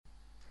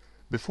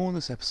Before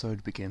this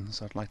episode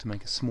begins, I'd like to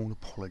make a small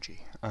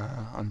apology.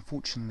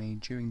 Unfortunately,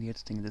 during the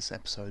editing of this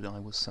episode, I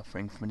was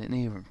suffering from an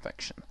ear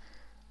infection,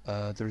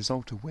 the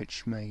result of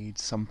which made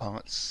some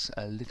parts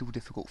a little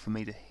difficult for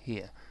me to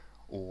hear,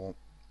 or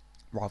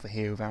rather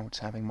hear without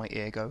having my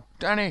ear go,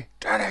 Danny,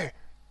 Danny,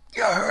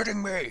 you're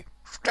hurting me!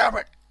 Stop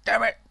it!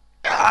 Damn it!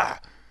 Ah!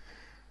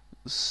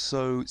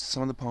 So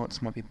some of the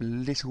parts might be a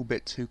little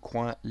bit too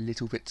quiet, a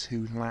little bit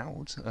too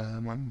loud.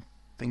 I'm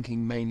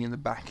thinking mainly in the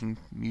backing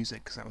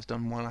music, because that was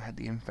done while I had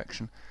the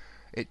infection.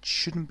 It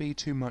shouldn't be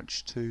too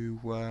much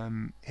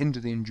to hinder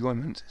the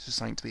enjoyment. It's just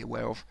something to be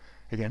aware of.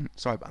 Again,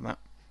 sorry about that.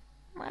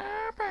 My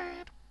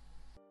bad.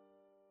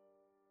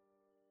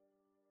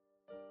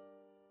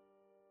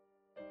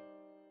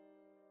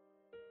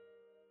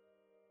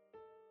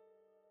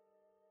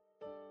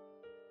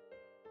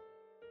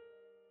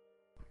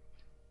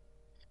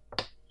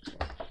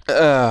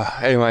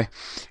 Anyway,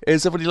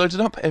 is everybody loaded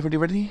up? Everybody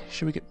ready?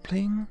 Shall we get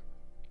playing?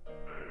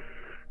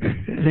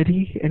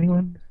 Ready?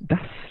 Anyone?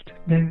 Dust?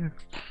 No.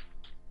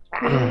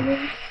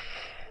 I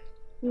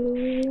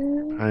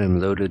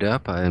am loaded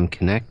up. I am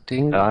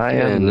connecting. I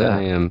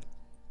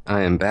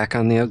am back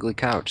on the ugly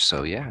couch.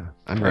 So yeah,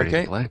 I'm ready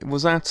to play.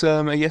 Was that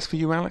a yes for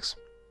you, Alex?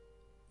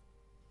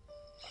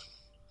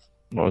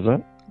 What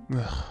was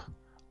that?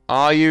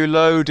 Are you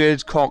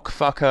loaded,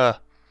 cockfucker?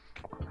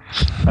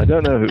 I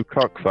don't know who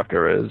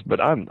cockfucker is, but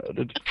I'm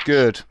loaded.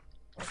 Good.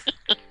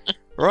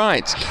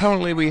 Right,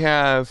 currently we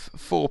have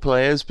 4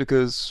 players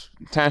because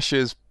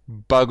Tasha's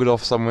buggered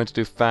off somewhere to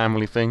do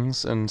family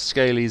things, and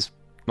Scaly's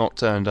not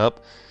turned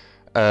up.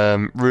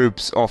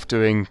 Rube's off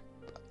doing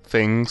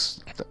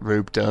things that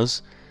Rube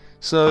does.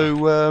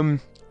 So,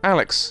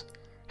 Alex,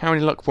 how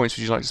many luck points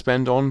would you like to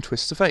spend on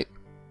Twist of Fate?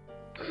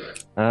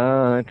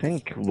 I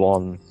think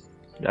 1.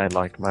 I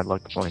like my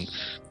luck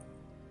points.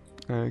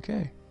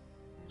 Okay.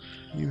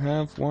 You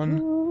have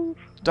 1.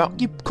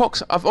 You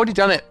cocks! I've already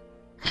done it!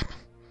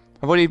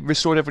 I've already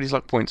restored everybody's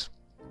luck points.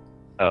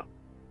 Oh.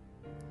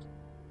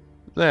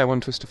 There, 1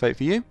 Twist of Fate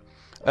for you.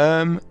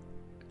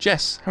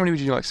 Jess, how many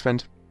would you like to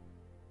spend?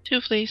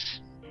 2,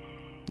 please.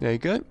 There you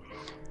go.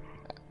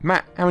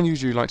 Matt, how many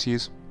would you like to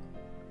use?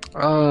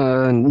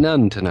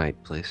 None tonight,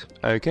 please.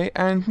 Okay,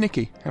 and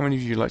Nikki, how many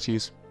would you like to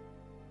use?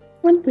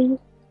 1, please.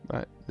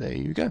 Right, there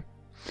you go.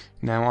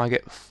 Now I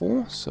get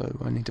 4, so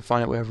I need to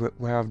find out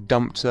where I've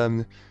dumped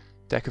the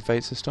deck of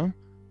fates this time.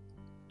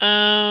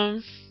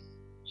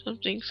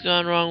 Something's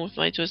gone wrong with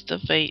my Twist of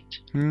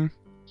Fate. Hmm.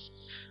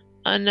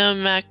 Unknown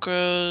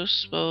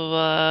macros, blah,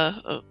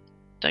 blah, blah. Oh,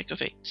 deck of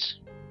fates.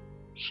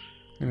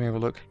 Let me have a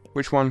look.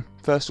 Which one,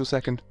 first or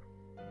second?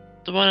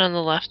 The one on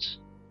the left.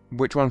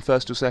 Which one,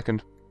 first or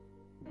second?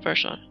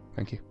 First one.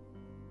 Thank you.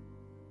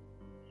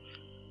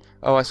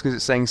 Oh, that's because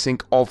it's saying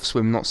sink of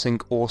swim, not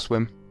sink or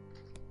swim.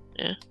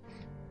 Yeah.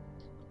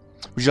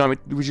 Would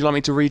you like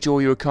me to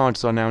redraw you a card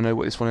so I now know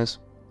what this one is?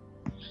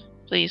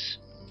 Please.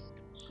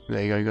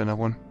 There you go, you got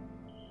another one.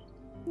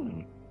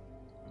 1,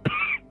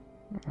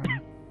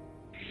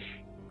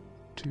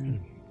 2,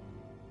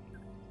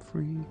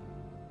 3,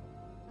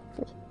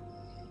 4.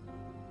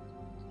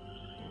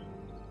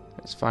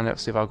 Let's find out,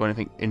 see if I've got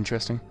anything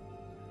interesting.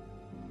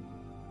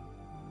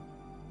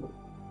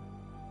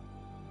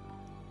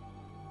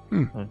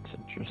 That's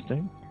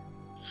interesting.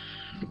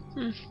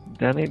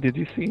 Danny, did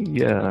you see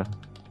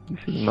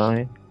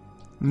mine?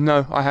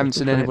 No, I haven't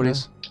seen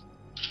anybody's.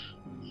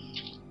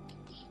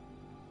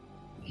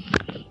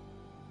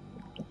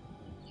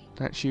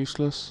 That's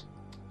useless.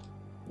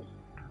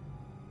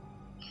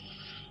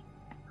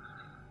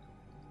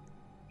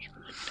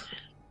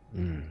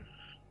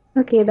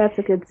 Okay, that's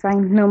a good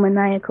sign. No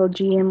maniacal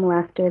GM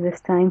laughter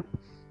this time.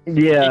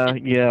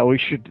 Yeah, we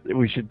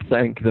should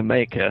thank the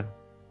maker.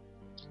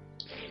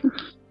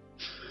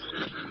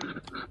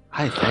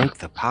 I thank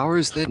the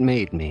powers that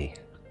made me.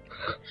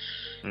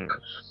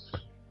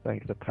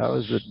 Thank the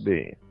powers that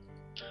be.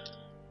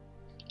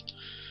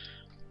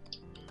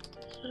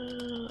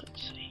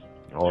 Let's see.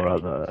 Or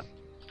other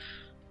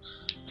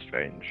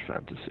strange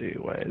fantasy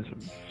ways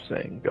of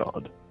saying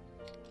God.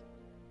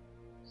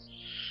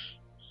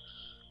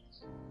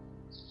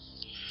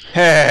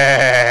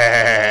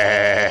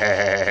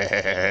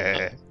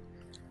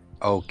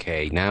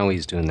 Okay, now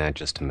he's doing that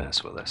just to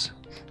mess with us.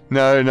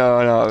 No.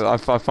 I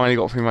finally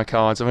got through my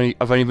cards.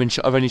 I've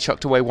only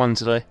chucked away 1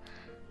 today.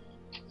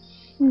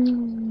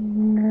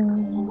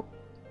 No.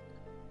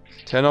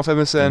 Turn off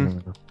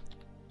MSN.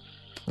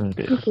 Oh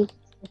dear.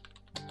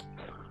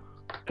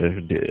 Oh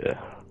dear.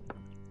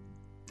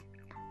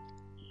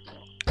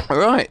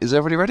 Alright, is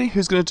everybody ready?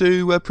 Who's going to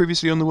do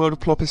Previously on the World of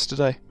Tropis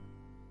today?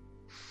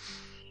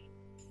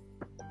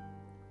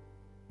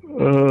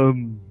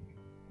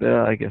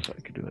 Yeah, I guess I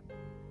could do it.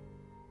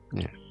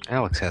 Yeah,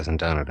 Alex hasn't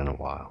done it in a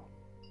while.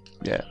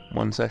 Yeah,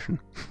 1 session.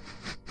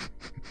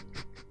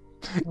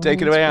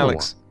 Take it away,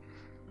 Alex.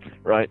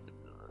 Right.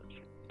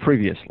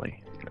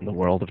 Previously, in the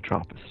world of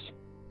Tropis.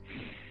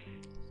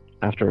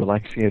 After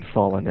Alexia had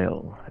fallen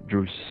ill,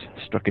 Druce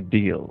struck a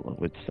deal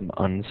with some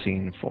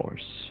unseen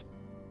force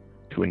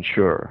to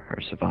ensure her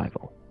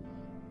survival.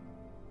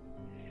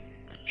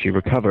 She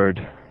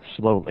recovered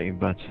slowly,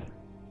 but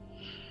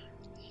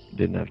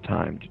didn't have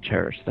time to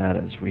cherish that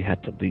as we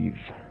had to leave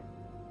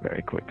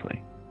very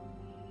quickly.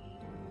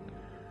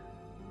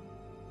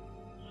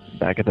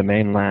 Back at the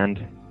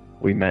mainland,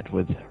 we met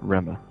with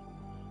Rema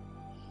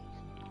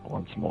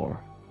once more.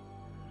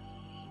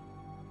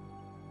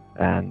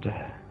 And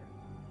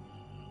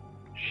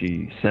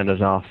she sent us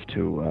off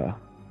to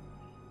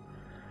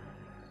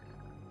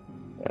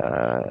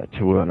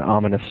an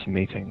ominous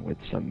meeting with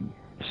some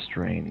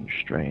strange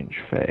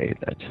fae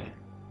that,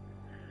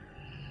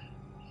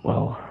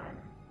 well,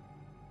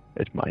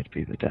 it might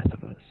be the death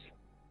of us.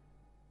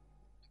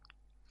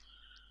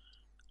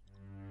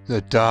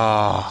 The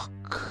dark,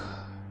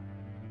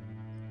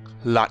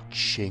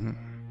 clutching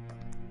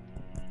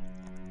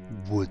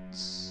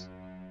woods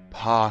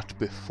part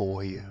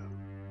before you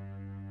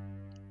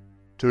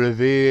to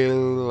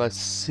reveal a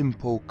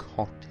simple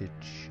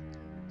cottage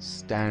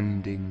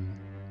standing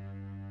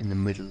in the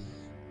middle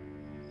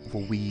of a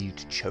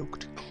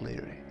weed-choked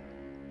clearing.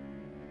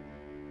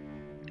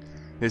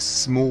 This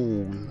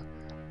small,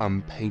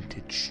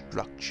 unpainted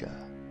structure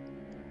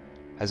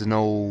has an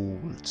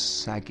old,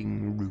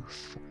 sagging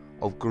roof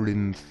of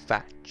grim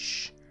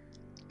thatch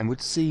and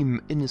would seem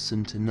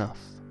innocent enough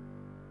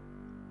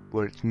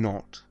were it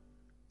not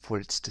for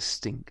its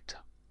distinct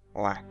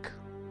lack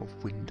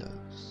of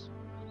windows.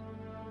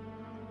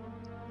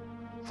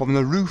 From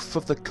the roof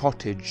of the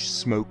cottage,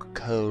 smoke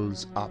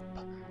curls up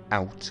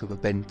out of a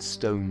bent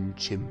stone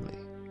chimney.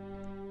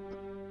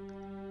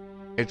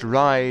 It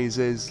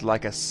rises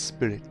like a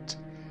spirit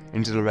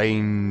into the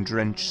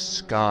rain-drenched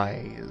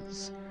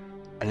skies,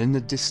 and in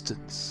the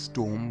distance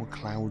storm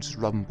clouds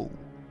rumble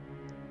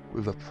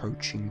with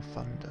approaching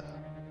thunder.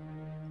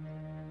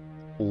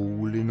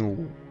 All in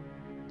all,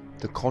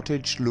 the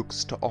cottage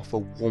looks to offer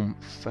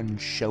warmth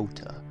and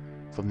shelter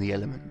from the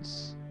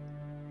elements,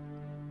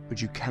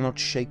 but you cannot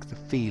shake the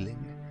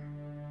feeling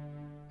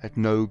that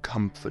no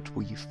comfort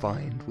will you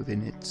find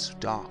within its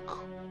dark,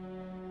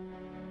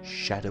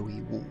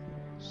 shadowy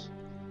walls.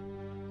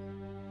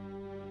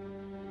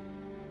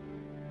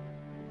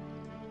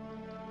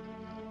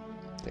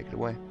 Take it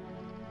away.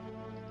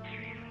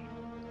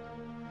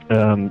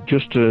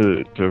 Just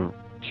to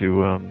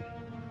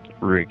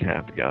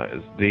recap,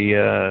 guys,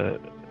 the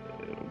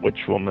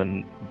witch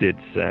woman did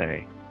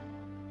say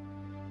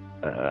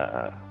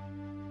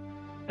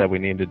that we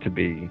needed to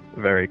be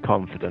very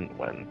confident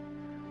when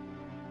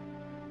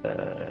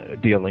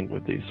dealing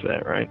with these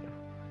fair, right?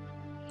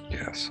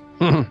 Yes.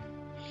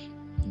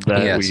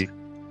 That Yes.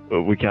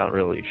 we can't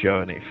really show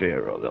any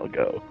fear, or they'll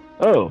go,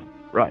 "Oh,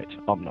 right,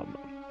 nom nom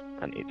nom,"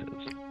 and eat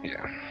us.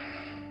 Yeah.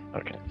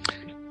 Okay.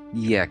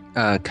 Yeah,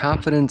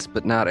 confidence,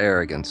 but not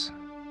arrogance.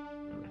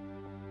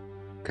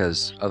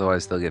 Because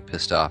otherwise they'll get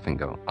pissed off and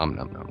go, nom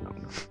nom nom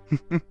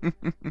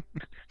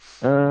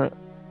nom.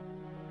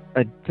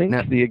 I think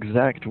Now- the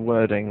exact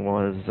wording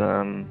was,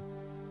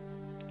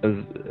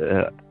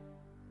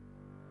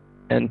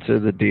 enter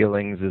the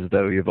dealings as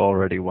though you've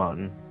already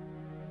won.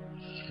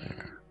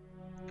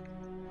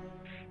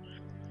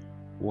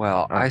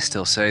 Well, I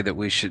still say that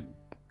we should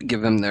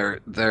give them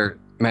their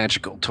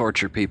magical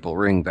torture people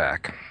ring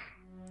back,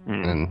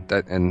 and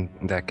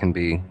that can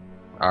be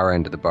our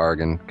end of the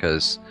bargain.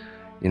 Because,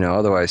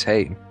 otherwise,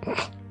 hey,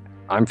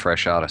 I'm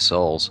fresh out of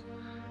souls,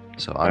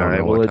 so I don't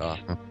know what to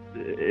offer.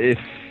 If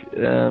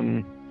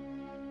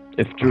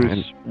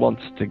Drews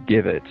wants to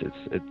give it,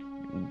 it's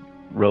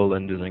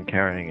Roland isn't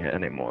carrying it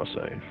anymore,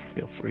 so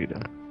feel free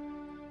to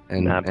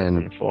nab it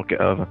and fork it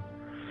over.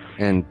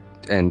 And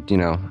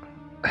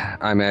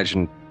I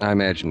imagine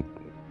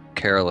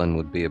Carolyn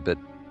would be a bit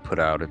put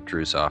out if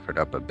Drews offered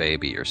up a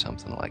baby or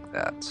something like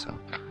that. So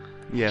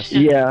Yes.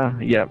 Yeah,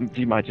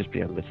 she might just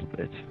be a little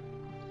bit.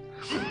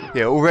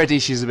 Yeah, already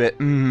she's a bit,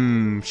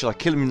 shall I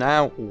kill him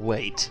now or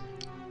wait?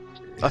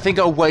 I think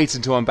I'll wait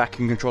until I'm back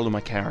in control of my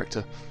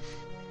character.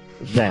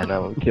 Then I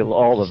will kill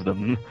all of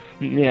them.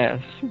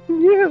 Yes.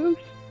 Yes.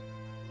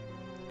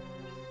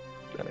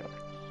 Anyway.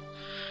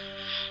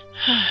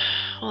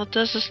 Well, it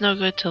does us no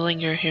good to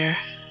linger here.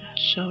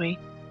 Shall we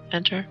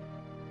enter?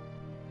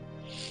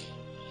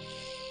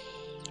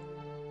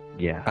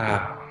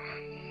 Yeah.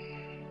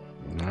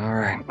 All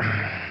right.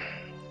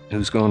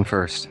 Who's going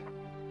first?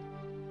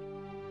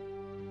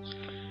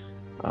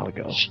 I'll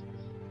go.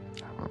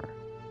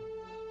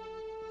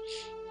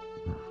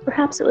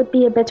 Perhaps it would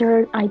be a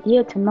better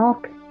idea to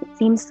knock. It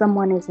seems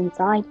someone is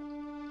inside.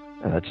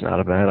 That's not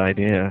a bad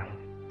idea.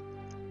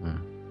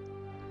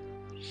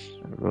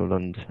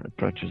 Roland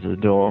approaches the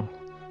door.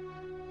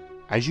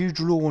 As you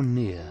draw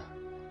near,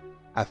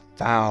 a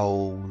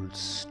foul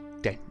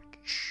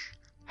stench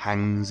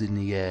hangs in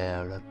the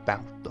air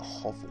about the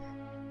hovel.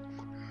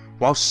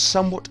 While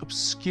somewhat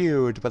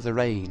obscured by the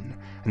rain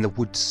and the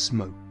wood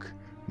smoke,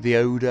 the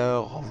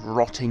odour of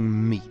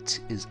rotting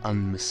meat is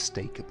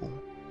unmistakable.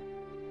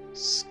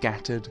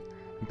 Scattered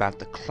about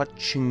the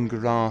clutching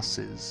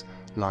grasses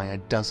lie a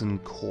dozen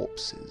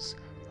corpses,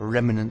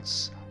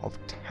 remnants of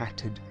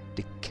tattered,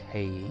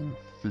 decaying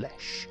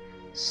flesh,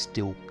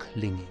 still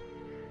clinging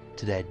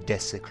to their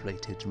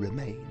desecrated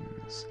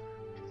remains,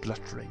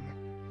 spluttering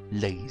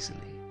lazily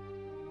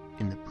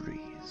in the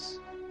breeze.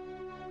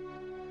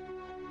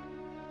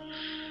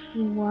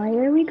 Why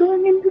are we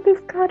going into this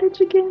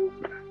cottage again?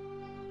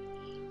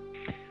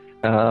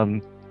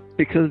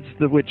 Because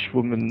the witch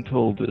woman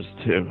told us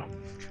to.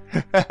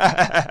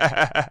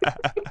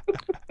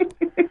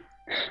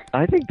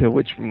 I think the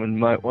witch woman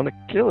might want to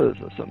kill us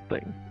or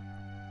something.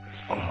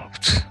 Oh,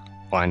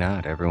 why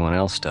not? Everyone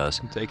else does.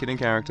 Take it in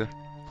character.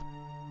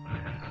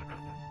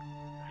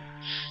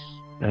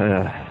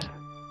 Are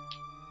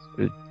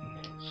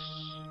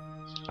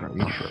we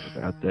sure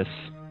about this?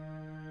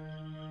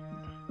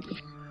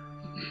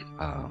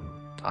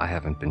 I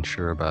haven't been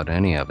sure about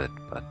any of it,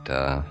 but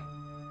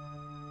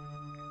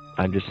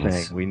I'm just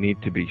saying we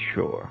need to be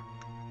sure.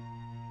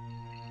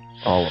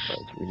 All of us.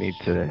 We need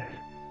to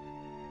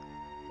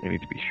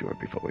be sure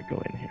before we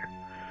go in here.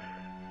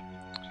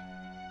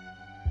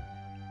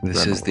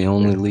 This is the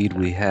only lead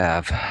we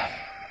have.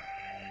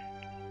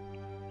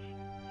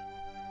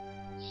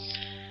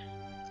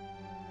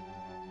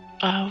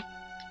 Oh,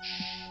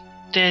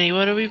 Danny,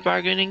 what are we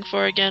bargaining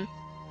for again?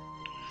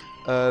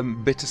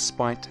 Bitter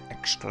spite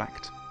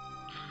extract.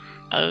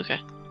 Oh, okay.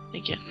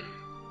 Thank you.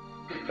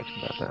 That's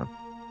that down.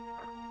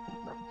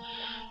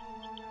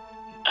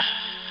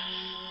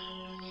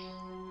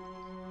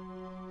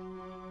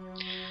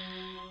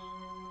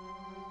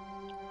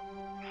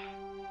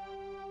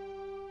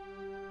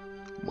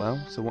 Well,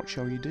 so what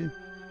shall you do?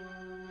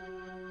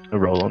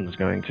 Roland is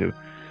going to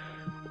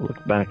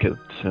look back at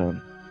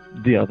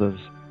the others,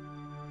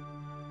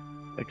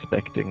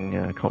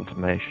 expecting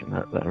confirmation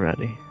that they're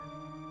ready.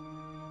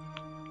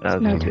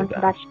 There's no time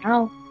for that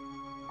now.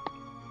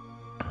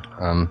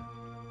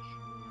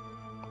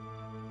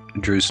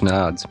 Druce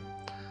nods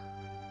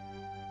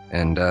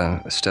and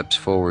steps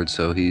forward,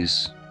 so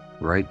he's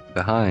right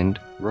behind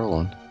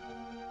Roland.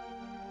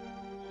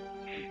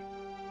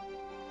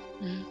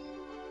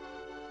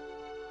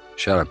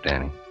 Shut up,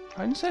 Danny.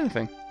 I didn't say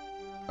anything.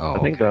 Oh, I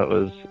think that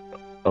was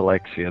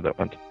Alexia that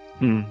went,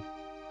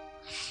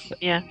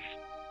 Yeah.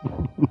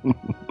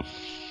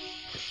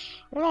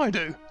 What do I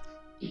do?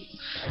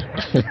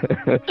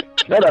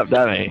 Shut up,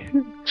 Danny.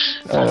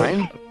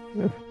 Fine.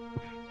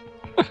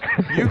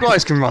 You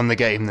guys can run the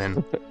game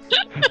then.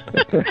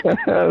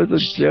 That was a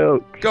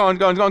joke. Go on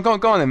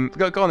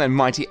then,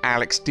 mighty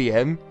Alex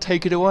DM.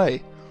 Take it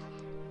away.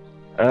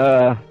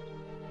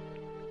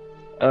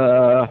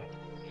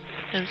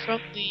 And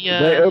from the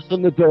They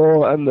open the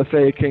door and the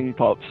fey king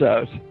pops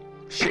out.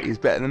 Shit, he's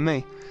better than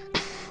me.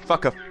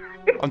 Fuck off.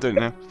 I'm doing it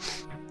now.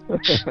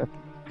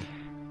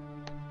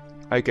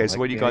 Okay, so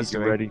what are you guys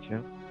doing? Ready,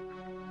 Joe?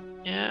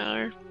 yeah,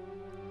 we're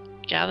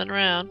gathering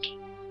around,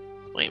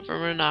 waiting for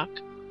him to knock.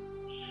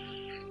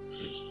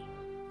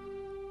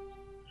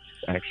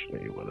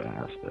 Actually, what I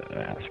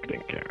asked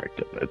in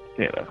character, but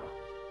you know.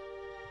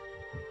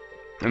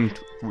 And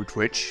with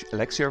which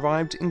Alexia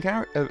replied in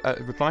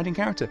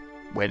character.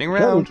 Waiting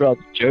That around. was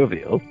rather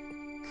jovial.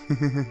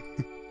 That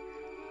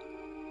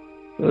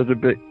was a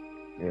bit.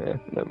 Yeah,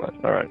 never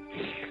mind. Alright.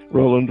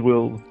 Roland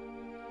will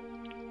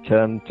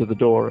turn to the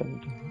door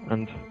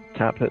and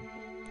tap it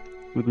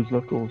with his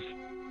knuckles.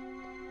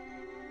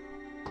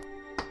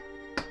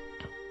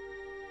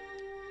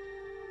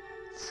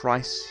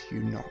 Thrice you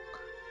knock.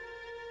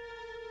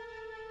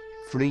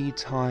 3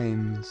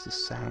 times the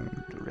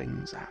sound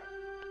rings out.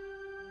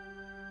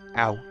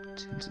 Out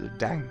into the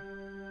dank,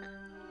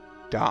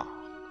 dark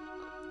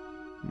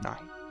night.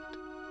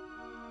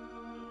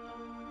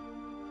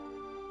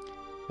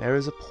 There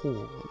is a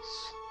pause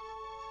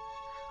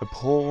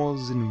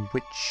in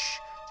which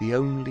the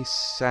only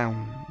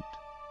sound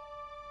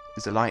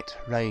is the light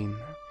rain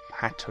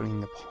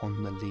pattering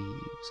upon the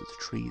leaves of the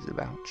trees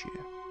about you,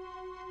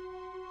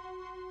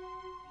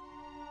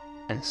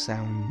 and the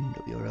sound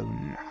of your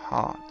own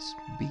hearts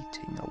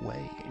beating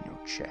away in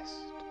your chest.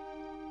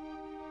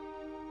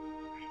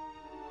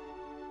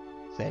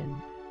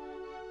 Then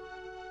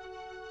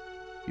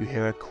you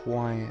hear a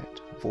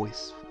quiet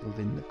voice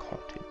within the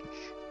cottage,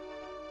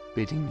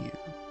 bidding you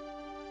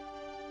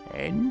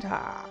enter.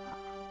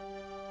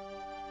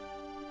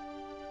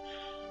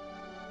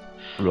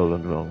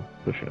 Roland will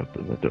push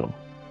open the door.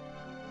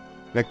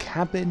 The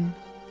cabin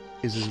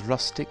is as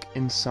rustic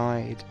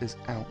inside as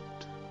out,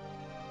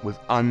 with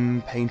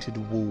unpainted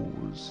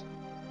walls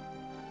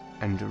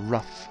and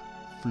rough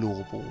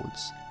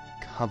floorboards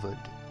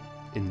covered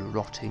in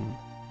rotting,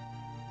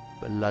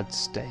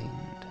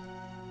 blood-stained,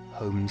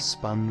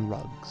 homespun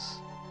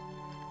rugs.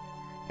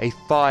 A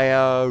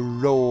fire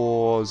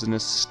roars in a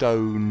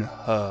stone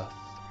hearth,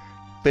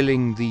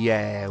 filling the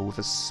air with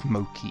a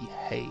smoky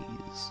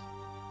haze.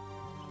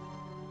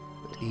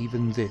 But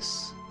even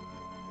this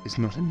is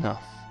not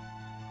enough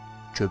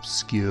to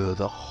obscure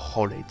the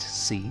horrid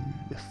scene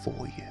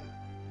before you.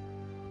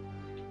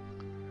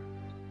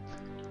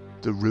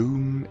 The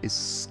room is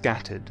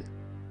scattered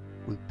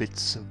with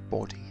bits of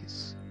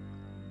bodies,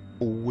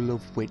 all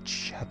of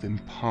which have been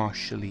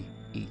partially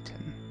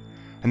eaten,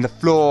 and the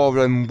floor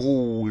and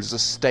walls are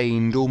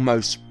stained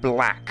almost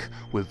black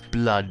with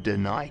blood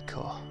and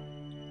ichor.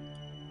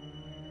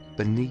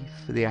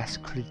 beneath the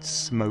acrid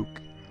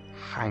smoke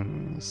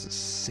hangs the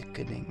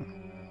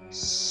sickening,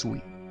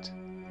 sweet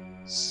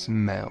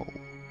smell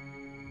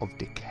of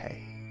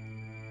decay.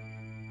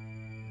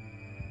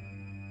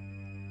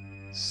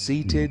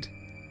 Seated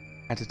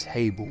at a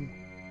table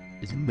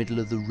in the middle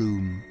of the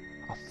room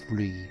are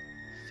 3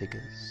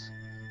 figures.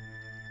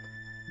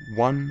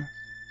 One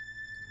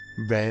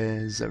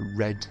wears a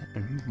red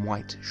and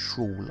white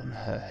shawl on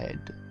her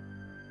head.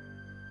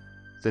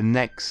 The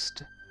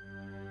next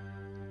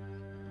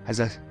has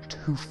a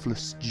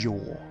toothless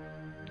jaw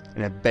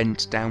and a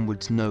bent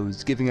downwards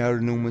nose, giving her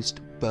an almost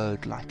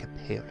bird-like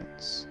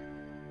appearance,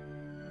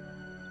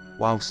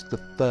 whilst the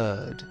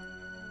third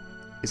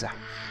is a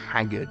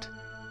haggard,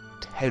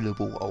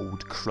 terrible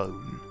old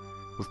crone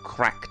with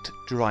cracked,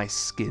 dry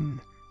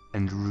skin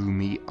and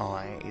rheumy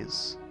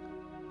eyes.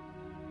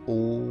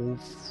 All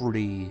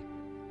 3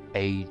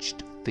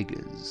 aged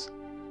figures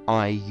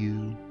eye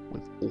you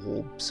with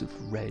orbs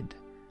of red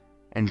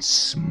and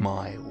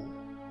smile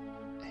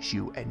as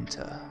you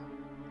enter,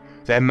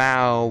 their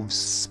mouths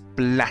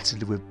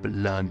splattered with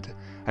blood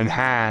and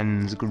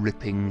hands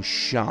gripping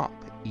sharp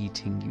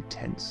eating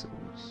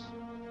utensils.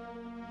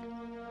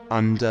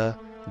 Under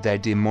their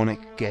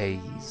demonic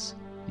gaze,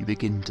 you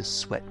begin to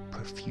sweat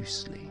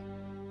profusely.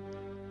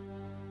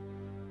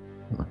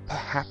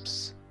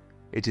 Perhaps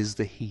it is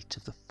the heat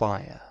of the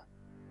fire,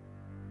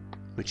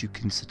 which you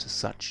consider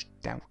such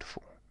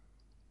doubtful.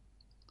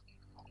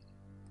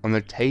 On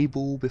the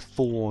table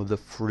before the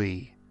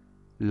 3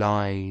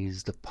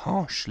 lies the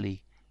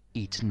partially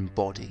eaten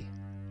body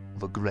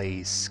of a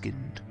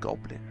grey-skinned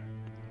goblin.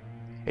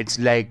 Its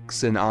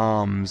legs and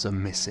arms are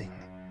missing,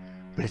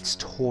 but its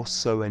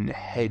torso and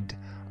head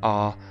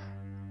are,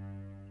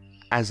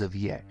 as of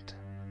yet,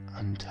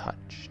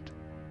 untouched.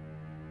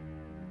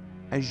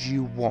 As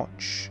you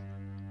watch,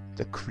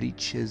 the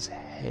creature's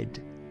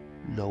head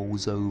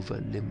lolls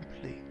over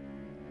limply,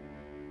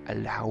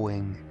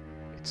 allowing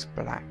its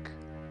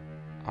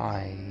black-eyed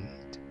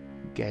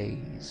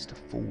gaze to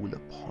fall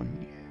upon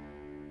you.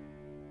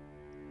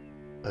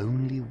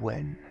 Only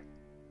when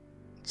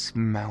its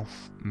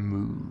mouth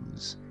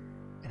moves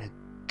in a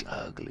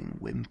gurgling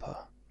whimper.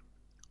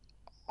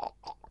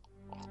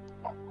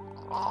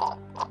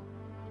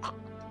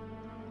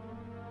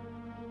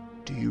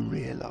 Do you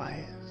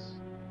realize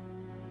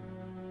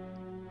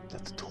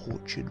that the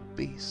tortured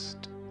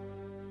beast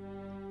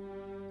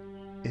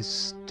is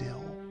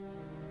still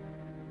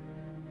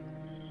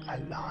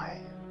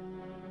alive?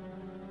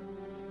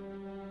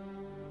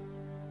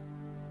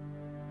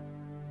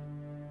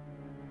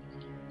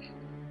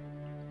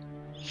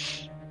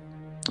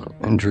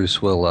 And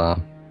Druce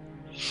will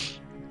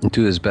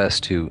do his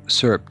best to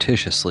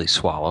surreptitiously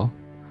swallow.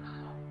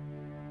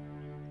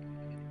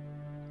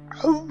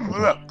 Oh,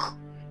 look!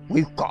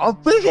 We've got a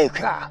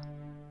visitor!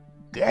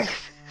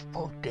 Guests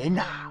for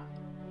dinner.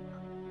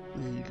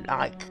 We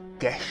like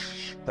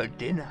guests for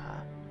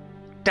dinner,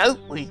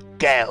 don't we,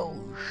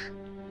 girls?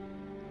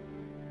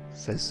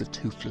 Says the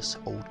toothless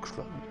old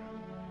crone.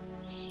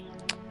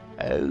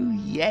 Oh,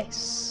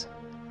 yes.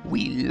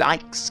 We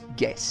likes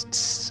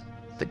guests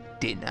for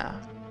dinner.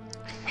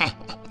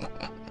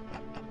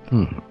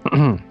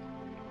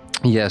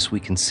 Yes, we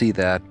can see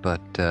that,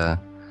 but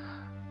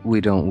we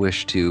don't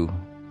wish to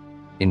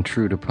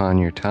intrude upon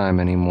your time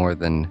any more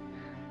than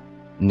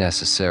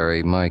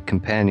necessary. My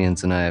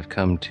companions and I have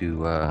come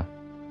to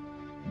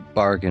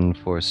bargain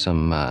for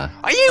some...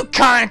 Are you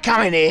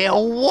coming here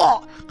or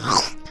what?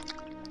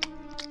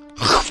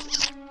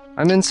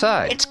 I'm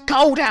inside. It's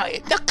cold out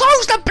here. Now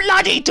close the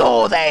bloody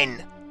door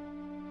then!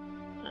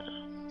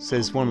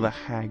 Says one of the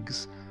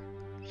hags,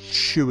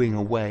 chewing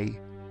away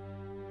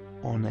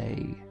on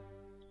a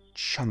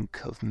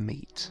chunk of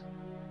meat.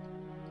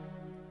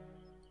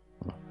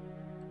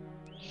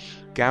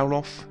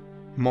 Gowloff,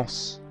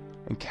 Moss,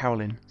 and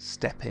Carolyn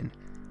step in.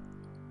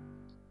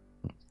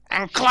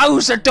 And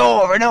close the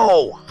door and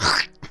all!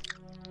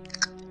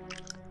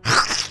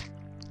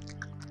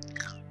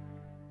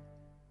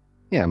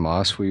 Yeah,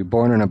 Moss, were you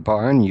born in a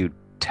barn, you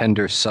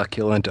tender,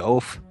 succulent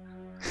oaf?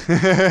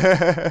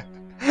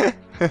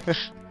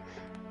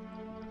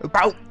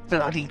 About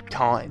bloody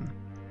time.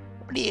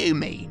 What do you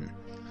mean?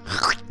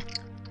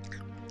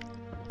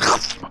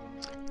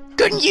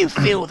 Couldn't you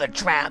feel the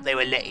drought they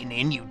were letting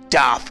in, you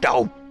daft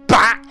old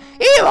bat?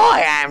 Here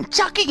I am,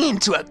 tucking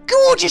into a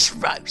gorgeous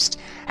roast,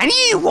 and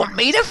you want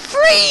me to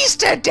freeze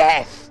to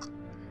death!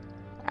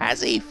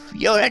 As if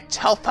you're a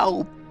tough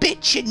old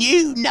bitch and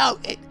you know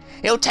it.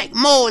 It'll take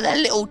more than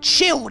a little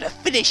chill to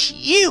finish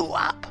you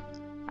up.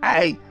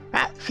 Hey,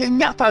 that's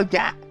enough of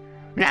that.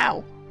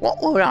 Now,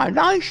 what would our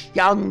nice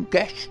young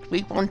guest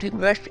be wanting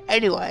with us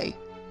anyway?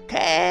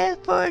 Care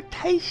for a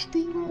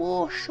tasty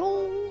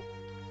morsel?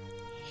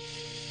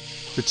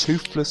 The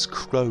toothless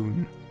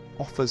crone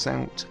offers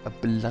out a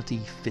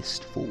bloody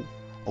fistful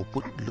of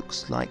what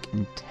looks like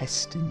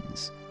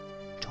intestines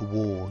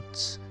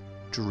towards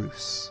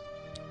Druce.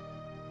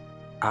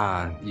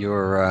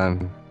 Your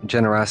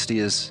generosity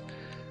is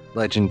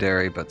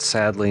legendary, but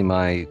sadly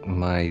my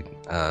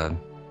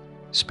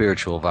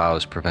spiritual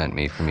vows prevent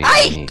me from eating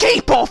Hey, meat.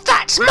 keep off!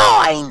 That's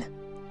mine!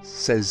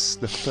 Says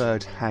the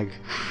third hag,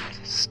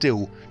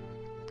 still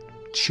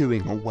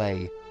chewing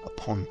away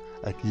upon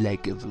a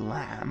leg of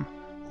lamb,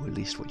 or at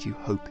least what you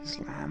hope is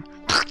lamb.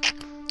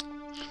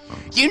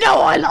 You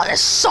know I like the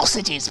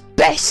sausages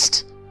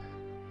best!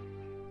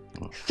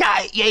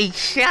 Shut ye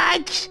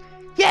shags!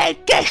 They're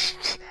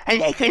guests,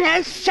 and they can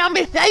have some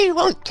if they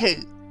want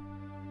to.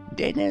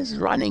 Dinner's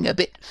running a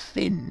bit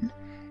thin.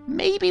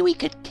 Maybe we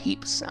could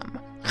keep some.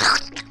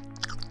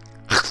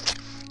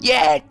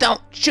 Yeah,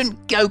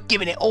 shouldn't go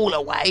giving it all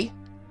away.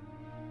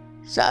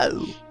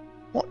 So,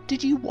 what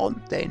did you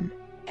want then?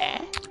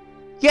 Eh?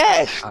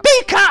 Yeah,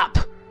 speak up!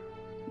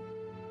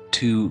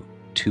 To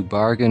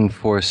bargain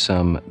for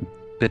some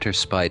bitter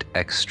spite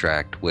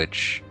extract,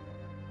 which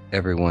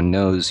everyone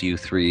knows you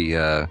three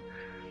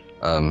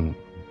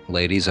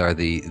ladies are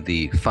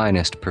the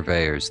finest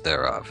purveyors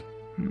thereof.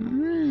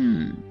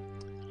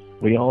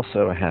 We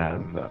also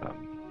have,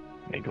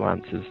 he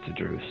glances to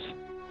Druce,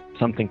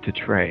 something to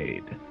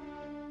trade.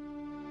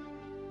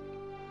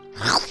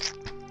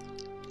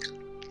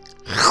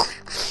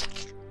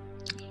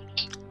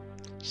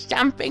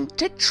 Something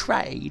to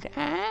trade,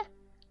 eh?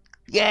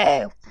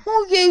 Yeah,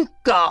 what you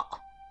got?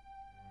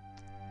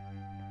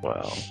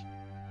 Well...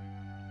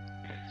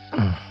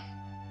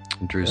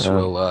 Druce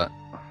will,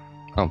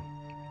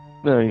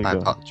 There you I go.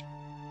 apologize.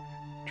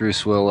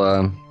 Druce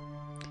will,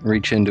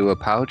 reach into a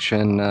pouch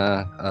and,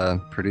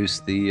 produce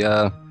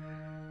the,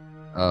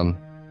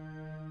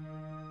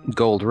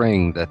 gold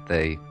ring that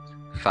they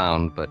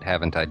found but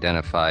haven't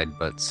identified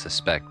but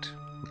suspect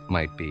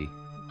might be.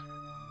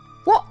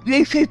 What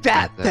use is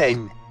that That-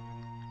 thing?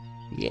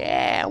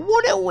 Yeah,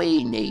 what do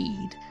we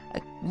need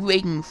a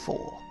ring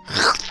for?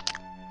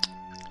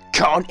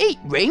 Can't eat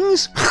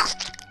rings!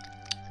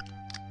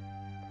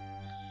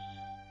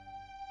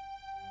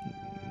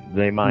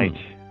 They might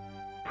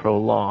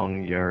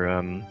prolong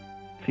your,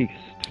 feast.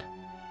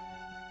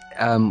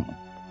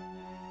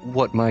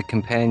 What my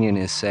companion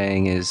is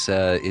saying is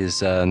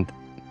they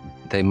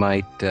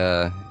might,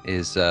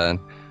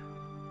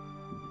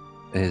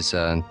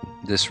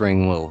 this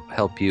ring will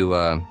help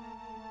you,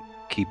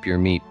 keep your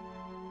meat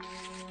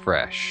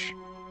fresh.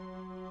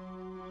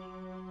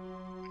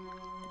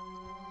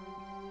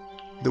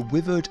 The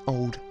withered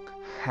old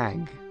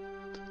hag,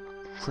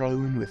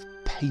 prone with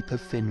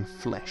paper-thin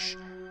flesh,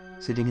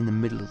 sitting in the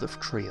middle of the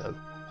trio,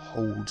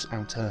 holds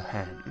out her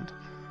hand.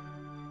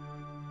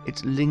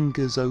 It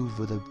lingers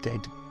over the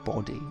dead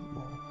body,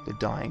 or the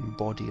dying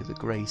body of the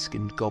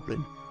grey-skinned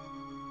goblin.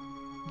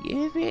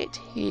 Give it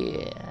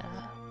here,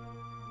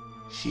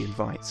 she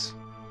invites.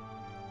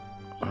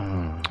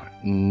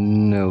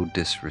 No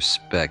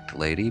disrespect,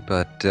 lady,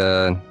 but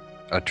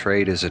a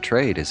trade is a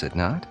trade, is it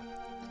not?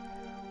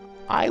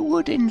 I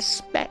would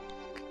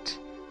inspect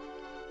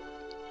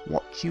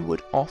what you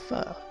would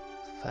offer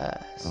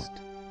first.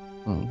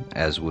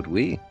 As would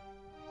we.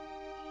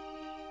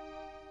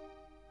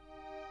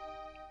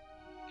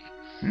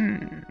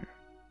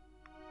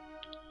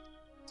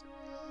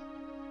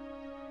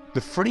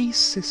 The three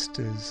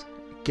sisters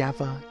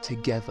gather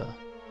together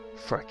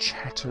for a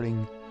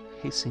chattering,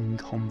 hissing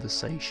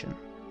conversation.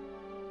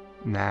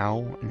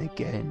 Now and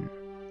again,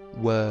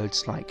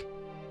 words like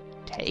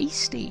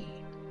tasty,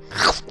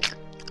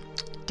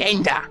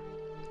 tender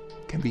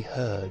can be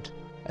heard,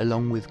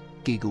 along with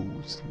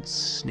giggles and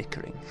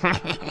snickering.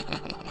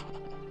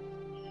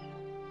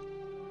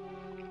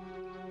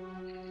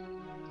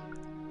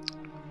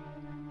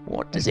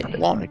 What does it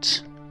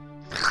want?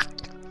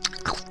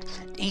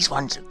 These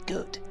ones are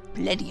good.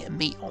 Plenty of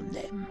meat on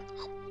them.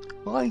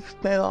 I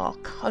smell our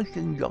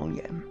cousins on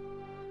them.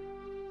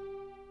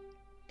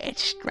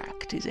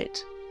 Extract, is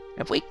it?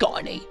 Have we got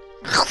any?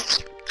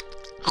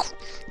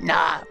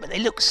 Nah, but they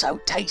look so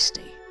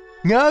tasty.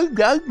 No!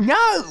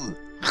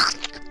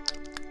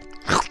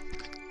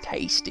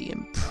 Tasty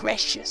and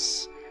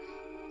precious.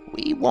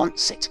 We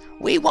wants it.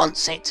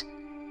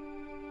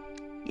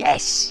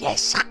 Yes.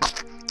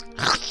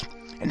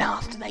 And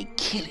after they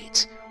kill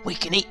it, we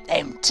can eat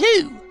them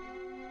too.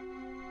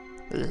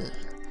 Ugh.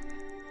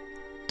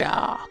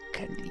 Dark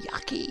and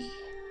yucky.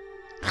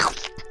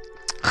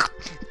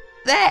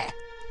 There!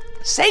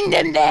 Send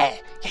them there!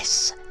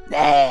 Yes,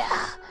 there!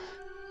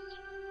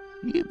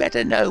 You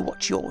better know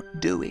what you're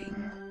doing.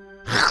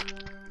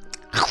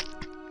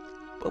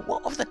 But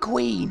what of the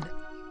Queen?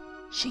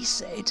 She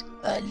said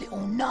her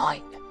little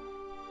night.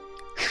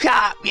 Shut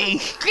up, you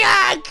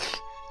slugs!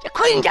 The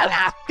Queen don't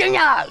have to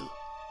know!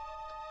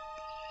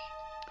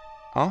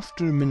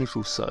 After a minute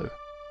or so,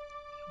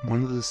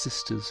 one of the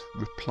sisters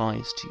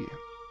replies to you.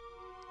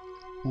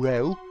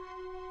 Well,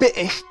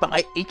 bitter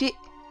spite, is it?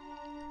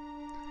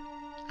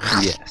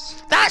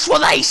 Yes. That's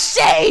what they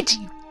said,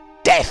 you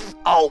deaf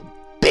old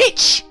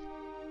bitch!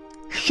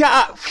 Shut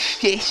up,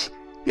 sis.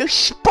 You're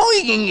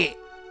spoiling it.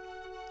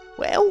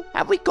 Well,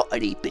 have we got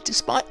any bitter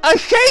spite? I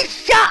said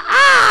shut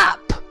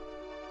up!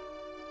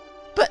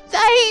 But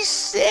they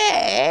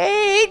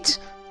said...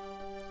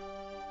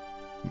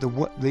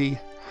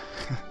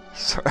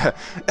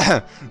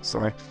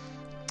 Sorry.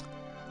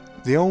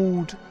 The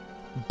old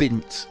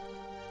Bint,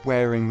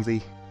 wearing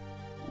the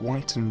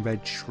white and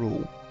red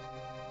shawl,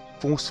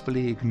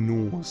 forcefully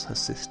ignores her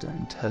sister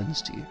and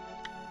turns to you.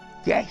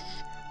 Yes,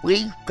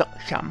 we've got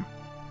some.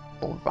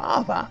 Or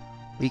rather,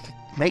 we could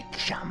make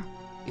some.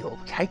 It'll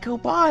take a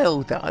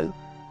while, though.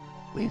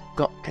 We've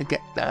got to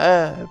get the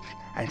herbs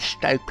and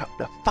stoke up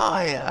the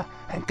fire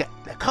and get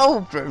the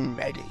cauldron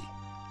ready.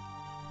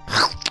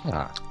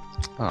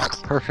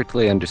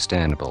 Perfectly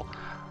understandable.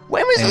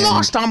 When was the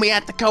last time we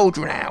had the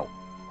cauldron out?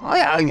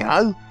 I don't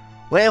know.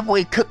 Where have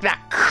we cooked that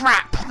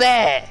crap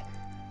there?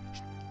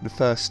 The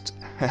first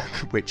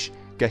witch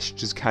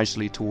gestures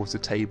casually towards the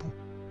table.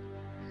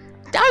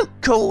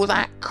 Don't call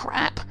that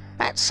crap.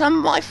 That's some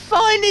of my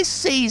finest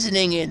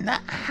seasoning in,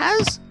 that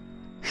has.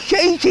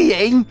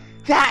 Seasoning?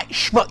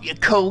 That's what you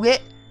call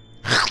it.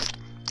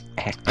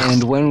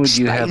 And when would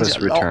you have us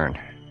return?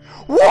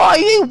 Why,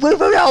 you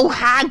withered old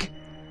hag!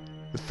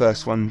 The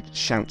first one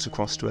shouts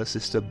across to her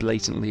sister,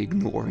 blatantly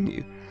ignoring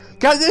you.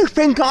 Don't you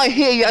think I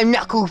hear your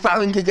knuckles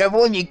bowing together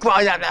when you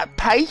grind up that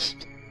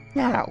paste?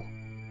 Now,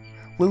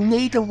 we'll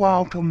need a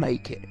while to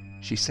make it,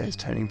 she says,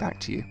 turning back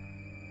to you.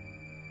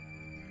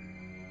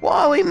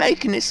 Why are we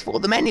making this for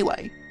them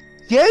anyway?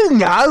 You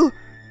know!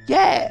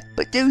 Yeah,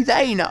 but do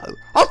they know?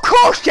 Of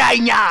course they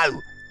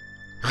know!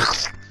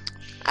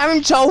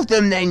 Haven't told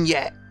them then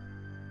yet.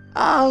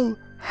 Oh,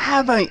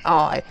 haven't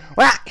I?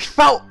 Well, that's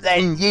fault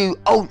then, you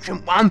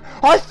ancient one.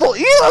 I thought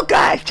you were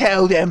going to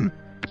tell them.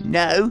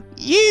 No,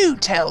 you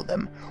tell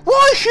them.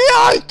 Why should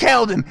I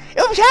tell them?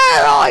 It was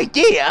her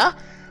idea.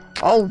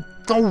 Oh,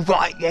 all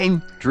right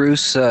then.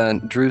 Druce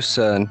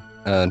turns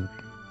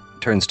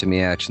to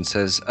Miach and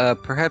says,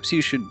 perhaps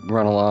you should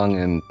run along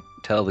and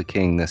tell the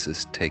king this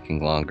is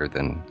taking longer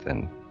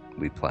than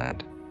we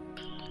planned.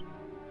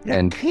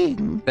 The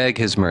king? Beg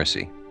his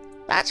mercy.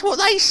 That's what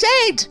they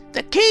said.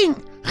 The king.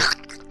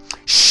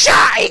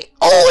 Shut it,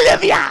 all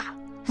of ya!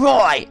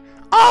 Right,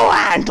 I'll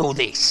handle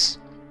this.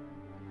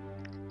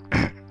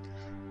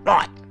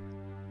 Right.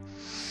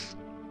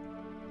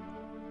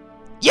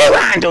 You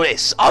handle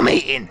this, I'm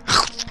eating.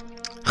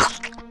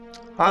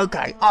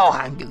 Okay, I'll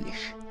handle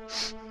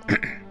this.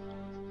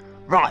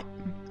 Right,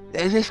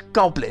 there's this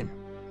goblin,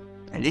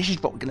 and this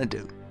is what we're gonna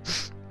do.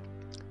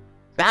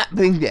 That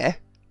ring there,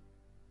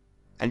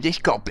 and this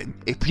goblin.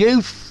 If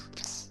you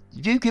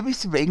give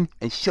us the ring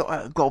and sort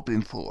out a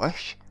goblin for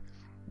us,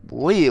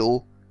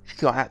 we'll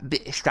sort out a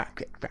bit of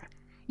extract.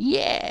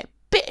 Yeah,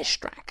 bit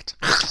extract.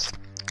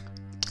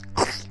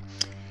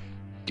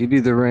 Give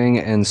you the ring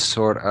and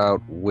sort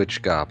out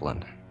which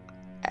goblin?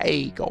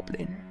 A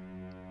goblin.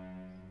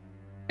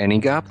 Any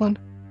goblin?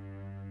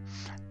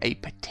 A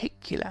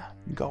particular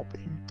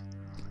goblin.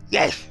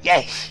 Yes,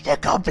 the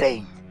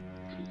goblin.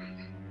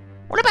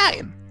 What about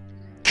him?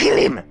 Kill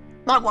him,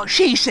 like what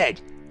she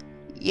said.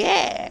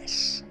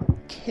 Yes,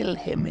 kill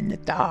him in the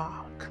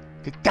dark.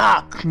 The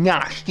dark,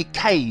 nasty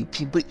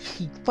caves in which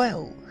he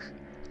dwells.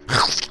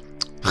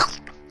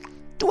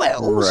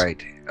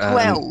 Right.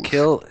 Dwells.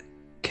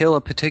 Kill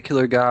a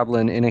particular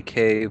goblin in a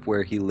cave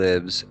where he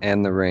lives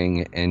and the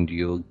ring, and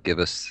you'll give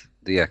us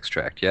the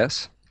extract,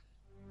 yes?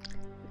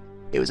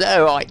 It was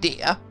her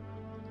idea.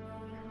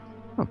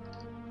 Huh.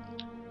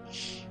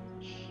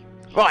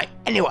 Right,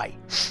 anyway.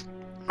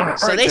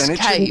 So right, this then,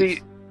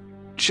 cave...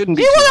 Shouldn't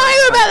be Do you want to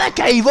hear about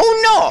the cave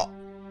or not?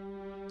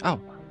 Oh,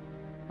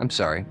 I'm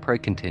sorry. Pray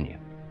continue.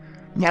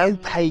 No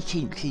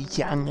patience, you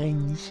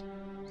young'uns.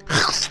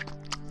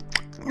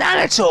 None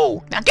at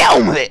all. Now get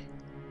on with it.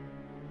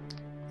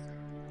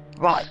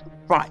 Right.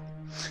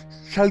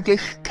 So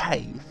this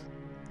cave.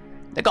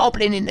 The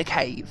goblin in the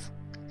cave.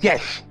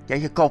 Yes,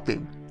 there's a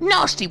goblin.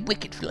 Nasty,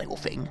 wicked little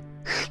thing.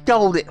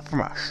 Stole it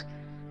from us.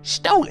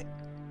 Stole it.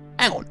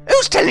 Hang on,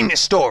 who's telling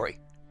this story?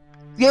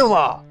 You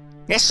are.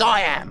 Yes,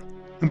 I am.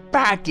 And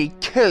badly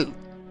too.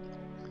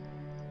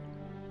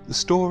 The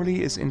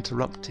story is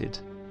interrupted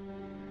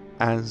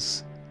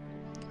as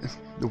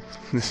the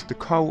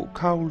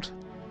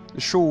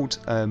shawled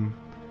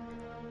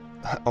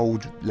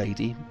old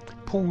lady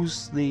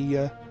pulls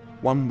the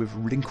one with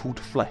wrinkled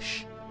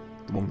flesh.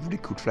 The one with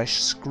wrinkled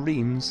flesh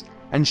screams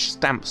and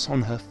stamps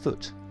on her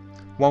foot,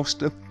 whilst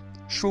the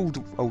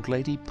shawled old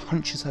lady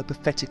punches her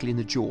pathetically in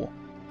the jaw.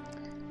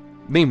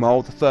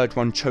 Meanwhile, the third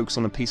one chokes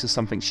on a piece of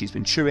something she's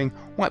been chewing,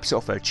 wipes it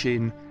off her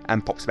chin,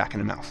 and pops it back in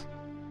her mouth.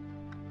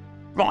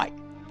 Right,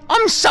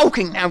 I'm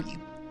sulking now, you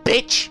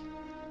bitch!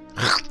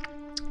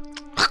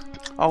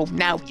 Oh,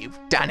 now you've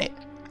done it.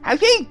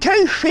 Have you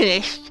two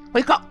finished?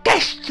 We've got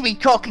guests to be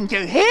talking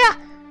to here!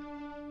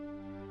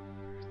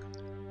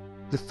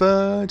 The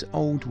third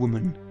old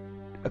woman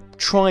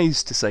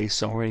tries to say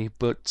sorry,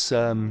 but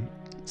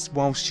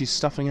whilst she's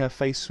stuffing her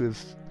face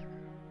with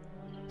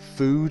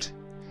food,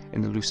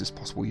 in the loosest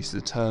possible use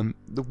of the term,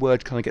 the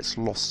word kind of gets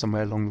lost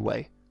somewhere along the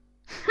way.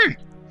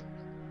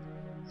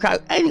 So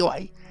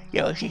anyway,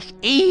 there was this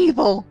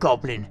evil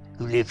goblin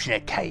who lives in a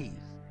cave.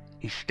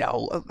 He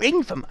stole a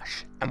ring from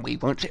us, and we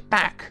want it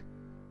back.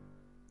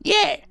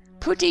 Yeah,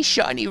 pretty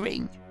shiny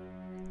ring.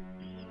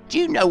 Do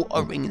you know what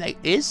a ring that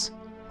is?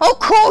 Of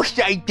course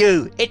they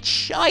do! It's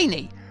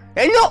shiny!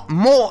 They're not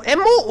they're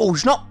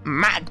mortals, not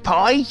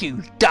magpies,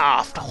 you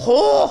daft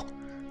whore!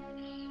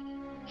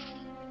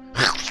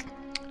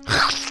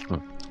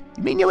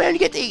 You mean you only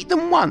get to eat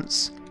them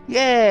once?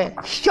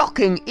 Yeah,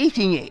 shocking,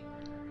 isn't it?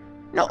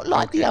 Not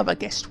like the other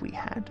guest we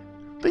had.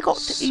 We got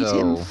to eat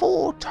him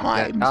 4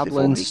 times that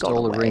goblin before he got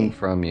stole away. a ring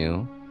from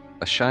you,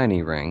 a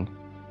shiny ring,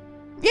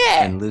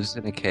 Yeah! and lives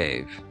in a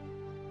cave.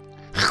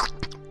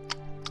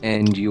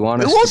 And you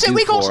want us Who was to it do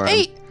we got for to him?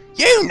 eat?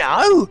 You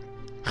know!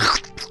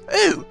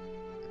 Who?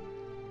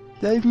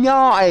 The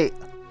knight!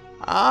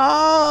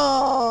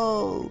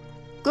 Oh!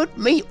 Good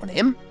meat on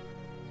him.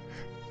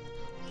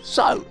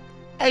 So,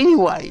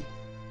 anyway,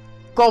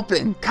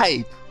 goblin,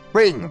 cave,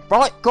 ring,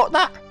 right? Got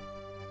that?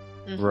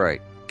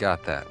 Right,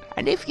 got that.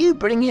 And if you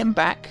bring him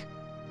back,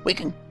 we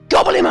can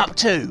gobble him up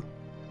too.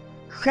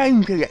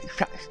 Shame to get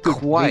such good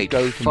Quite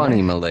meat from funny,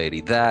 there.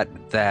 milady.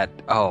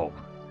 Oh.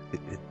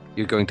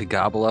 You're going to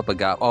gobble up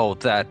a oh,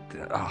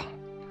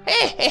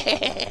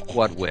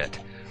 what wit.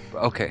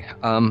 Okay,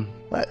 Well,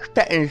 it's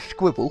better than a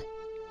squibble.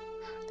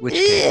 which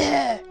cave?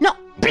 Yeah, not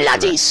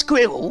bloody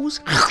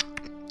squirrels.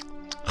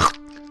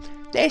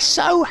 They're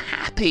so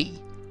happy.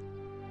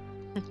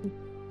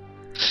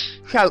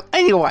 So,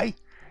 anyway,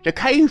 the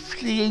cave's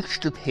to the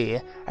east of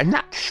here, and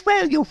that's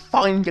where you'll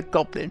find the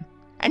goblin.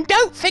 And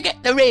don't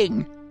forget the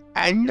ring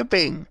and the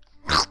bing.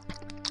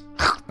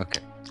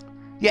 Okay.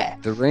 Yeah.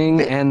 The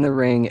ring and the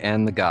ring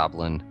and the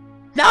goblin.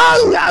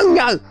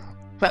 No.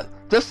 Well,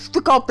 just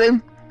the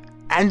goblin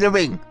and the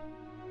ring.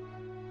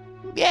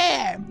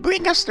 Yeah,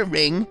 bring us the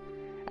ring,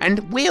 and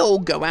we'll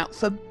go out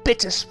for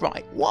bitter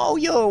sprite while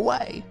you're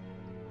away.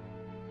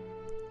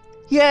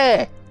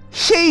 Yeah,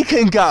 she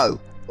can go.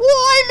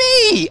 Why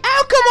me?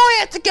 How come I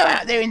have to go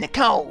out there in the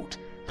cold?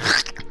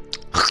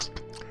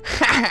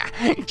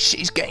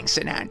 She's getting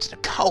sent out into the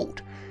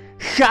cold.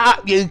 Shut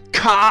up, you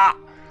cart.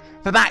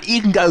 For that,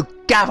 you can go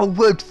gather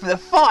wood for the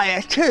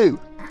fire too.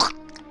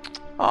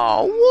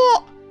 Oh,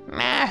 what?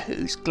 Now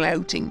who's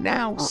gloating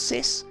now,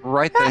 sis?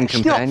 Right then, That's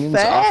not companions,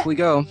 fair. off we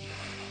go.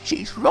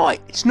 She's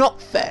right, it's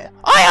not fair.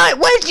 Aye,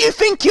 where do you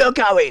think you're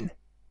going?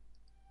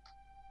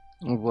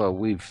 Well,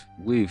 we've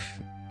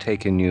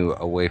taken you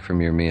away from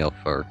your meal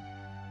for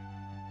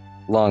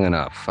long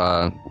enough.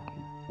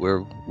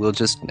 We'll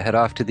just head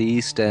off to the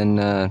east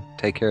and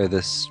take care of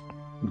this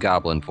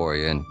goblin for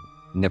you and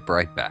nip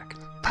right back.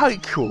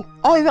 Rachel,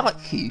 I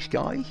like these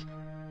guys.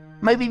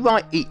 Maybe we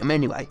might eat them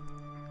anyway.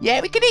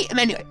 Yeah, we can eat them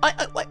anyway.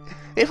 Wait,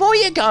 before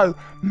you go,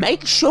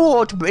 make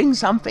sure to bring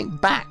something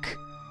back,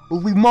 or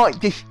we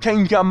might just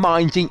change our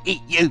minds and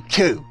eat you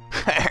too.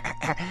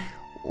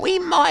 We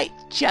might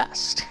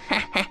just.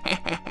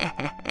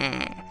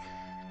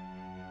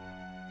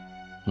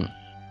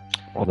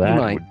 Well, that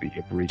might would be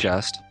a breach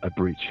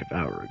of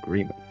our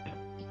agreement.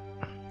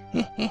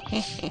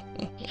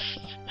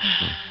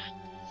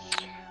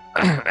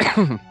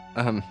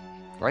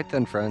 Right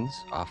then,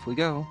 friends, off we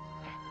go.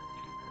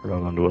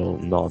 Roland will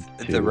nod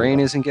to... The rain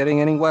isn't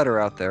getting any wetter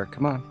out there.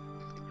 Come on.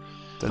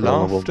 The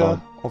Roland will laughter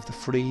nod. of the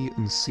free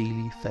and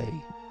seely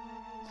Fae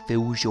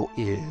fills your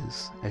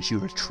ears as you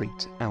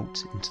retreat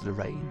out into the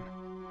rain.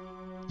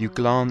 You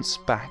glance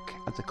back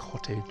at the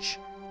cottage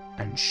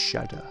and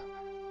shudder.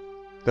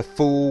 The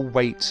full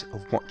weight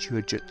of what you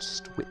had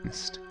just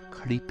witnessed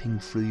creeping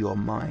through your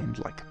mind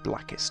like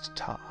blackest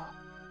tar.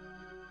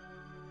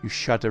 You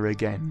shudder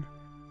again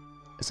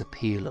as a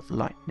peal of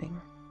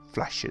lightning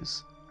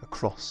flashes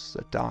across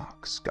the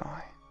dark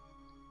sky.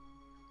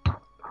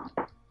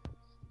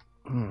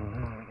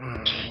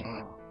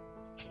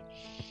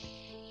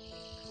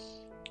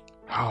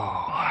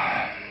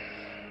 Oh.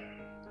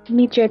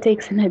 Demetria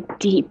takes in a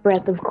deep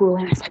breath of cool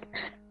air. It's like,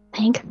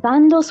 thank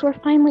Thandos we're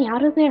finally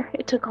out of there.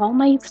 It took all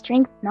my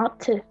strength not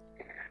to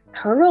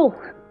hurl.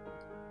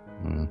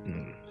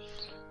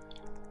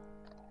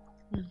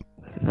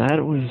 That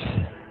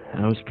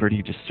was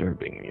pretty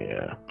disturbing,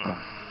 yeah.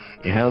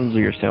 You handle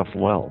yourself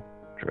well,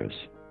 Tris.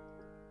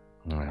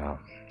 Yeah.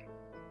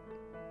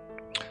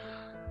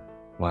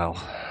 Well,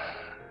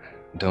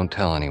 don't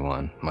tell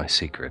anyone my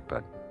secret,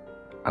 but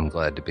I'm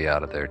glad to be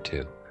out of there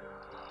too.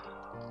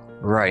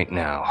 Right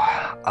now.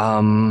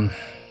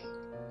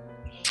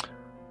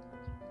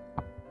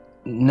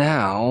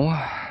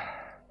 Now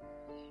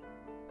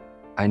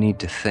I need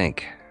to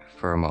think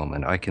for a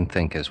moment. I can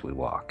think as we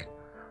walk.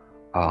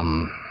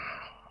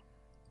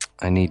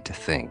 I need to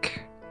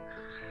think.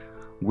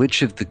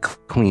 Which of the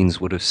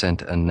queens would have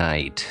sent a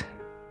knight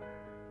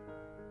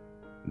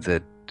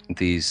that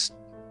these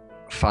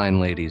fine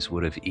ladies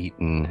would have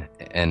eaten,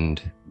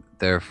 and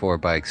therefore,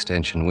 by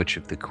extension, which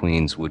of the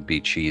queens would be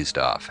cheesed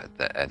off at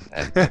that?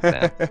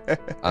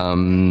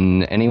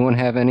 Anyone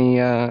have any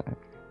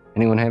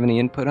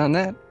input on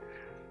that?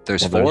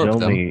 There's four of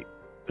them.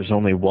 There's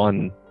only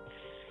one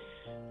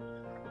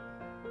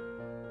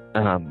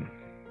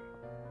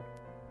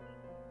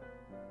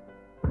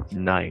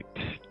knight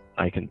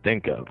I can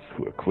think of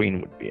who a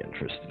queen would be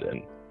interested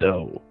in,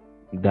 though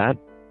that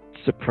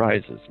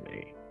surprises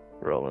me,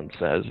 Roland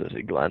says as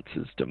he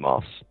glances to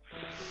Moss.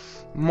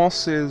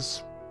 Moss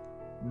is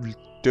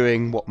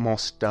doing what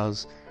Moss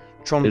does,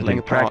 trundling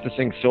apart.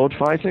 Practicing sword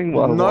fighting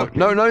while walking?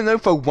 No,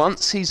 for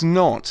once he's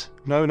not.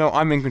 No,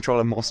 I'm in control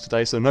of Moss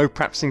today, so no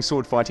practicing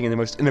sword fighting in the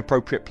most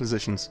inappropriate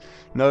positions.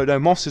 No,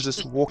 Moss is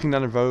just walking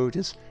down the road,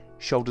 his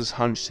shoulders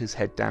hunched, his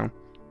head down.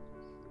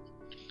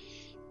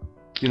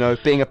 You know,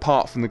 being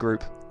apart from the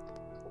group.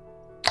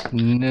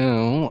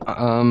 No,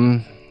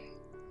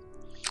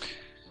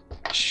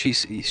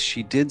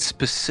 she did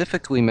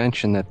specifically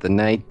mention that the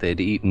knight they'd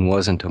eaten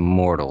wasn't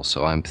immortal,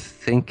 so I'm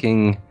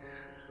thinking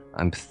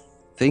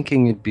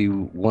it'd be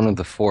one of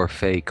the 4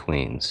 Fey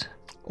Queens.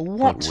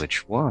 What? But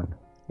which one?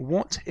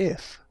 What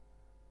if,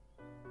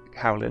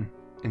 Howlin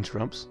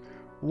interrupts,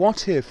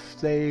 what if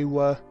they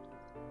were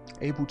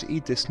able to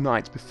eat this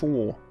knight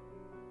before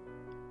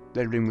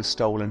their ring was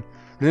stolen?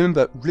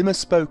 Remember, Rimmer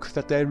spoke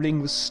that their ring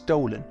was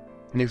stolen,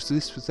 and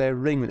this was their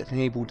ring that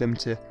enabled them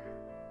to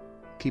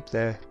keep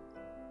their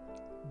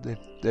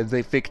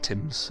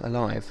victims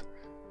alive.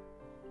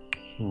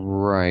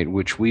 Right,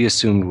 which we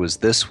assumed was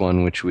this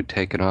one, which would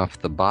taken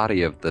off the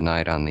body of the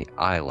knight on the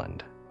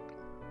island.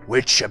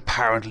 Which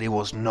apparently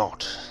was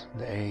not.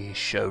 They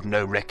showed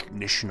no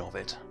recognition of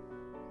it.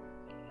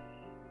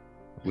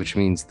 Which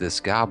means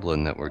this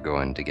goblin that we're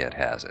going to get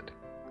has it.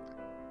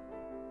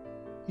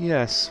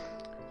 Yes,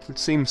 it would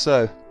seem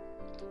so.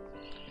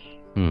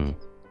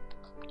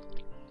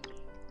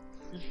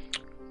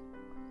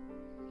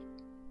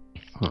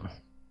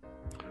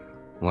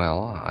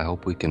 Well, I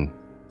hope we can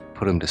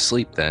put him to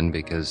sleep then,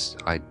 because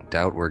I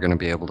doubt we're going to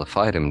be able to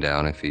fight him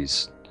down if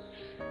he's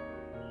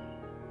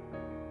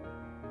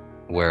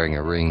wearing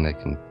a ring that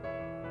can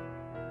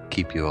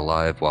keep you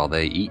alive while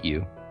they eat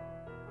you.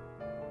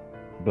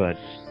 But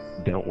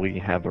don't we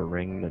have a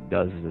ring that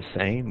does the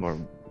same, or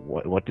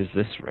what does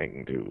this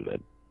ring do that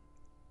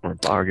we're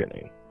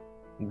bargaining?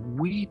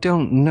 We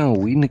don't know.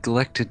 We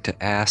neglected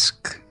to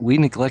ask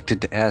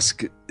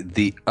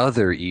the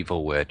other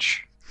evil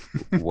witch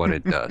what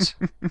it does.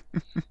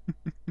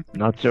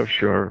 Not so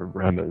sure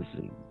Rema's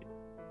an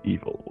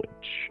evil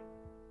witch.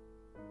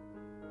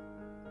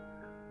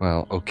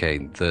 Well, okay,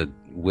 the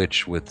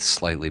witch with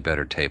slightly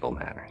better table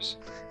manners.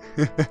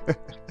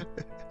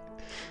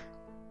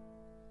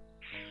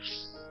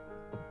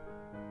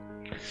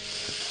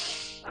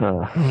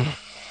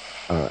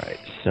 Alright,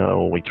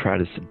 so we try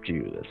to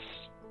subdue this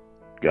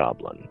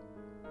goblin.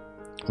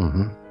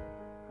 And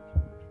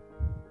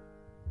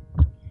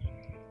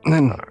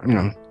then,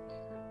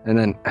 and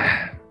then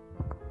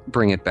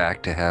bring it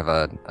back to have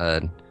a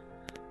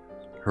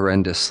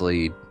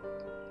horrendously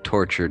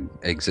tortured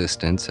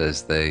existence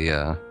as they,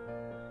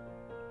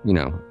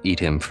 eat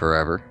him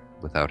forever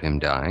without him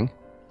dying.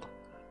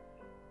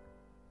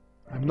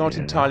 I'm not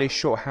entirely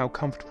sure how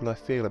comfortable I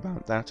feel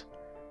about that.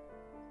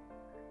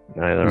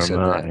 Neither am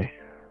I.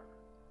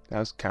 That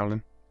was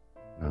Cowlin.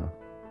 Oh.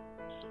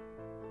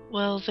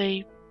 Well,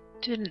 they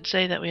didn't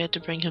say that we had to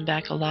bring him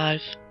back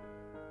alive.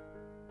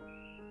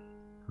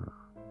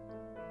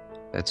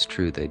 That's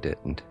true, they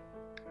didn't.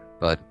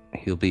 But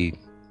he'll be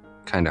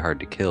kind of hard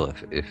to kill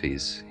if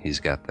he's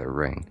got the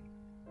ring.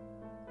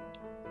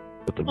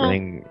 But the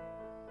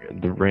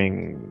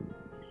ring,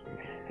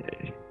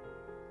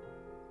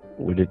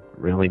 would it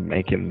really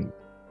make him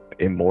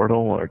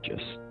immortal or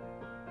just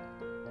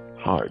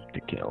hard to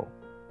kill?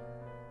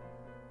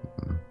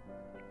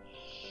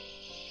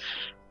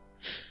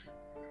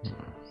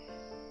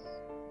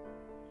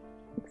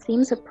 It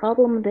seems a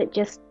problem that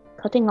just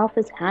cutting off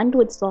his hand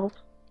would solve.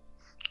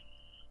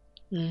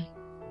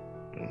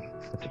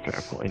 That's a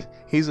fair point.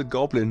 He's a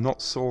goblin, not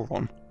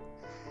Sauron.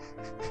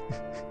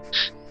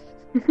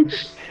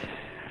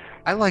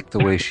 I like the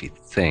way she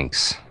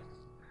thinks.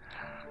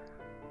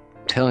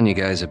 I'm telling you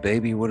guys, a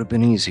baby would have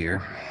been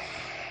easier.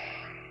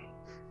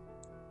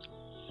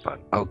 But,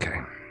 okay.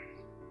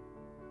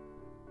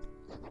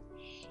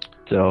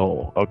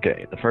 So,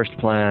 the first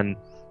plan,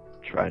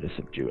 try to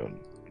subdue him.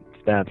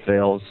 If that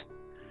fails,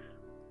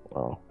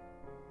 well,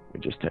 we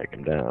just take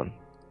him down.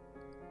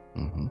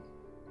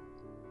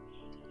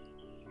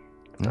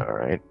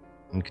 Alright.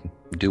 We can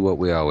do what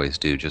we always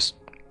do, just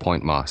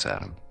point Moss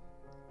at him.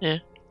 Yeah.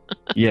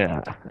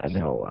 Yeah, and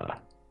he'll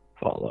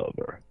fall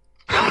over.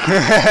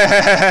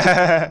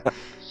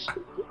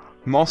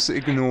 Moss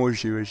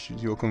ignores you as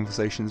your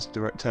conversations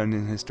turn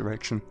in his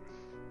direction.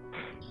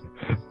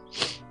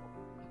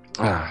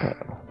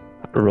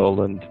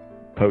 Roland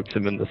pokes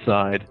him in the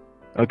side.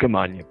 Oh, come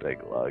on, you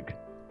big lug.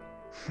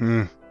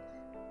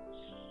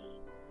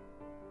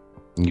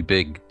 You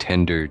big,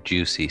 tender,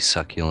 juicy,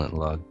 succulent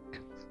lug.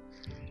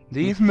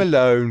 Leave him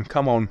alone,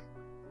 come on.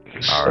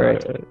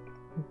 Alright.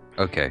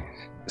 Okay,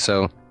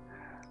 so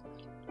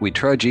we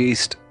trudge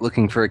east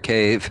looking for a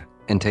cave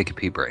and take a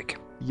pee break.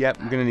 Yep,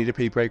 we're gonna need a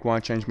pee break while I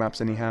change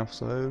maps anyhow,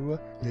 so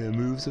their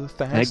moves are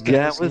fast. That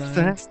guy was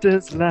fast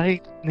as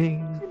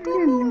lightning.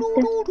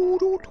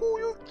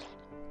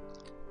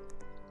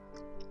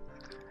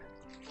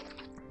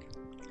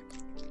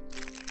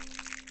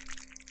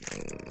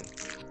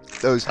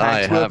 Those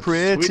hacks were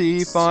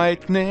pretty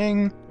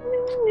frightening.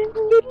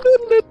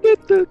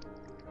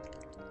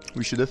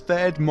 We should have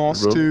fed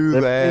Moss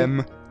to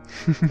them.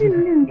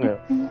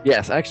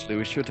 Yes, actually,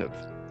 we should have.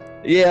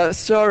 Yeah,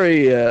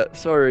 sorry,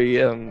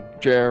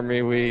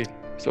 Jeremy. We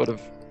sort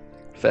of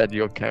fed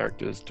your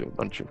characters to a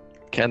bunch of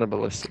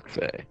cannibalistic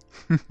fae.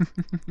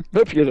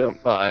 Hope you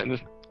don't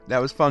mind. That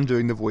was fun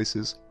doing the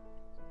voices.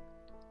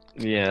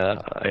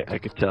 Yeah, I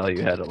could tell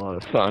you had a lot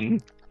of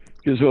fun.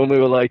 Because when we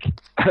were like,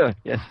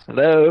 yes,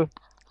 hello,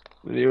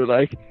 and you were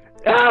like,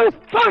 oh,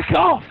 fuck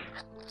off!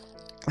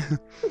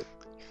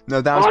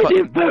 No, that was I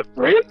didn't vote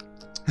for him!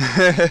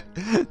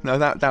 No,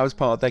 that was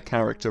part of their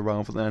character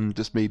rather than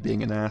just me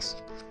being an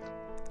ass.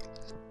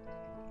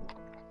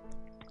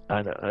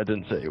 I know, I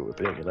didn't say you were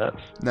being an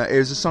ass. No, it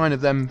was a sign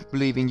of them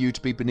believing you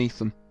to be beneath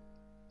them.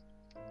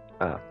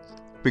 Ah.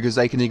 Because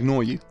they can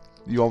ignore you.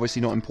 You're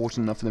obviously not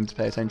important enough for them to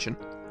pay attention.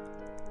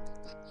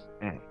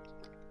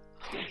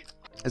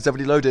 Is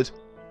everybody loaded?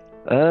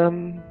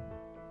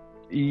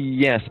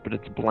 Yes, but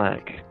it's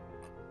black.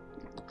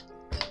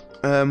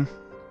 What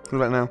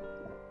about now?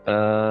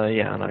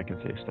 Yeah, and I can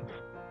see stuff.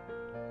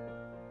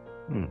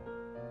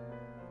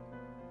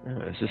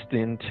 Oh, is this the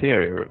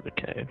interior of the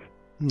cave?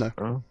 No.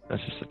 Oh,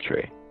 that's just a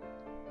tree.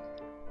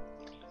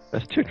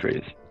 That's two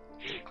trees.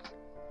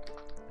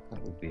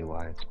 That would be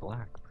why it's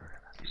black,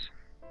 perhaps.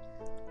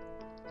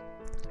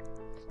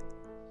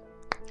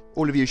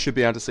 All of you should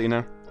be able to see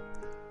now.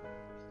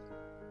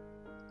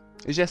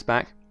 Is Jess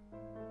back?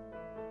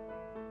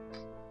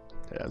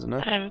 He doesn't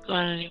know. I haven't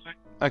gone anywhere.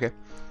 Okay.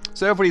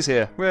 So everybody's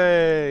here.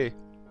 Hooray!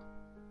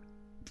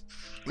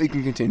 We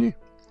can continue.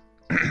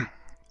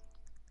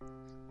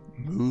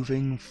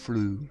 Moving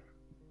through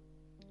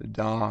the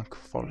dark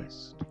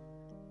forest,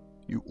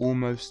 you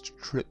almost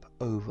trip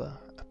over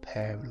a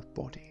pair of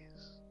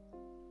bodies.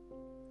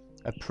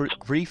 A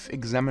brief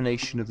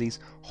examination of these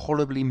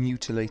horribly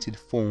mutilated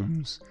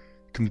forms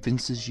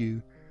convinces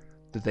you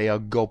that they are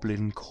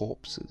goblin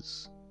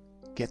corpses.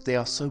 Yet they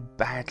are so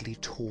badly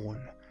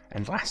torn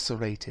and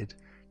lacerated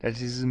that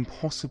it is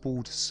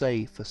impossible to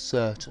say for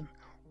certain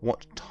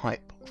what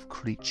type of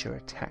creature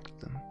attacked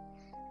them.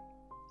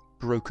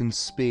 Broken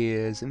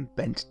spears and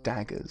bent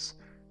daggers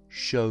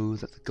show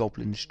that the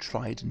goblins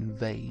tried in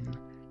vain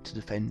to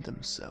defend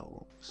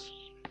themselves.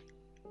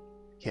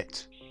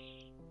 Yet,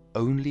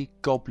 only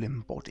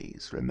goblin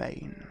bodies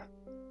remain.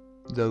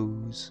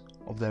 Those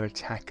of their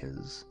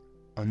attackers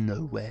are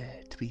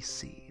nowhere to be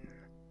seen.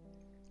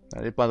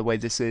 By the way,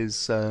 this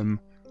is on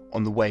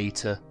the way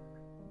to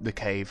the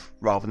cave,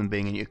 rather than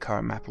being in your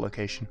current map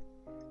location.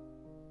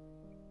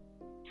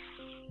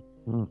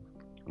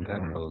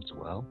 That bodes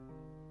well.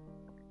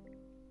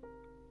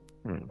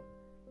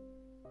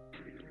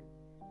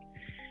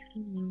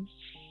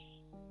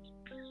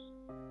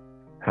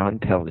 How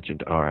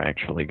intelligent are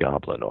actually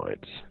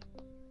goblinoids?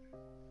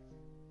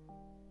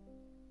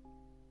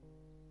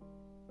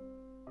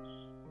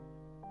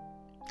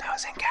 That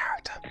was in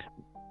character.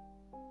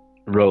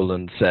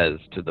 Roland says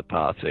to the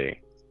party.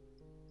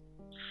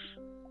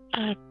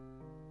 I'm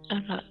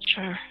not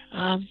sure.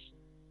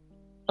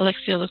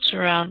 Alexia looks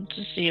around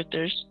to see if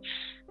there's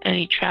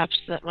any traps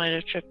that might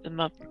have tripped them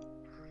up.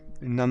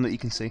 None that you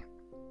can see.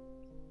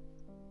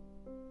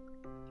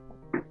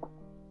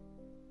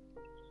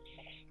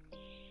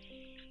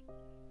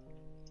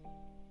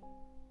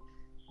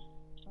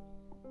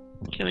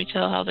 Can we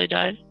tell how they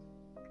died?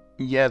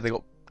 Yeah, they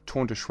got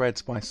torn to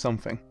shreds by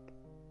something.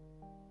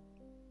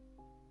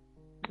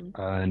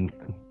 And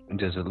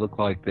does it look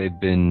like they've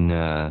been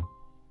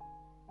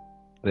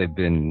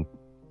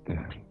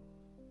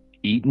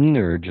eaten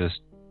or just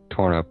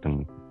torn up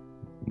and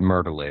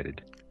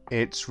mutilated?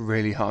 It's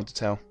really hard to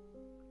tell.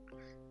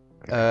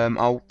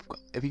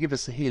 If you give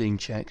us a healing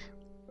check,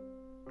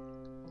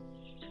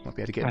 might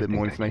be able to get a bit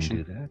more information.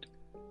 I can do that.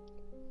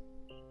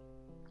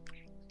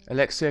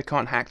 Alexia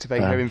can't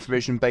activate her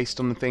infravision based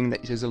on the thing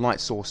that there's a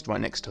light source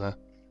right next to her.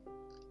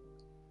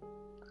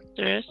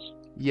 There is?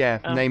 Yeah,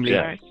 Oh, namely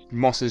sorry.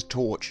 Moss's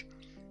torch.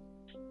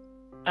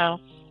 Oh.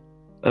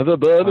 Have a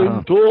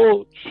burning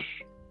torch!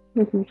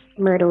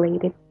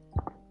 Myrtleated.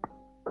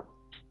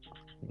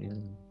 Yeah.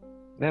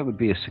 That would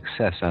be a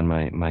success on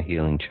my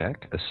healing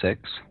check, a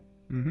 6.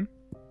 Mm-hmm.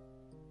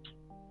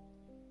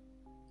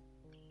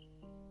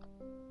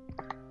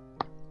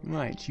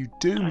 Right, you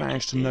do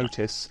manage to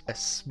notice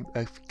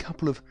a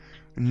couple of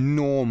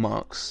gnaw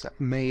marks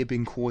that may have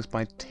been caused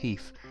by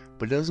teeth,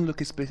 but it doesn't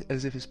look as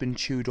if it's been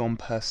chewed on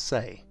per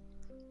se.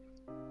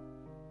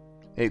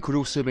 It could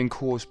also have been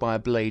caused by a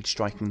blade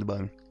striking the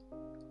bone.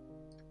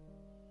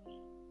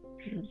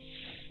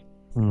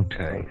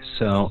 Okay,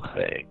 so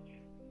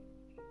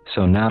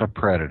not a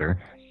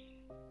predator.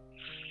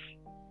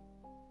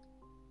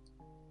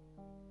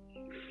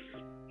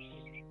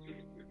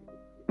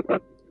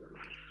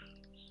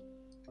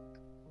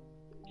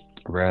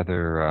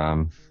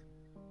 Rather,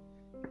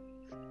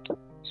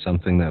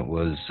 something that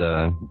was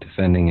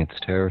defending its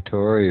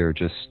territory or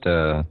just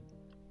out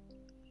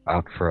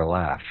for a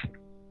laugh.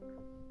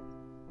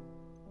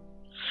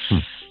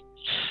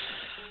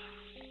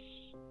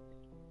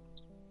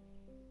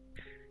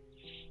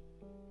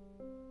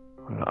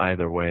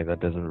 Either way, that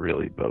doesn't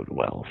really bode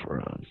well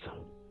for us.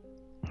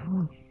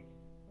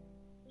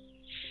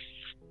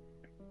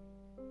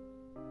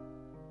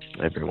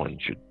 Everyone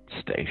should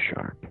stay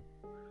sharp.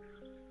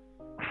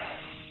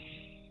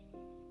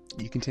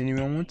 You continue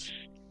onwards?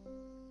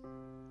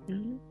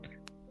 Mhm.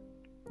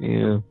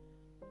 Yeah.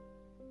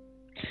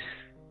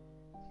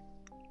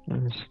 I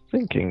was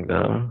thinking,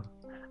 though,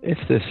 if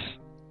this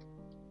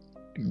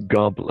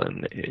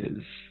goblin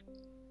is,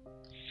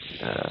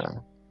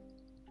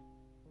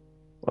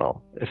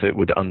 well, if it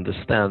would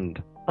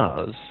understand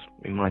us,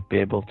 we might be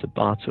able to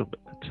barter with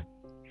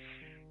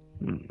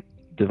it.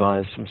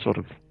 Devise some sort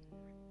of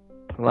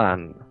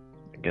plan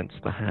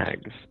against the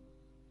hags.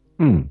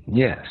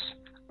 Yes.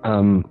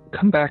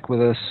 Come back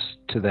with us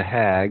to the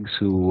hags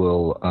who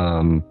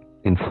will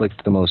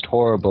inflict the most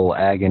horrible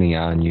agony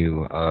on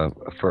you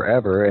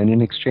forever, and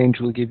in exchange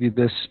we'll give you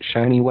this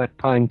shiny wet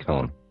pine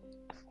cone.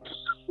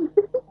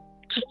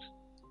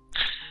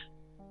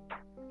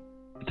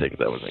 I think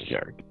that was in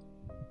character.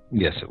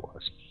 Yes, it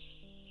was.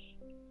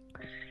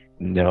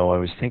 No, I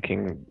was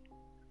thinking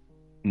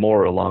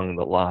more along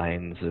the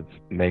lines of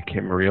make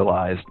him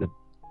realize that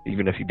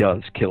even if he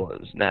does kill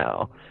us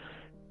now,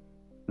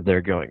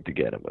 they're going to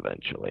get him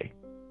eventually.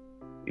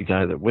 He's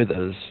either with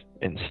us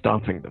in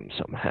stopping them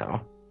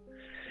somehow.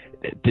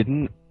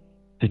 Didn't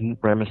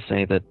Remus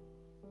say that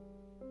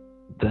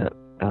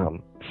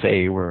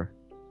Fae were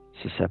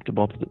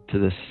susceptible to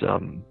this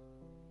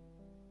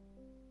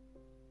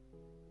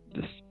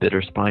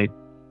bitter spite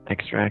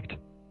extract?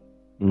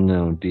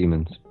 No,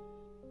 demons.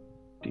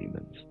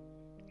 Demons.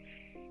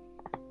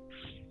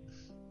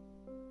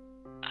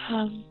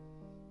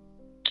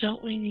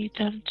 Don't we need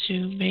them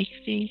to make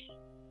the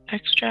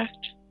extract?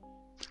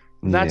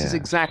 That is Yes.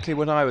 exactly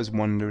what I was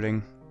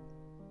wondering.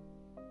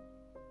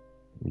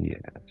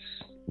 Yes.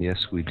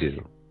 Yes, we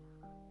do.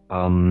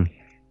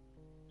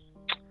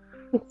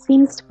 It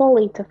seems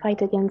folly to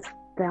fight against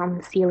the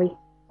unseelie.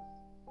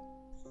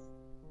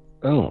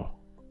 Oh.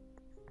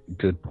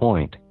 Good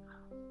point.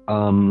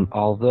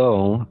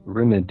 Although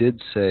Rima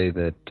did say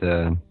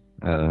that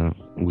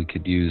we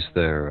could use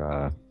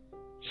their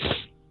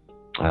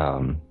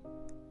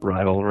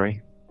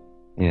Rivalry.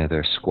 yeah,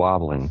 their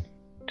squabbling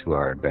to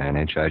our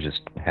advantage. I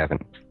just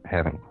haven't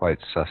quite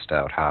sussed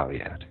out how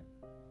yet.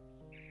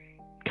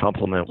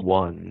 Compliment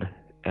one,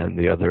 and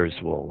the others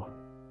will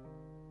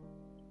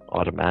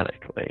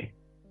automatically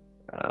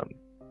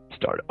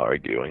start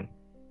arguing.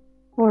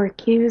 Or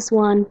accuse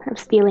one of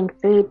stealing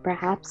food,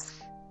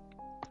 perhaps.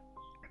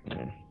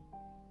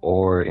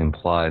 Or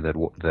imply that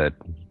that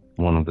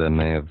one of them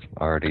may have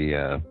already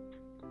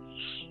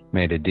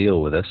made a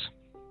deal with us.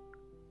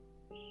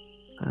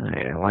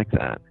 I like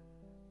that.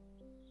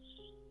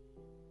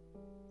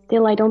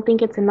 Still, I don't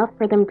think it's enough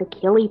for them to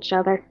kill each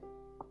other.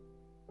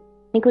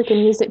 I think we can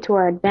use it to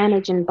our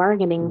advantage in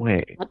bargaining,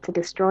 Wait. not to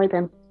destroy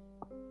them.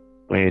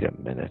 Wait a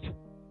minute.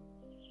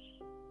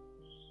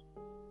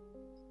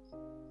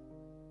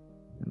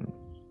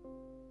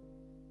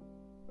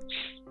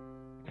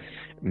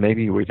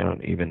 Maybe we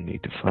don't even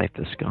need to fight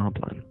this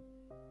goblin.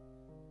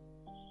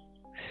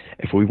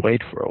 If we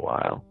wait for a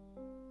while,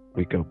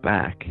 we go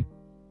back,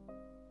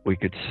 we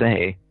could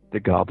say the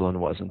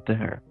goblin wasn't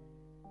there.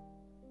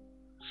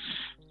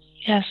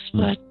 Yes,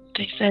 but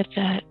they said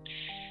that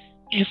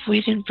if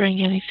we didn't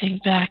bring anything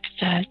back,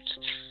 that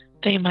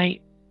they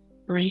might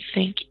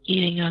rethink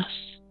eating us.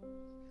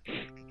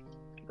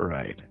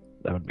 Right.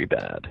 That would be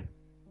bad.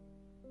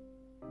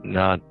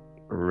 Not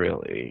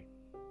really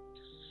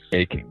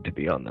aching to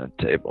be on that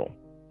table.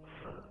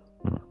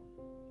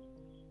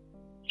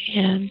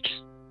 And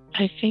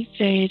I think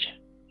they'd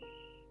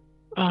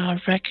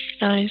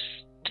recognize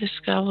this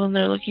goblin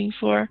they're looking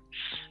for.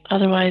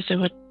 Otherwise, I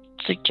would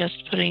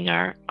suggest putting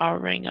our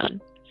ring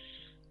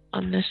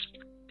on this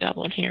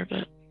goblin here,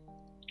 but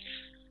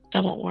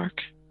that won't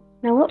work.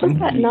 Now, what was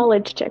that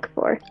knowledge check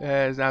for?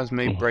 That was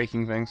me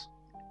breaking things.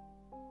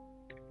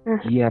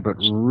 Yeah, but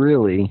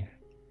really,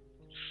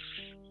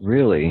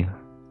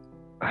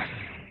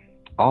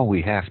 all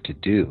we have to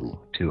do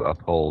to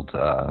uphold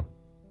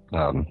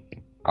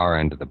our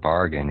end of the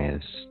bargain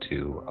is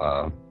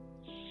to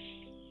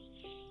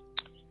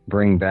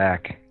bring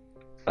back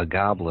a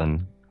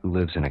goblin who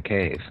lives in a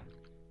cave.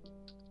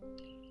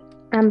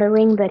 And the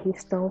ring that he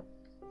stole.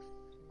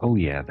 Oh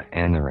yeah,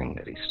 and the ring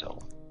that he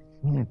stole.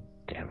 Yeah,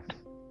 damn it.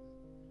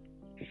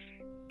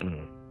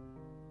 And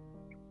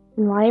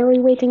why are we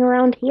waiting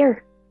around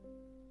here?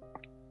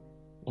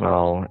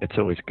 Well, it's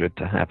always good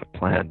to have a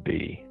plan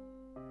B.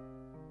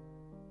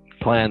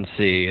 Plan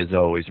C is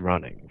always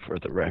running, for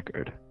the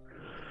record.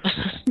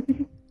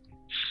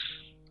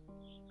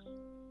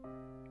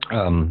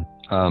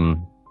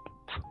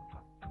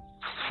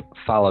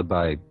 Followed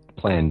by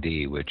Plan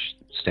D, which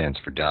stands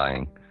for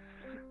dying.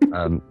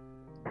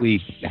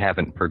 We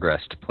haven't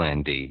progressed to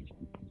Plan D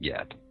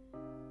yet.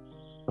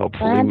 Hopefully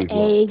Plan we A,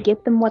 will.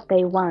 get them what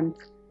they want.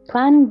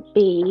 Plan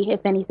B,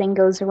 if anything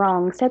goes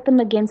wrong, set them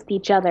against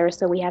each other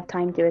so we have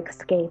time to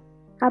escape.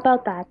 How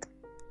about that?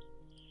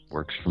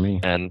 Works for me.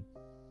 And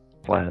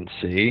Plan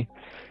C,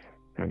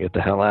 and get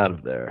the hell out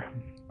of there.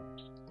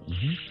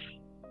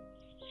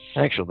 Mm-hmm.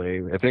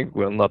 Actually, I think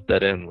we'll lump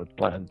that in with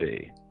Plan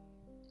B.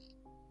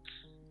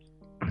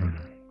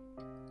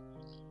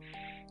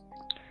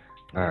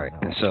 All right.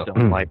 I So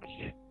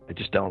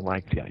just don't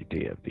like the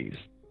idea of these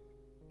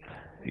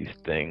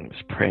things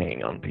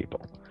preying on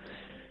people.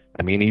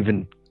 I mean,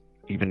 even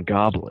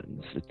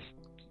goblins.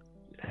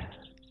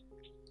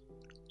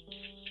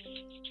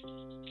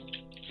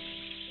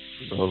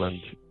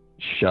 Roland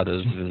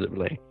shudders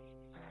visibly.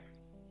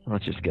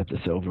 Let's just get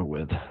this over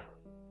with.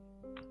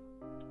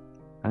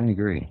 I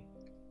agree.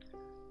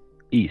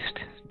 East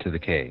to the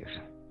caves.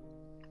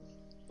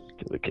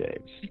 To the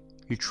caves.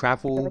 You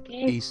travel To the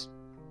cave. east.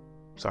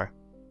 Sorry.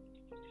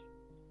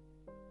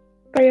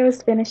 Mario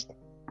was finished.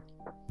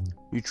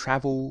 You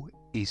travel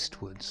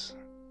eastwards,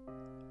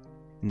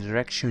 in the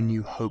direction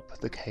you hope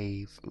the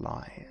cave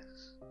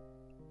lies.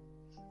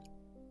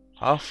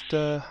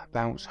 After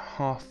about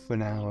half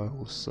an hour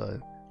or so,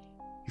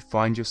 you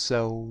find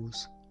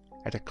yourselves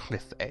at a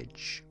cliff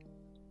edge,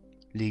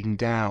 leading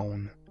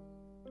down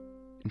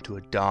into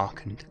a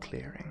darkened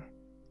clearing.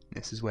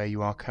 This is where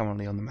you are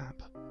currently on the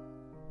map.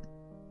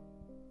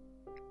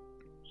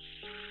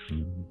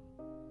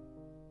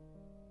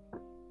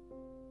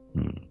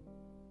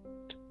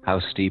 How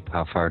steep?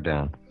 How far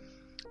down?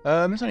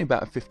 It's only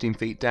about 15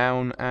 feet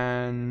down,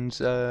 and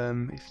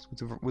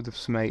with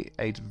some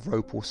aid of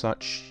rope or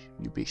such,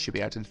 should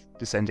be able to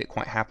descend it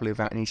quite happily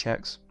without any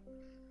checks.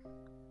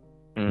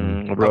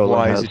 Roland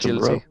Otherwise, has some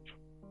agility.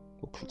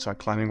 rope. Sorry,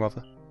 climbing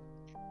rather.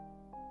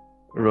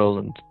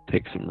 Roland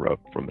takes some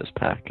rope from his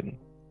pack and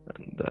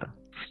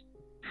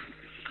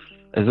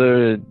is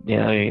there?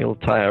 Yeah, he'll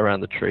tie it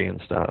around the tree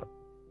and start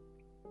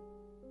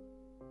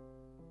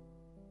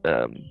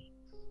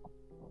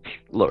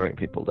lowering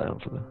people down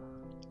for the.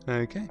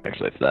 Okay.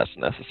 Actually, if that's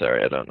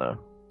necessary, I don't know.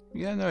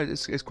 Yeah, no,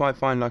 it's quite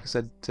fine. Like I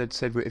said,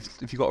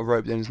 if you got a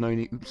rope, then there's no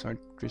need. Oops, sorry,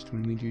 just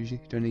when we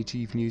usually don't need to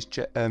even use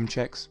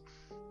checks.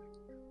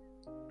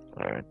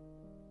 All right.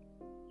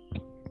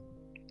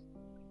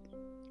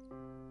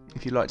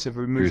 If you'd like to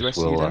remove Bruce the rest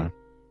of you will, down.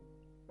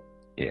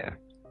 Yeah.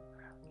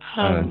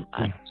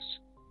 I-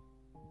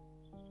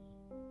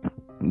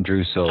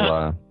 Druce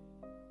will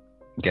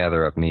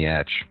gather up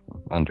Miach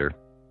under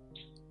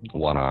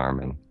one arm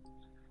and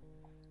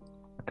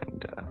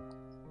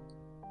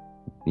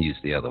use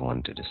the other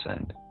one to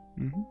descend.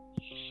 Mm-hmm.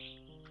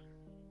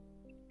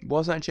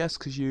 Was that Jess?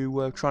 Because you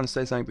were trying to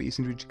say something, but you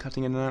seem to be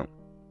cutting in and out.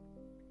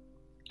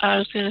 I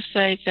was going to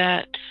say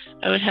that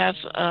I would have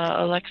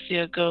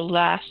Alexia go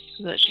last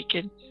so that she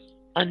could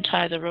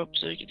untie the rope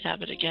so we can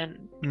have it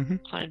again Mm-hmm.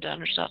 climb down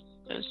herself,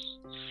 because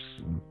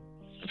I'm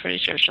pretty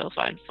sure she'll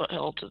find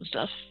footholds and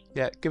stuff.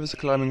 Yeah, give us a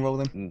climbing roll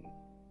then. Any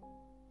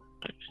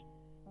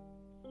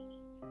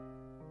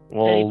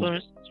Well,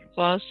 bonus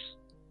clause?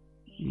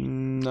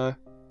 No.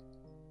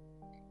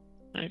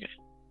 Okay.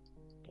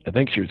 I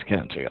think she was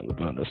counting on the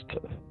bonus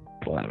to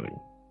climbing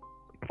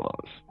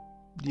claws.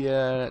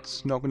 Yeah,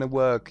 that's not going to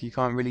work. You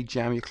can't really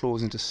jam your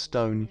claws into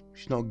stone.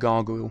 She's not a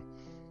gargoyle.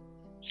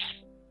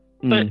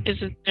 But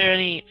isn't there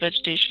any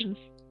vegetation?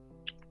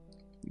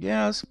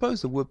 Yeah, I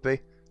suppose there would be.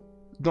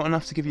 Not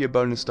enough to give you a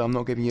bonus, though. I'm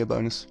not giving you a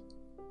bonus.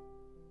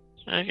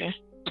 Okay.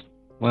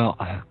 Well,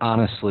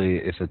 honestly,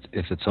 if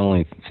it's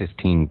only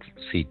 15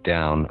 feet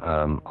down,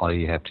 all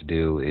you have to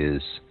do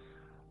is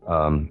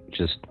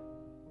just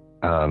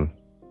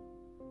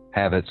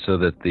have it so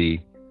that the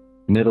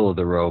middle of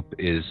the rope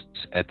is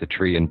at the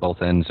tree and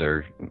both ends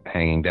are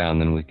hanging down.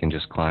 Then we can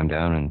just climb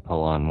down and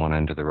pull on one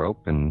end of the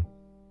rope, and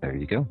there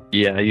you go.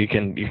 Yeah, you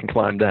can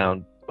climb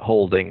down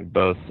holding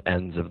both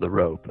ends of the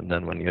rope, and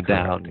then when you're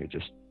down, you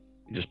just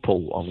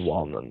pull on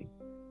one, and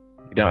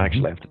you don't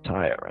actually have to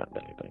tie it around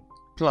anything.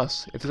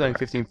 Plus, if it's only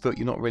 15 foot,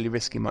 you're not really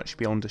risking much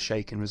beyond a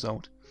shaken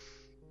result.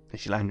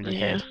 If you land on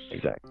your Yeah. head.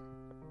 Exactly.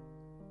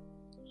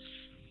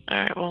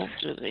 Alright, well,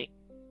 do the...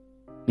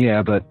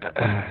 Yeah, but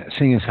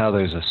seeing as how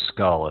there's a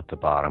skull at the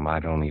bottom, I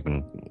don't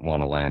even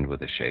want to land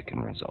with a shaken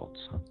result.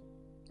 So.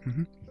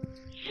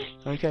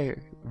 Okay,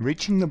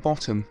 reaching the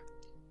bottom,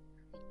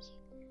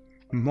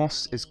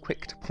 Moss is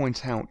quick to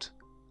point out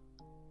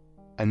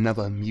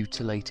another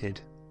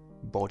mutilated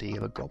body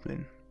of a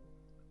goblin.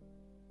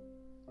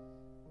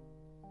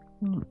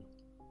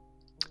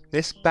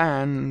 This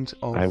band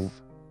of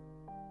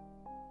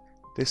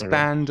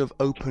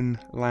open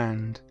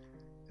land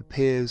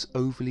appears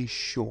overly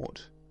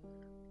short,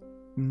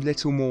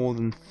 little more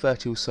than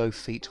 30 or so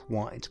feet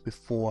wide,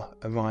 before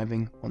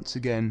arriving once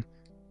again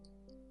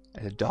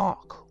at a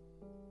dark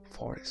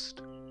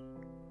forest.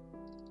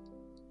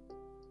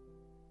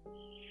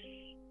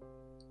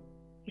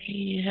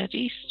 We head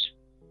east.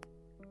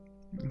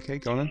 Okay,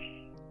 go on then.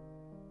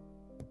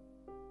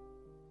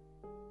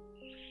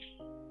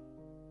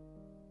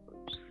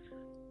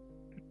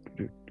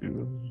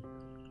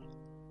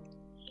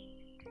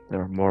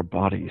 There are more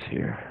bodies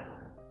here.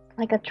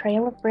 Like a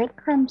trail of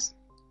breadcrumbs.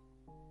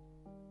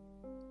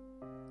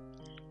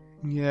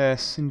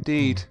 Yes,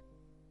 indeed.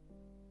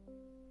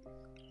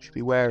 Should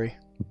be wary.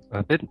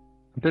 A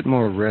bit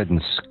more red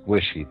and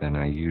squishy than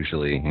I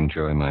usually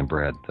enjoy my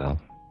bread, though.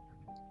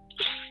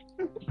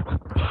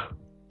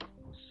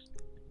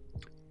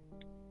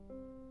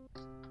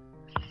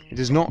 It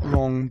is not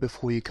long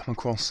before you come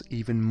across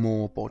even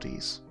more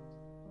bodies,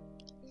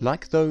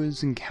 Like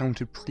those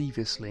encountered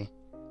previously,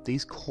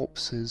 these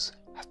corpses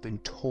have been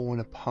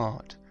torn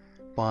apart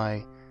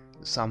by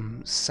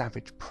some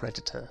savage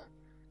predator.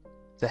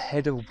 The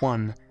head of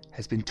one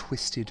has been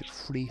twisted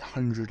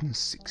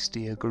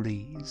 360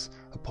 degrees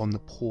upon the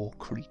poor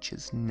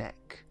creature's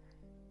neck.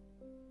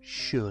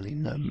 Surely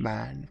no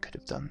man could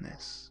have done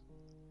this.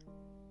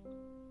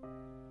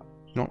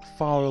 Not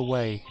far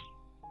away,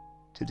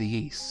 to the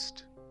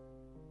east,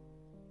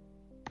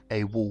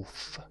 a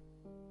wolf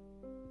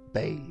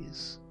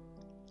bays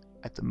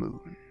at the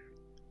moon.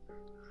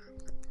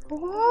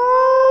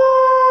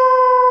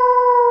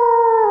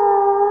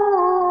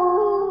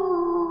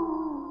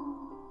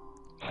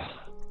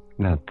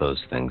 Not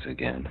those things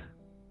again.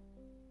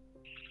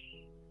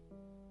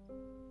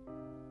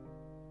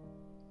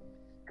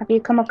 Have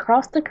you come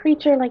across a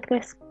creature like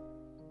this?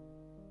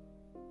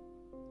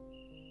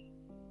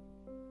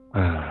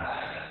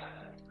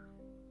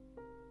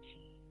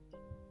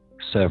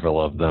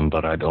 Several of them,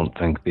 but I don't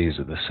think these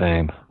are the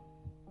same.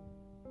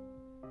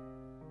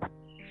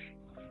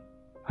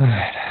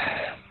 Alright.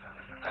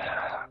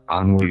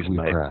 Onward we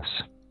press.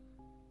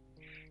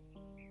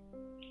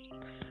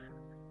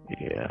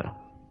 Yeah.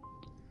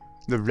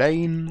 The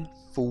rain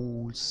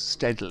falls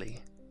steadily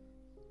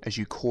as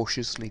you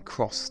cautiously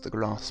cross the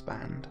grass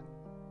band.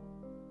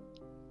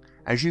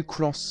 As you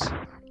cross,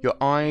 your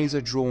eyes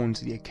are drawn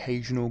to the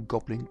occasional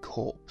goblin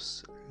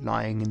corpse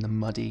lying in the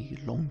muddy,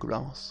 long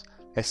grass,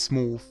 their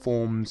small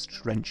forms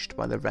drenched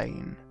by the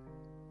rain.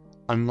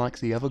 Unlike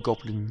the other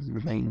goblin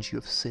remains you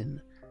have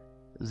seen,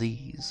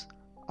 these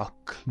are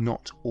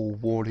not all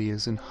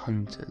warriors and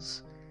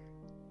hunters.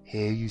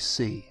 Here you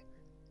see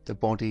the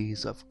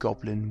bodies of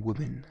goblin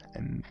women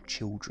and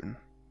children.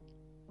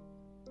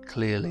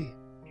 Clearly,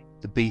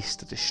 the beast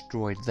that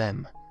destroyed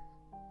them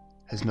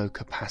has no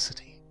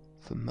capacity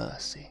for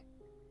mercy.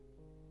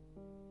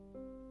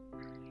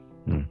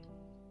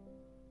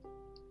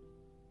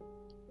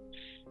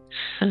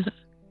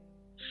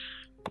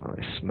 I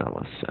smell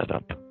a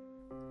setup.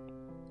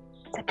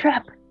 It's a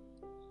trap.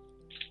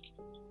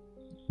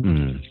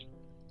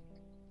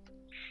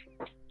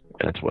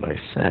 That's what I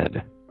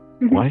said.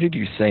 Why did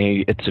you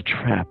say it's a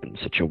trap in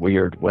such a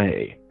weird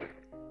way?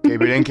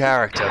 Keep it in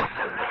character.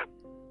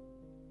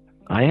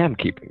 I am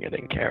keeping it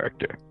in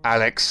character.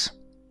 Alex.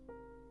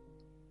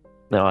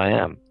 No, I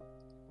am.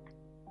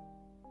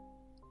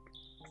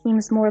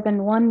 Seems more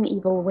than one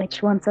evil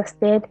witch wants us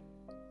dead.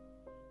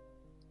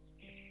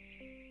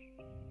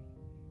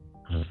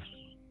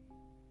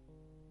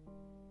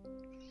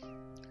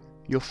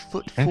 Your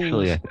foot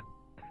falls...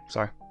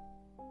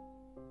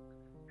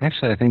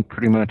 Actually, I think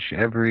pretty much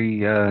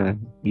every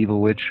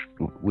evil witch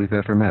we've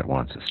ever met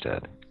wants us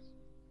dead.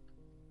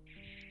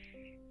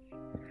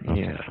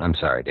 Okay. Yeah, I'm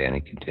sorry,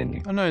 Danny.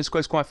 Continue. Oh no, it's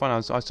quite fine.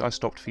 I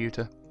stopped for you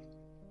to...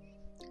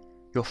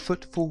 Your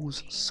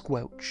footfalls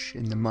squelch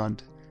in the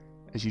mud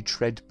as you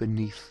tread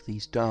beneath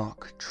these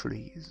dark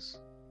trees.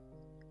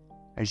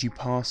 As you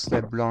pass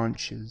their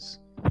branches,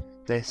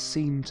 they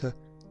seem to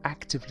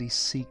actively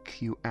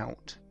seek you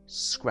out,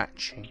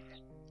 scratching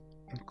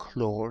and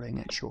clawing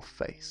at your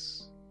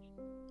face.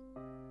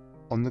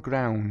 On the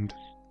ground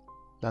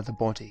lie the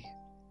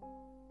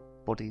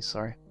bodies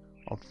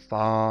of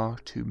far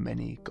too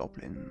many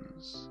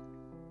goblins.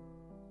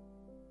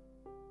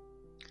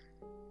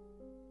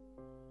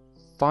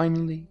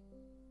 Finally,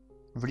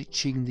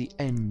 reaching the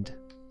end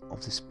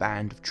of this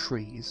band of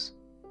trees,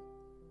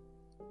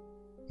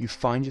 you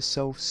find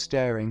yourself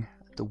staring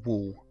at the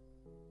wall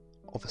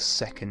of a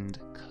second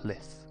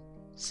cliff,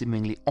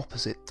 seemingly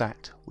opposite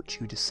that which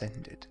you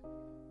descended.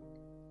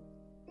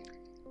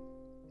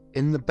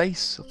 In the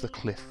base of the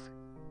cliff,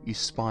 you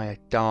spy a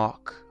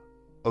dark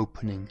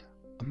opening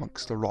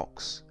amongst the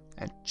rocks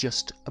and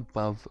just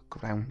above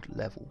ground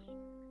level.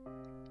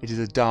 It is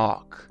a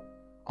dark,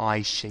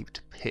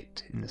 eye-shaped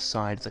pit in the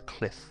side of the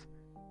cliff,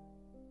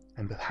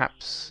 and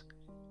perhaps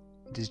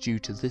it is due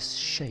to this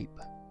shape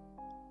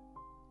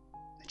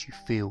that you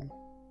feel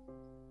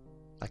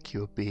like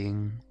you are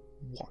being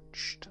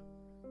watched.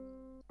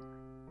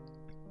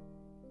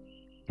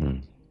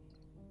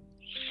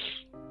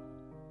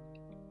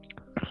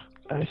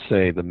 I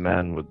say the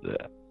man with the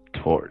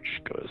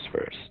torch goes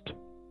first.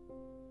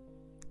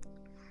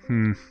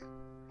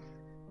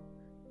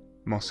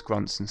 Moss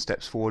grunts and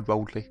steps forward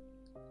boldly.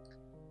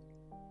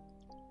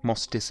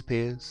 Moss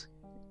disappears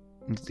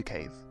into the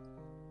cave,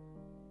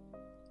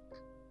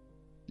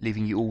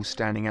 leaving you all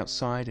standing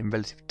outside in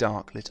relative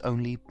dark, lit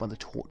only by the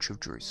torch of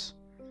Druce.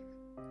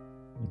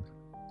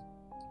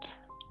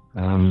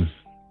 Oh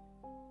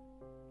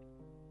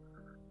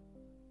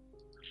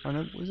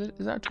no, is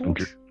that a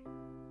torch?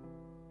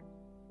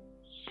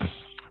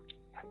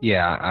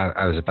 Yeah,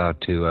 I was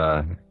about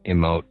to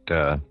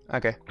emote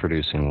okay.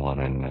 Producing one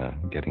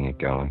and getting it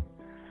going.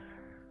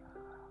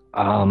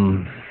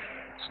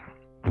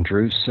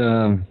 Druce,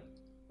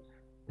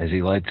 as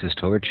he lights his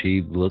torch,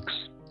 he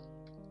looks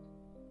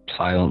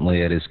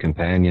silently at his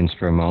companions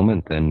for a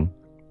moment,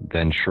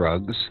 then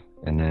shrugs,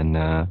 and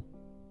then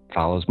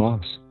follows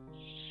Moss.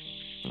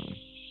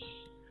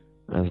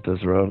 As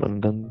does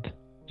Roland and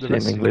the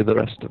rest. Seemingly the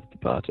rest of the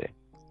party.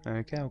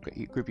 Okay, I'll get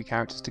you group your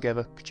characters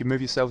together. Could you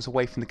move yourselves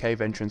away from the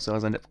cave entrance, so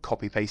I'll end up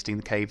copy pasting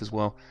the cave as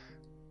well.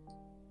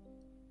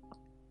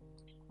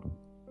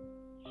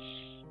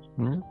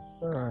 And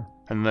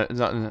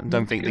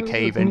don't think the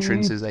cave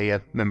entrance is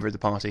a member of the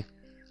party.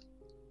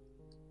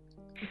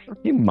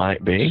 You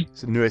might be.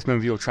 It's the newest member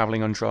of your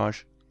travelling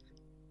entourage.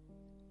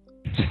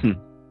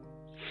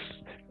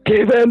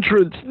 Cave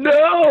entrance,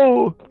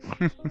 no!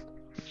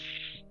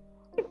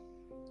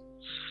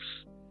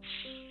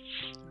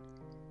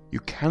 You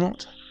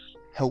cannot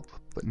help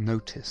but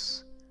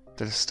notice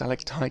that the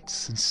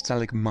stalactites and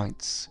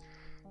stalagmites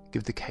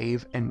give the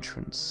cave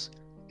entrance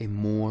a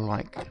more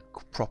like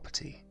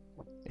property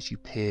as you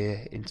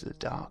peer into the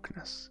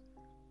darkness.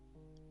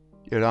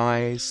 Your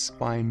eyes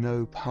spy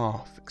no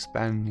path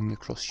expanding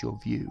across your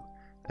view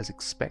as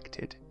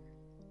expected.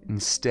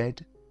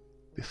 Instead,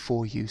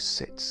 before you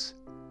sits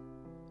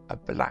a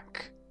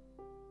black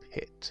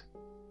pit.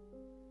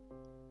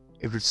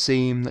 It would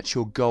seem that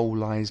your goal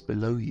lies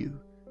below you,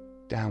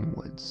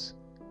 downwards,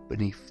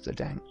 beneath the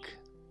dank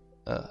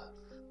earth.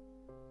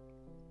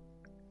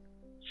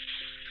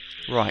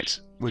 Right,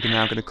 we're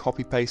now going to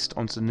copy paste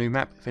onto the new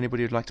map. If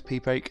anybody would like to pee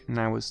break,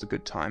 now is the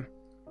good time.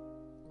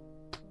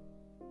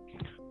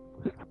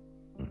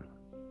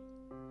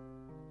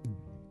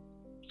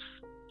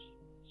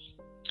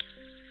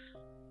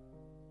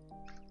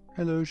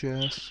 Hello,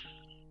 Jess.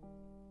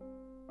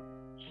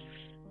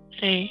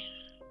 Hey,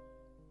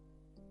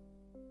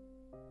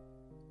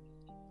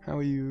 How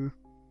are you?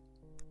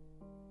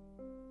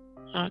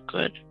 not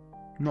good.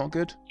 Not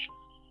good?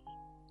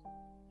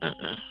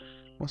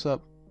 What's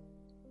up?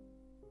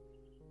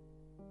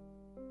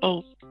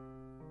 Oh,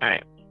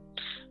 alright.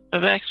 My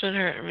back's been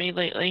hurting me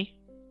lately,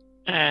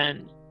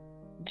 and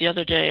the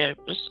other day I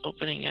was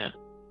opening a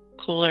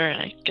cooler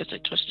and I guess I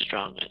twisted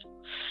wrong.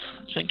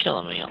 It's been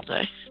killing me all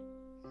day.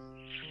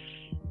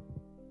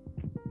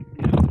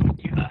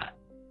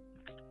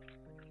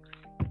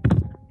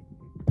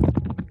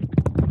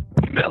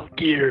 Milk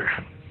gear.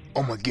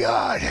 Oh my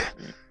god.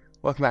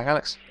 Welcome back,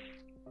 Alex.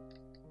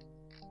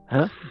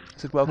 Huh? I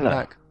said welcome Hello.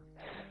 back.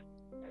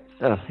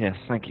 Oh, yes,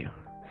 thank you.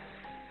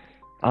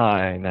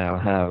 I now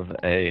have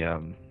a,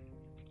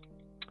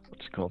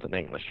 what's it called in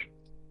English?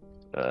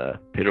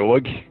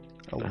 Pirog?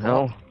 Oh, The what?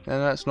 hell? No,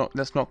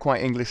 that's not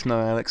quite English, no,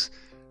 Alex.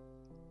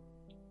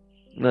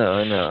 No,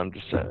 I know, I'm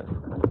just,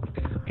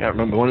 can't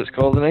remember what it's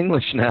called in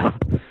English now.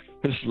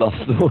 I just lost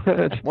the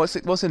word.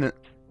 What's in it?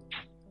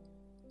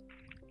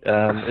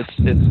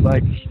 It's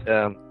like,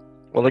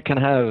 well, it can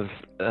have,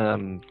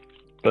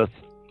 both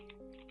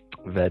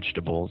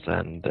vegetables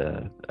and, Is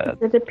it a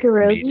meat in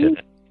pierogi?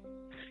 it.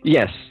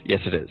 Yes,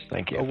 it is,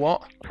 thank you. A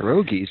what?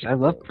 Pierogies. I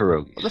love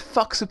pierogies. What the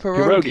fuck's a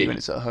pierogi when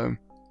it's at home?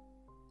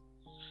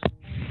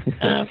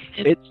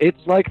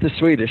 It's like the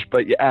Swedish,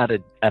 but you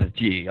added a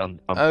G on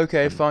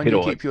Okay, fine, you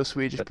pirog. keep your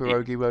Swedish But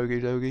pierogi,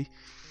 wogi, dogi.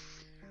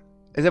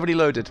 Is everybody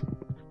loaded?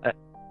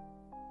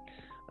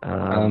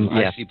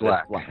 I see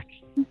black.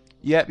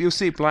 Yep, you'll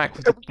see black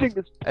with Everything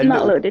is a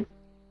Not little... loaded.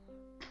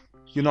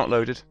 You're not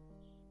loaded.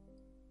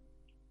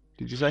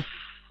 Did you say?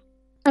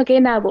 Okay,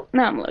 now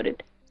I'm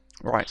loaded.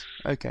 Right,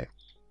 okay.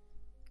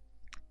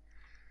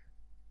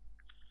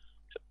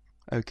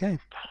 Okay.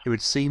 It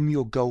would seem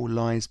your goal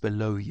lies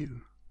below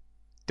you,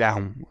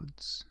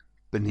 downwards,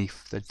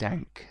 beneath the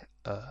dank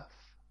earth.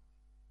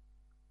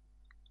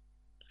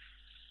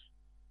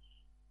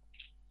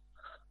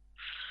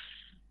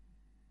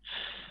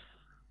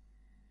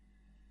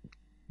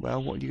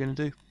 Well, what are you going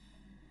to do?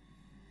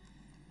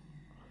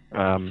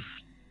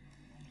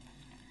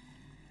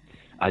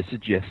 I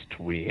suggest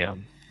we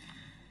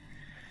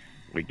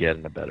get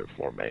in a better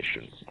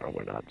formation, or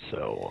we're not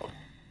so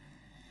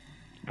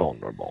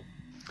vulnerable.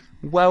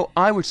 Well,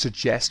 I would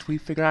suggest we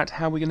figure out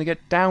how we're going to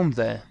get down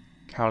there,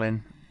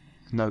 Carolyn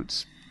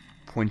notes,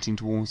 pointing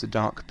towards the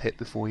dark pit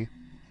before you.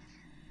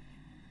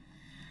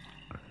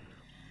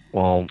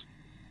 Well,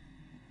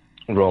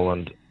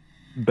 Roland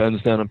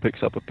bends down and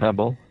picks up a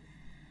pebble.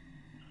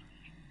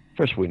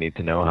 First, we need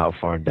to know how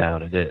far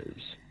down it is,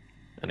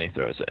 and he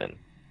throws it in.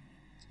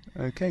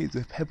 Okay,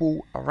 the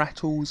pebble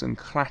rattles and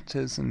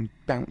clatters and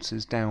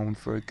bounces down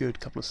for a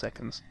good couple of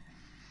seconds.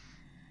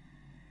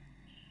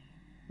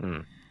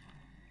 I'm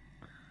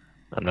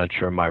not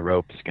sure my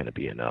rope is going to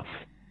be enough.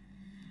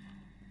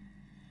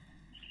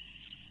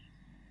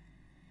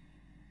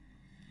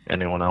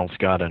 Anyone else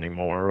got any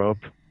more rope?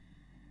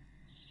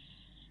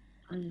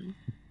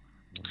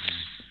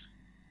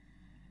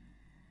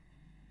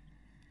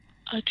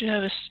 I do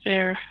have a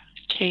spare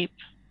cape.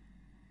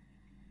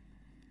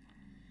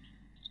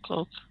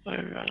 Cloak,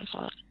 whatever you want to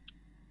call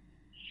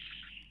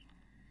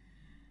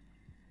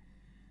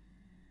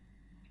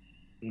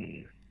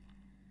it.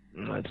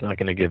 It's not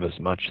going to give us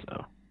much,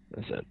 though,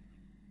 is it?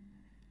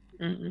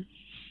 Mm-mm.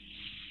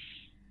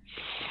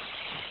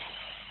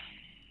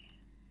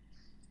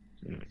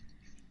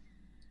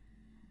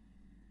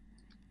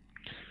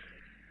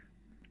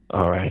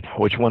 All right.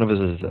 Which one of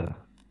us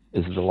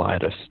is the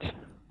lightest?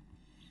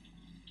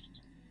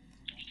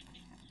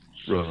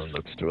 Roland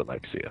looks to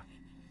Alexia.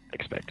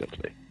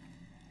 expectantly.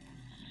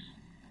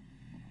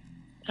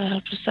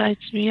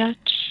 Besides Miach,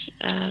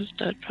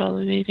 that'd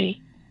probably be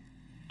me.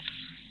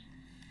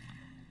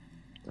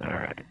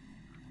 Alright.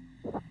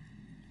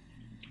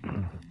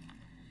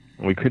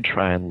 We could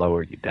try and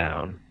lower you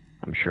down.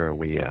 I'm sure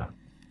we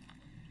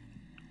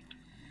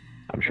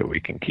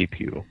can keep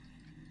you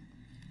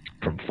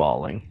from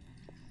falling.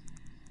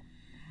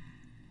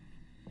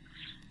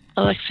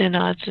 Alexia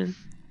nods in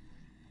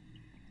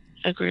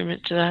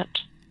agreement to that.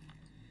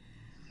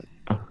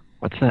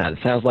 What's that? It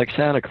sounds like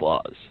Santa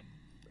Claus.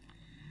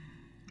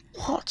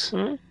 What?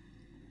 Hmm?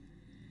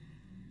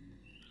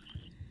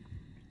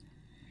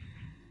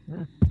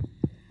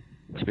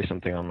 Must be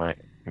something on my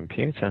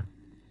computer.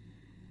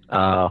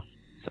 Oh,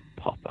 it's a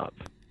pop-up.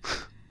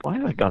 Why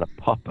have I got a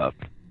pop-up?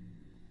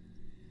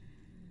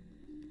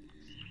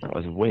 That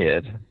was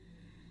weird.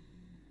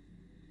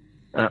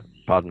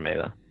 Pardon me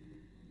there.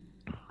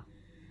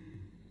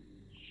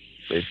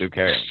 Please do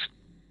carry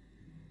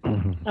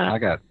on. I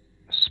got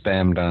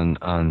spammed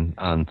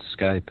on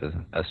Skype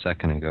a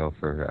second ago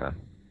for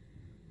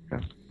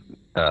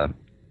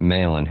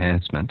mail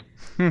enhancement.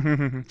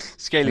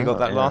 Scaly got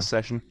that yeah. last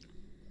session.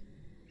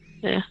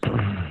 Yeah.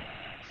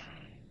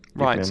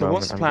 Right, so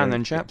what's the plan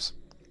then, chaps?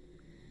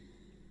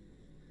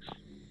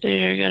 So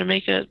you're gonna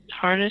make a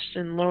harness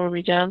and lower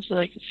me down so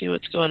that I can see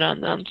what's going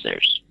on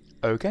downstairs.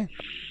 Okay.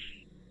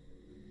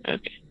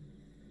 Okay.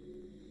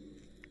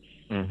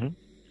 Mm-hmm.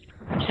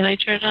 Can I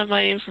turn on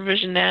my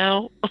infravision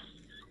now?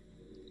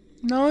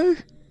 No?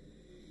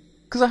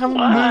 Because I haven't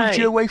Why? moved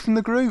you away from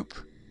the group.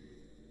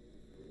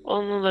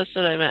 Well, no, that's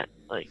what I meant.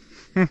 Like,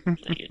 I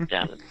get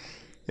down.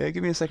 Yeah,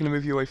 give me a second to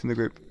move you away from the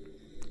group.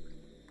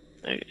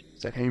 Okay.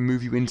 So can you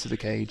move you into the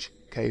cave?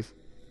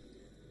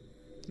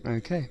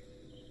 Okay.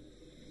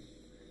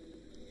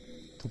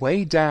 The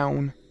way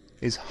down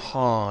is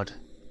hard,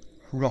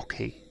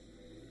 rocky.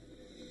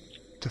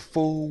 To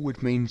fall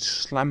would mean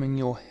slamming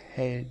your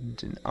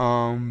head and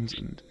arms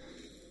and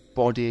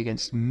body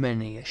against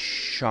many a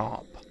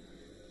sharp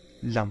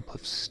lump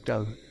of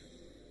stone.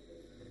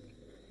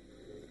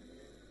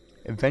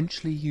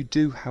 Eventually you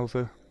do,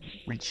 however,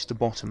 reach the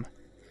bottom.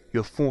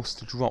 You're forced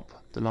to drop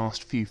the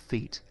last few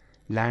feet,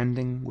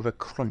 landing with a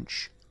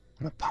crunch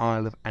on a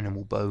pile of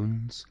animal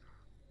bones,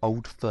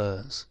 old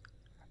furs,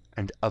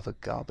 and other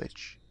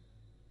garbage.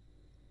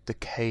 The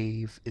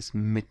cave is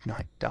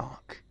midnight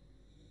dark,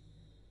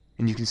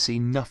 and you can see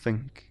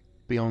nothing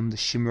beyond the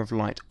shimmer of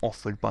light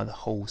offered by the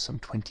hole some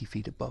 20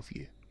 feet above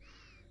you.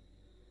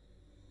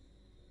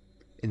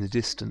 In the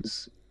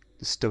distance,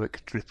 the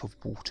stoic drip of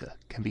water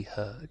can be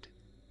heard,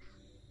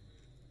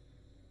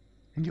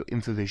 and your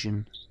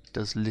infravision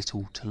does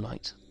little to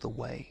light the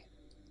way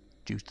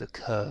due to the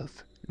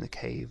curve in the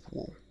cave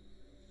wall.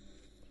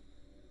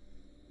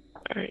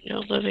 Alright, no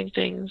living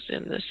things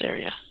in this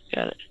area.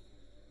 Got it.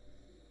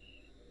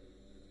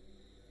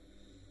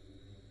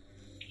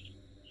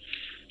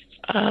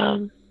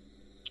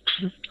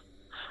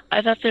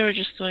 I thought they were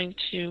just going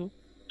to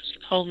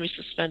hold me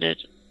suspended.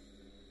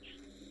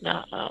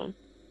 Not, I'm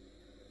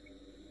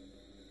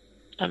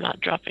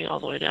not dropping all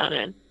the way down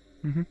in.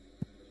 Mm-hmm.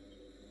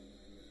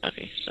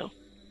 Okay, so I'm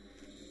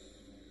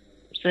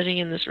sitting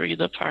in this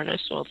rigged up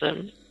harness while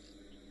them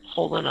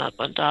holding up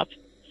on top,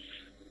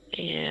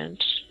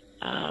 and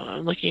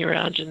I'm looking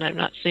around and I'm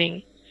not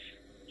seeing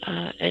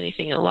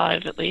anything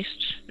alive, at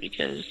least,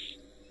 because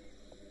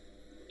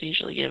they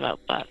usually give off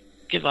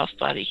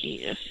body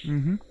heat if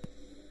Mm-hmm.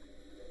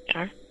 they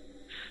are.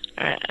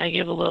 Alright, I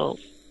give a little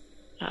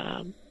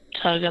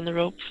tug on the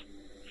rope,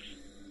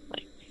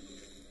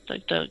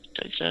 like tug,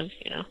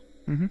 you know.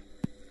 Mm-hmm.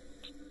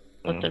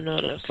 Let them know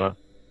to Fine.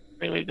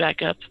 bring me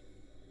back up.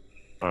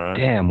 Alright.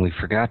 Damn, we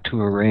forgot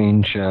to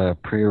arrange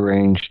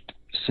prearranged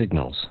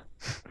signals.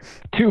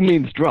 2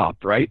 means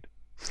drop, right?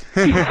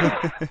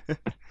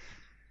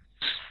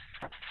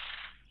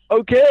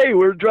 Okay,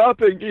 we're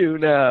dropping you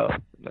now.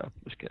 No,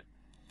 just kidding.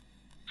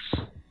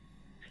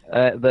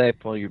 They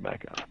pull you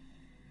back up.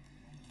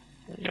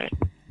 Right.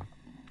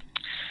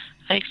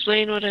 I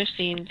explain what I've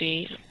seen,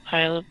 the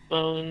pile of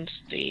bones,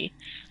 the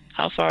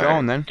how far Go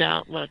on, then.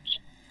 down much.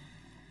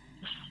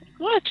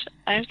 What?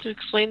 I have to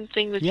explain the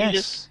thing that you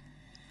just...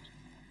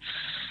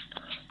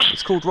 Yes.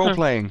 It's called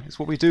role-playing. It's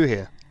what we do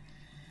here.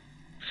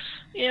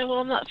 Yeah, well,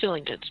 I'm not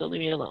feeling good, so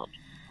leave me alone.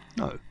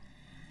 No.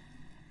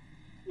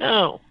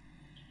 No.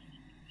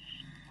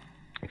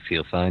 I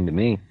feel fine to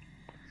me.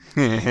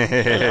 Here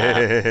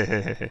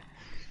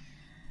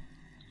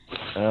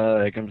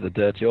comes the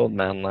dirty old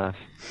man laugh.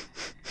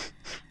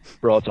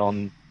 Brought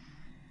on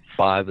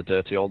by the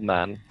dirty old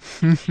man.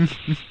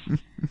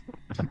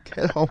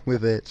 Get on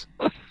with it.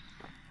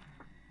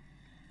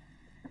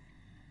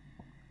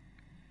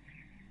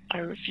 I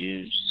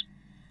refuse.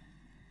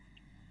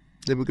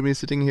 Then we're going to be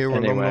sitting here a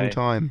long, long Anyway.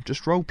 time.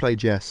 Just roleplay,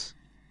 Jess.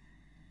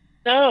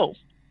 No!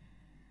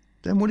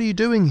 Then what are you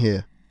doing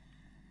here?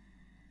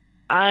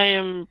 I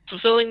am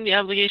fulfilling the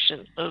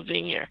obligation of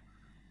being here.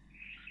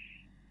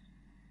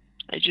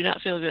 I do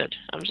not feel good.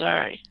 I'm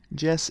sorry.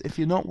 Jess, if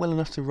you're not well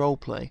enough to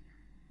roleplay,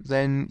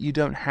 then you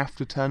don't have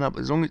to turn up.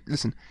 As long as,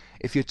 listen,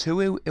 if you're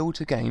too ill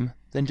to game,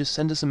 then just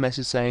send us a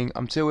message saying,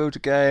 I'm too ill to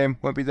game,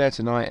 won't be there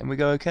tonight, and we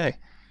go, okay.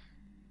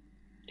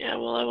 Yeah,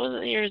 well, I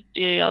wasn't here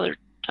the other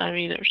time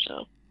either,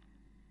 so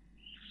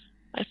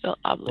I felt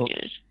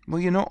obligated. Well,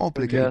 you're not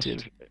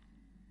obligated. Yes,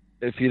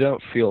 if you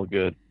don't feel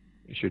good,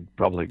 you should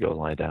probably go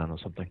lie down or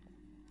something.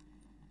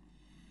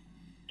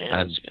 Yeah,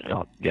 And that's good.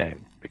 not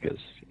game, because,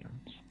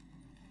 it's...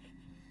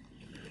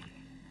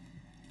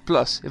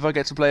 Plus, if I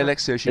get to play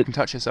Alexia, she can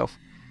touch herself.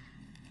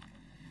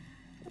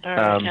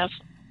 Alright, have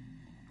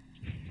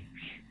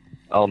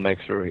I'll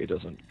make sure he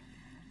doesn't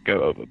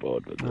go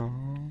overboard with it.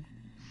 Aww.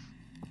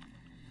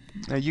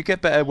 You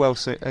get better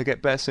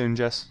get better soon,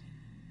 Jess.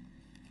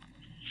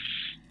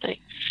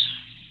 thanks.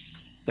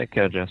 Take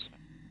care, Jess.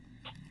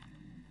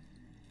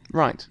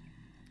 Right.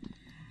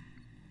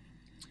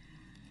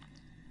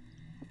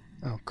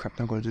 Oh crap,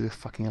 now I've got to do the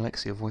fucking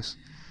Alexia voice.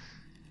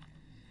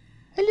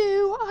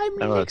 Hello,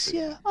 I'm Oh,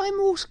 Alexia. I'm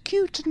all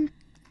cute and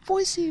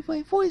voicey,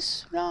 my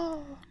voice. Rah.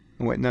 Oh,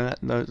 wait, no,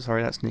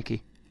 sorry, that's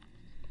Nikki.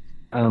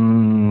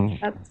 About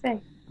to say.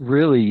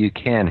 Really, you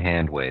can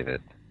hand wave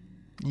it.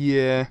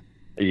 Yeah.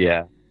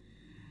 Yeah.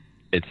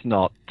 It's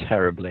not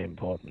terribly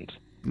important.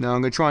 No,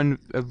 I'm going to try and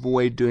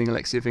avoid doing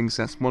Alexia things.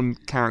 That's one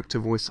character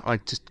voice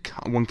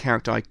one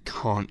character I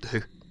can't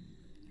do.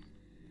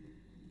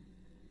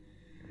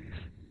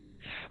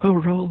 Oh,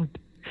 Roland,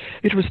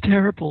 it was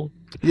terrible.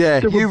 Yeah,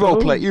 There you were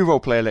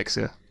roleplay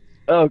Alexia.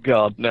 Oh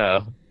God,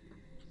 no.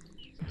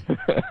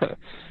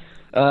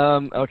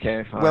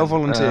 Okay, fine. Well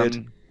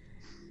volunteered.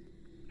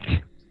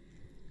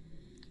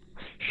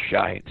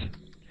 Shite.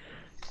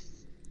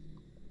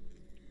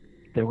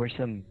 There were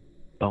some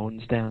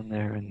bones down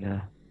there,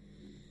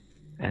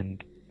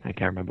 and I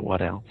can't remember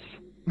what else.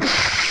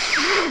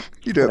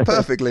 You do it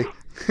perfectly.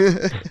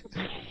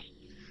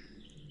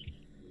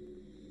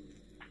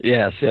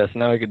 Yes.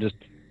 Now I could just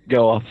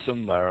go off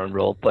somewhere and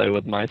roleplay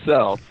with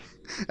myself.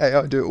 Hey,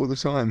 I do it all the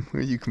time.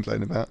 What are you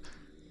complaining about?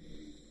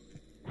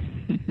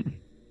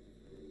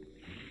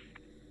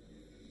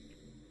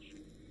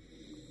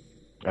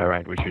 All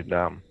right, we should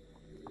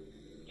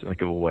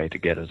think of a way to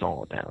get us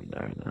all down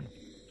there then.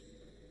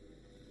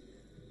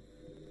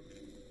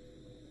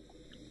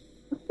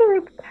 What's the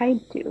rope tied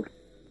to?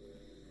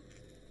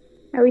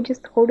 Are we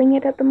just holding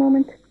it at the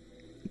moment?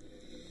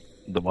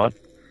 The what?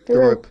 The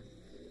rope.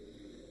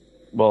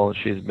 Well,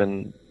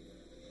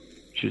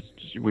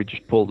 we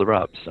just pulled her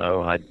up,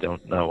 so I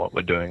don't know what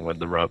we're doing with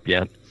the rope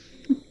yet.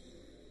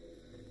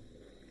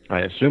 I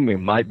assume we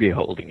might be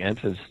holding it.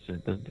 It's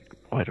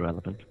quite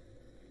irrelevant.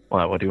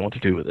 Why? What do you want to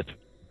do with it?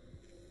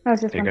 I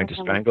was just Are you going to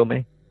wondering. strangle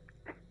me?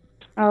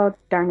 Oh,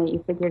 darn it,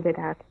 you figured it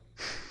out.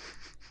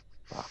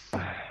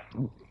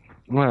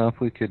 Well, if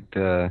we could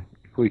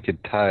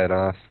tie it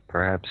off,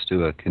 perhaps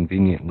to a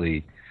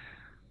conveniently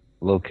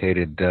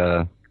located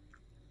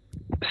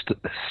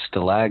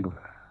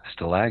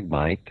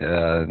stalagmite,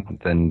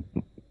 then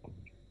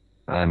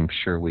I'm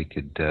sure we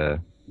could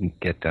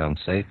get down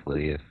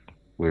safely if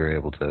we were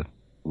able to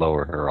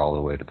lower her all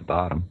the way to the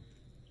bottom.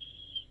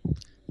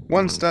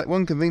 One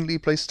conveniently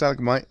placed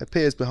stalagmite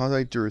appears behind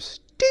a Durus.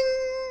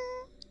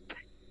 Ding!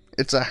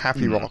 It's a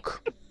happy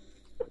rock.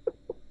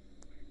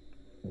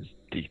 It's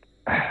deep.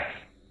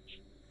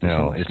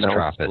 No, it's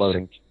Tropis.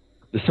 Exploding.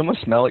 Does someone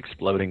smell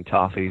exploding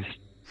toffees?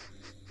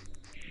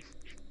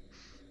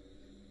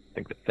 I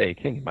think the Fey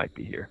King might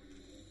be here.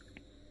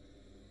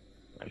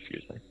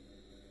 Excuse me.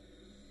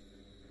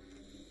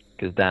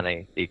 Because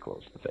Danny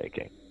equals the Fey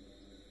King.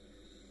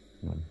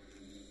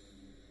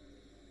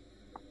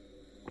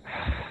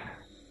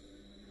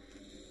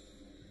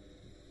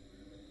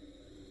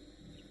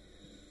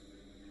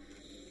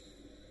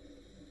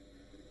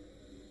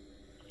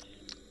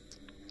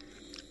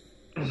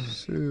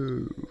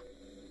 So...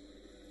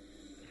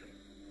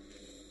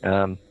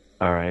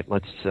 All right,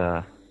 let's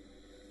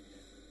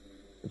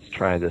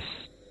try this.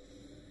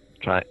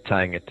 Try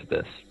tying it to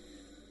this,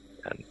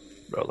 and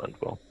Roland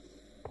will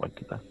point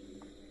to the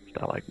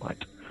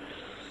stalagmite.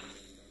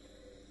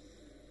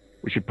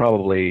 We should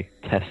probably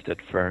test it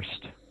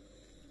first.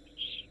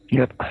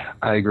 Yep,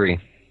 I agree.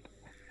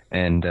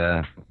 And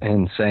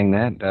saying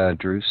that,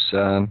 Druce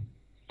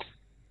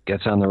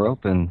gets on the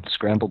rope and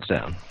scrambles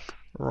down.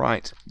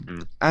 Right.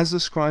 As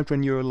described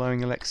when you were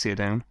lowering Alexia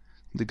down,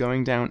 the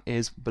going down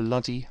is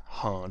bloody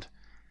hard.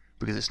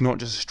 Because it's not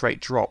just a straight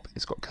drop,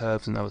 it's got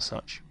curves and other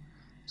such.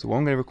 So what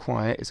I'm going to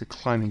require is a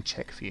climbing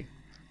check for you.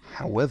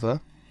 However,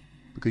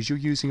 because you're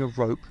using a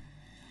rope,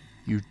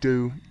 you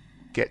do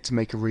get to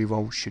make a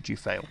reroll should you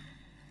fail.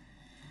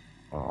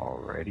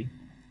 Alrighty.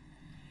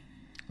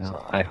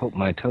 Well, I hope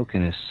my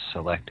token is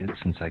selected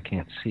since I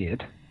can't see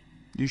it.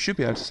 You should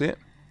be able to see it.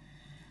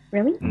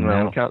 Really?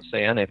 No, I can't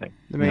say anything.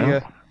 Let me.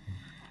 No.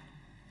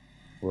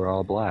 We're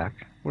all black.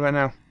 What about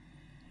now?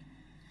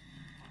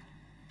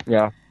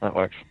 Yeah, that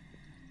works.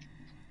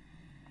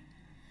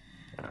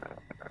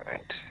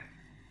 Alright.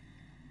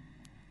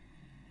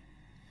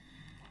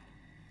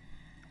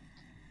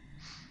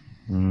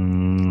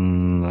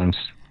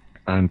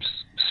 I'm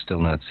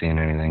still not seeing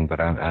anything, but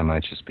I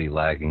might just be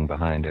lagging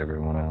behind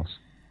everyone else.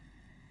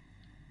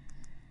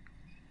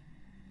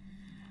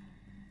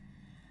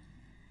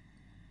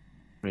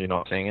 Are you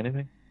not saying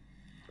anything?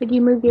 Would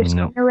you move your No.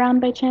 screen around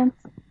by chance?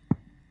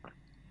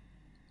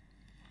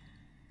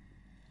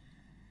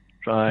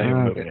 Try Okay.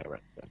 moving it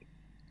around.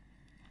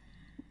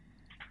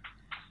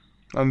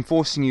 I'm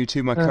forcing you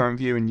to my current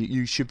view, and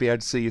you should be able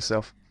to see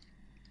yourself.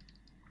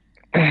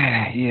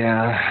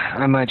 Yeah,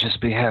 I might just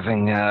be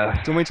having Do you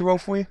want me to roll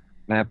for you?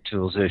 map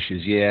tools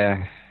issues.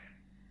 Yeah.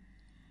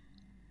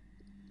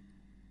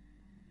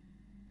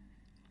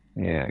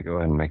 Yeah, go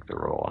ahead and make the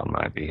roll on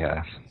my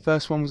behalf.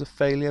 First one was a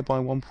failure by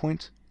 1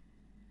 point.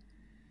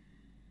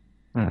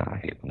 Oh, I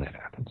hate when that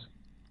happens.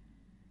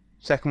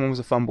 Second one was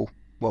a fumble.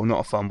 Well, not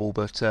a fumble,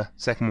 but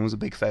second one was a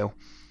big fail.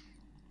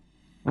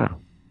 Oh.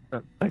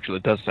 Actually,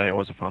 it does say it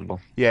was a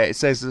fumble. Yeah, it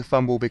says it's a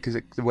fumble because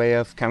the way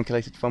I've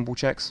calculated fumble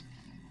checks.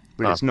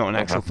 But it's not an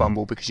actual okay.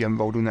 fumble because you haven't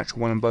rolled a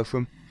natural one on both of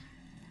them.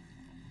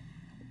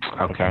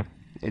 Okay.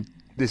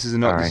 This is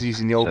Alright, this is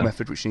using the old so-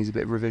 method, which needs a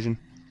bit of revision.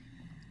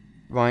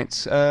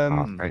 Right.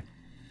 Alright.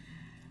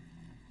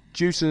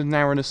 Due to the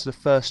narrowness of the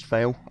first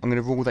fail, I'm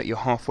going to rule that you're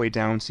halfway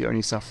down, so you're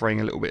only suffering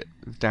a little bit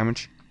of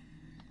damage.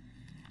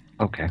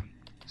 Okay.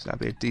 So that'd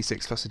be a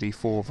d6 plus a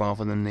d4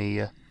 rather than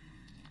the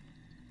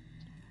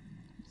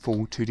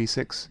full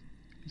 2d6.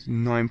 It's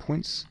 9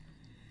 points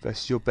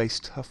versus your base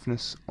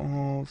toughness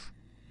of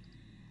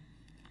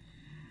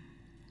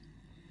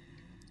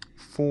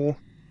 4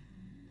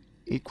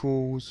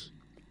 equals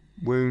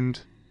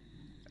wound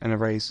and a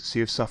raise. So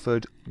you've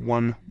suffered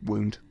 1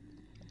 wound.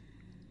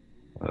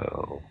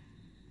 Oh.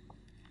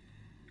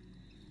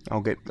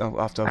 I'll get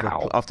after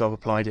Ow. I've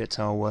applied it.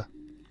 I'll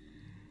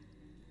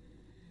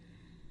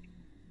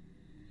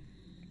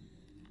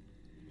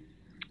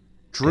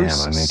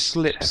Druce Damn, I may just have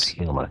slips. to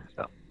heal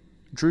myself.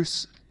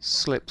 Druce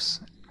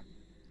slips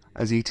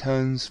as he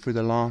turns through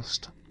the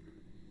last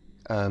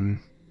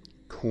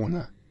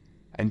corner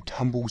and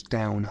tumbles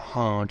down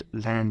hard,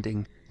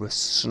 landing with a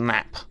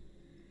snap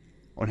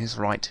on his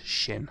right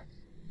shin.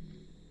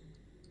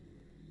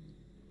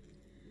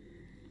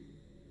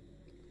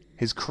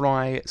 His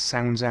cry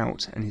sounds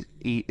out and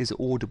is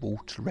audible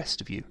to the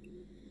rest of you.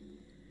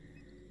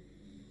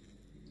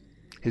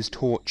 His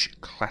torch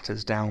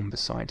clatters down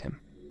beside him,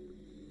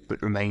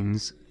 but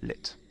remains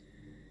lit.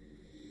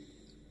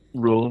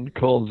 Roland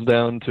calls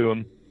down to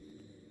him.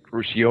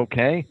 Was she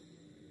okay?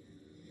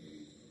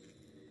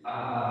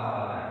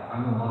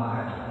 I'm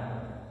alive.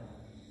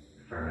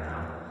 For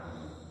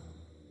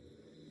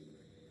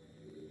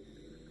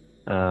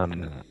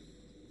now.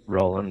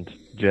 Roland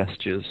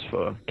gestures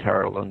for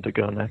Carolyn to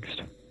go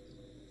next.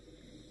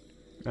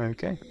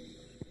 Okay.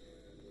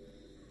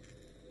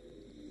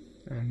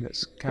 And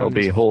that's He'll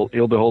be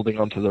holding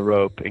onto the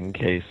rope in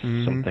case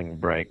something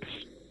breaks.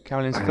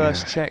 Carolyn's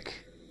first check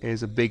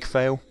is a big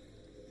fail.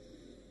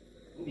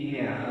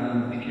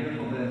 Yeah, be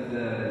careful that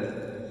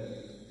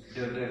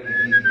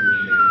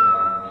dodecahedron-shaped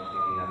rock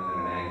sticking up at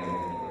an angle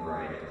to the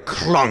right.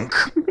 Clunk!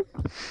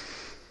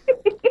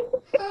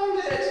 Found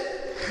it!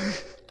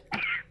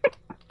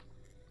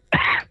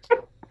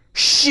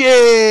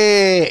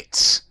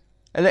 Shit!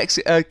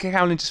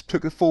 Carolyn just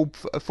took a full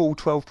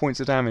 12 points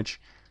of damage.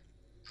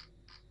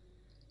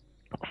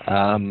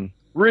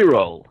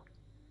 Reroll.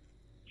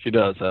 She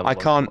does have I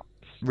one. can't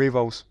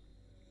rerolls.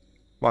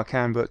 Well, I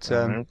can, but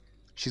Alright.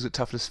 she's at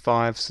toughness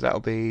 5, so that'll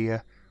be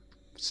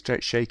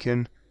straight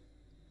shaken.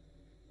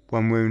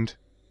 1 wound.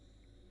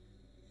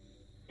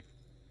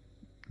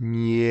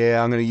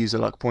 Yeah, I'm going to use a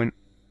luck point.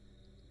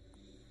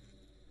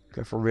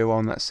 Go for a real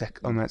on that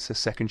that's the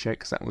second check,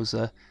 because that was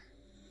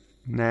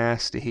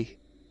nasty.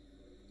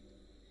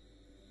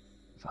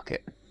 Fuck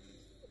it.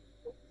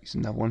 Use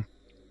another one.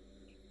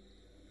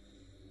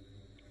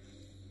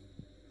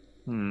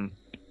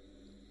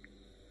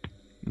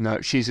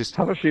 No, she's just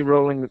How is she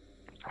rolling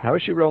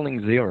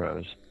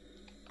zeros?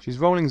 she's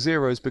rolling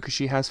zeros because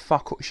she's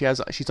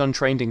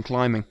untrained in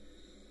climbing.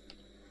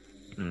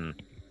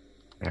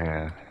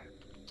 Yeah.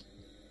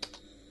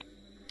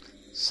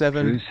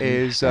 7 Truth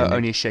is is standing.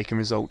 only a shaken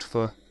result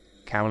for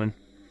Carolyn.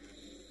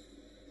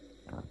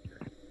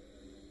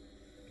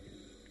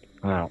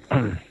 Well,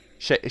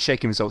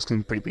 Shaking results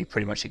can be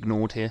pretty much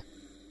ignored here.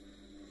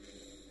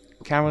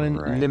 Carolyn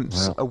Right,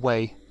 limps well.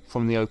 away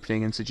from the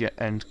opening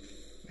and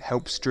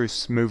helps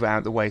Druce move out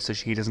of the way so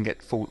he doesn't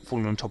get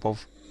fallen on top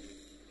of.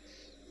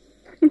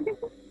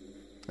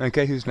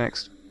 Okay, who's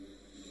next?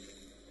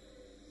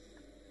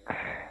 I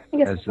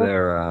guess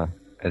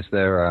as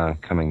they're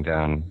coming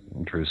down,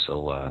 Druce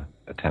will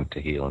attempt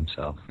to heal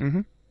himself.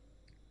 Mm-hmm.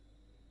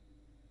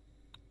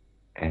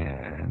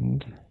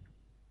 And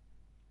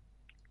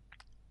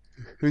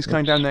Who's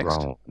coming down Oops, next?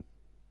 wrong.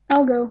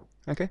 I'll go.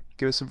 Okay,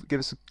 give us a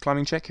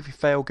climbing check. If you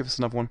fail, give us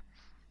another one.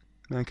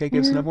 Okay,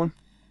 give us another one.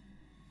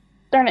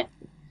 Darn it.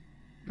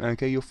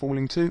 Okay, you're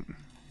falling too.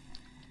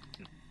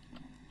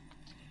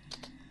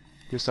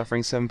 You're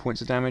suffering 7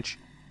 points of damage.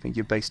 I think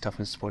your base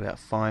toughness is probably at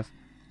 5.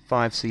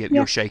 5, so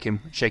you're shaking.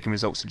 Shaking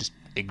results are just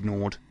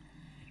ignored.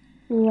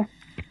 Yeah.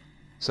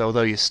 So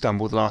although you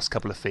stumbled the last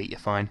couple of feet, you're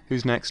fine.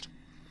 Who's next?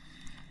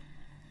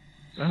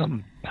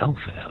 Hell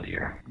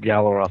failure.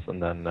 Galaroth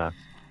and then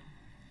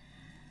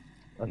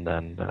And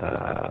then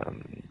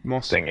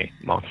Moss. thingy,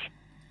 Moss.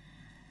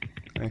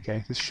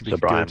 Okay, this should be So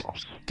Brian good.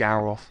 Moss.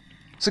 Garoff.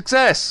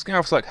 Success!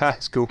 Garoff's like, ha,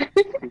 it's cool.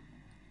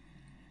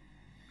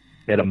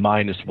 He had a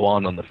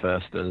 -1 on the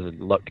first, and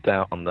lucked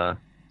out on the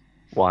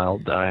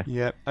wild die.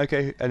 Yeah,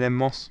 okay, and then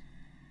Moss.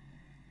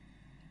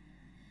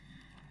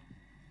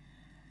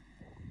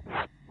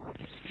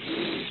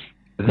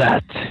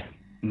 That,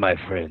 my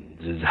friends,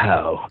 is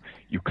how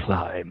you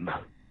climb.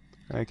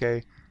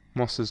 Okay,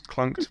 Moss has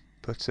clunked,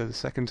 but the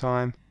second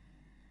time.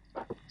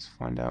 Let's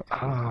find out.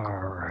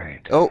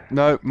 Alright. Oh,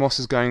 no, Moss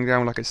is going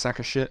down like a sack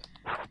of shit.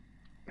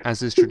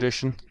 As is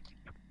tradition.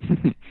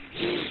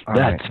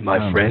 That,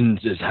 my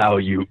friends, is how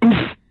you...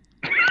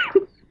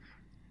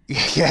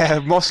 Yeah,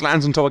 Moss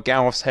lands on top of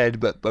Garoff's head,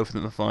 but both of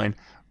them are fine.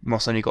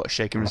 Moss only got a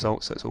shaking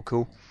result, so it's all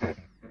cool.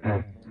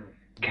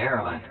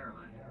 Carolyn,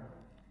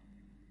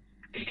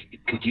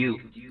 could you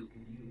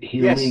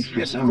heal Yes, me? For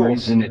yes, of some course.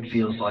 reason, it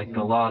feels like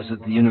the laws of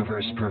the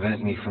universe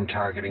prevent me from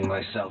targeting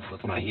myself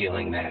with my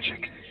healing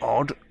magic.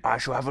 Odd. I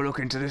shall have a look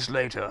into this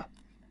later.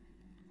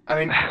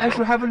 I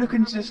shall have a look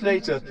into this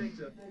later.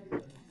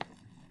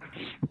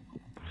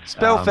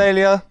 Spell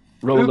failure!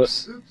 roll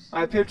Oops!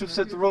 I appear to have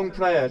said the wrong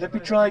player. Let me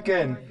try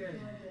again.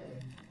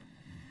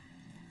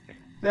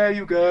 There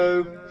you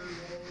go.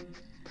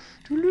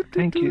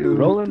 Thank you.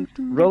 Roland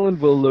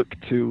will look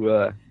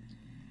to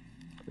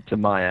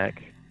Mayak,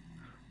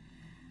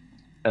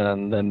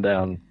 and then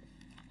down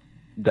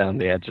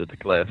the edge of the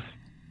cliff,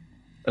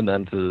 and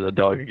then to the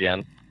dog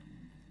again.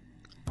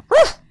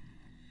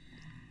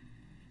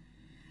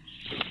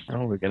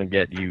 Oh, we're gonna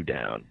get you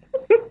down.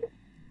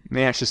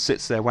 Miash just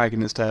sits there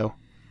wagging his tail.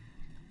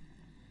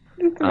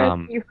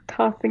 You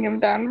tossing him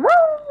down.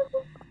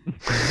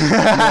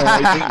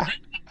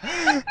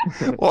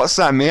 What's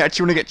that, Miash?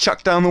 You want to get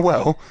chucked down the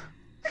well?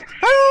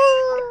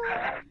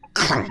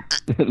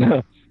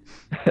 No.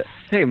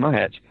 Hey,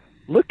 Mayak,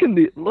 look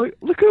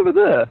over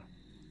there.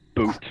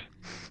 Boot.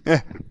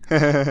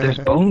 There's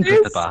bones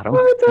at the bottom.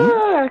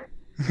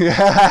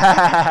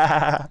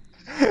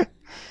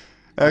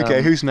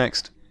 Okay, who's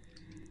next?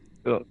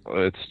 Oh,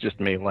 it's just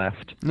me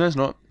left. No, it's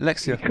not.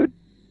 Alexia. Could.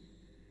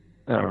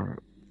 Oh,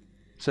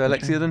 So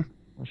Alexia then?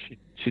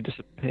 she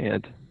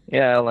disappeared.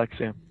 Yeah,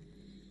 Alexia.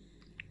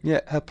 Yeah,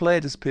 her player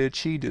disappeared.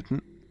 She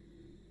didn't.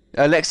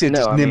 Alexia No,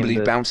 just I mean nimbly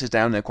the- bounces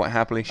down there quite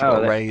happily. She Oh, got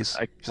a that- raise.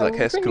 I- She's like,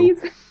 that's cool.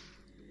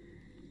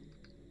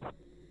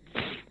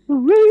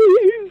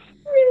 Raise!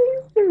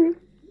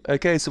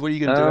 Okay, so what are you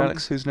going to do, Um,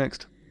 Alex? Who's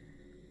next?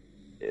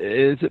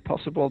 Is it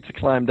possible to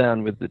climb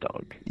down with the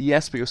dog?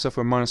 Yes, but you'll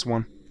suffer a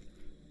 -1.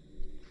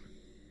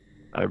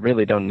 I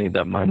really don't need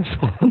that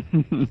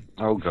 -1.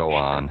 Oh, go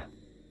on. Do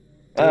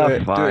Oh, it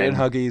in fine.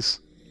 Huggies.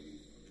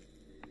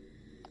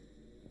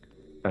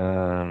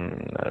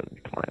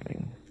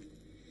 Climbing.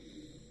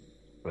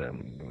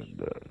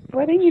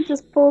 Why don't you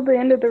just pull the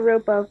end of the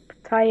rope up,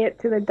 tie it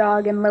to the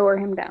dog, and lower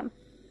him down?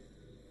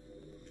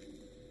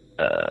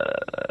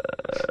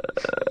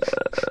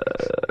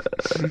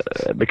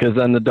 Because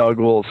then the dog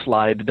will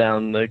slide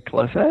down the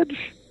cliff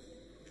edge.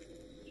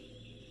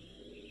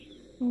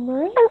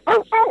 And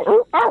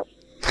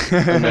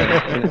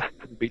then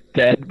it'll be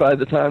dead by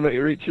the time it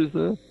reaches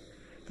the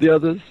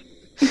others.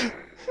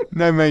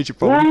 No major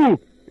problem.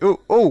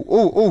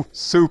 Oh,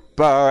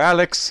 super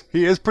Alex.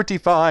 He is pretty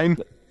fine.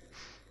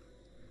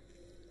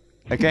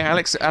 Okay,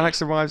 Alex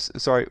arrives,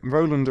 sorry,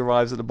 Roland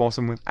arrives at the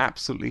bottom with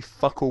absolutely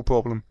fuck all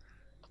problem.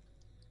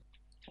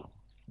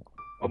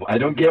 I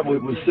don't get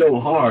what was so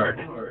hard.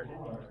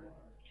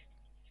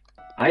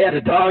 I had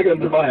a dog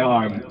under my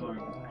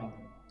arm.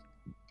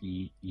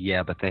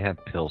 Yeah, but they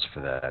have pills for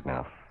that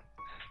now.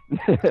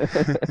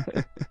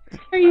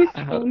 Are you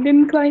trained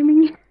in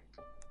climbing?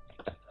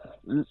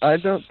 I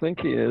don't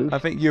think he is. I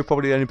think you're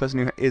probably the only person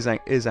who is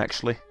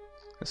actually.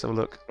 Let's have a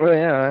look. Well,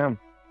 yeah, I am.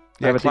 I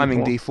Yeah, have a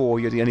climbing D4.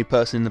 D4, you're the only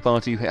person in the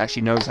party who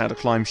actually knows how to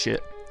climb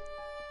shit.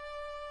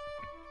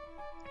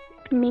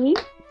 Me?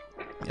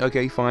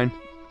 Okay, fine.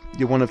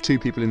 You're one of 2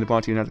 people in the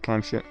party who know how to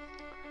climb shit.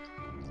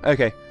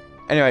 Okay,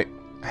 anyway.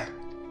 Do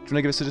you want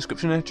to give us a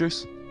description there,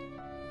 Juice?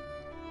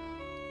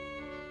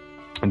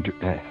 And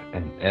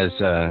as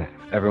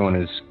everyone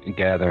is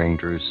gathering,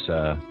 Drew's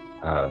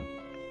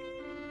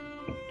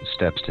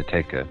steps to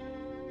take a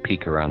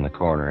peek around the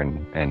corner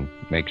and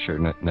make sure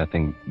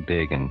nothing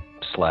big and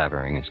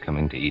slavering is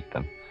coming to eat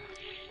them.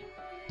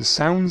 The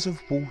sounds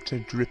of water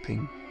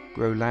dripping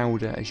grow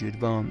louder as you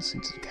advance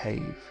into the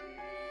cave.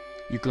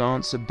 You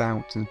glance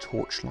about in the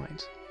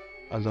torchlight.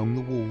 Along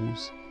the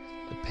walls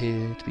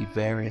appear to be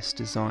various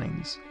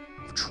designs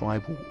of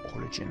tribal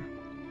origin.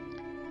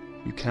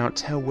 You cannot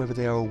tell whether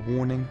they are a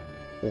warning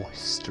or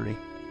history,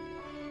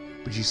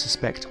 but you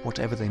suspect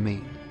whatever they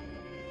mean,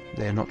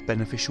 they are not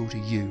beneficial to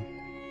you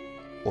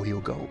or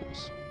your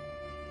goals.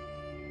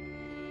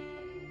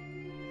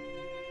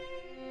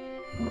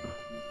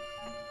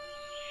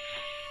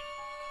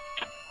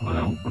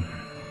 Well,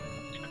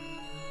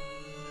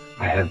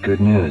 I have good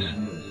news.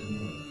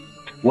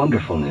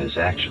 Wonderful news,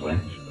 actually.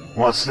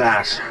 What's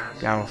that?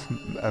 Gareth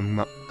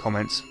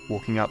comments,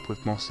 walking up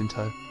with Moss in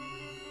tow.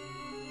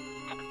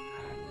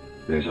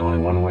 There's only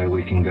one way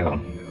we can go.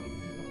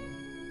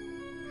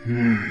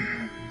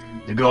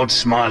 The gods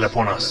smile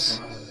upon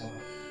us.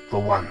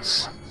 For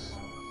once.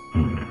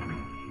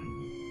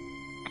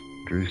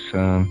 Druce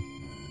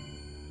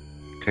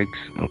takes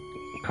a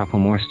couple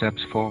more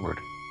steps forward.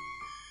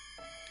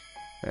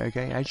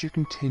 Okay, as you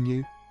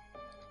continue,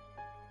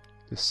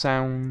 the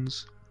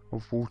sounds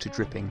of water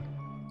dripping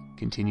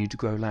continue to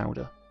grow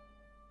louder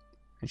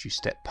as you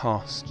step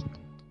past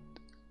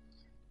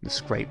the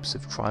scrapes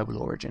of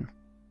tribal origin.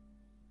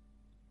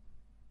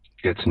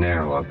 Gets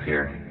narrow up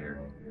here.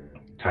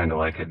 Kinda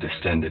like a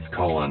distended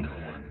colon.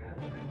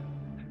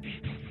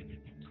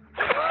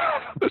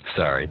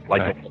 Sorry.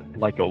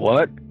 Like a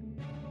what?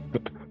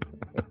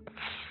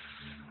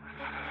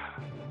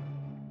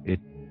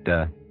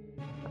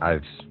 I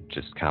was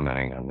just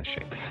commenting on the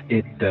shape.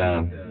 It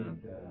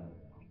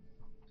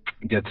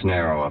gets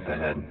narrow up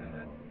ahead.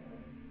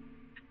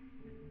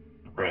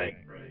 Right.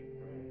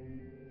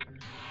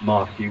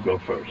 Moth, you go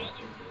first.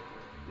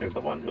 You're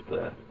the one with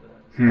the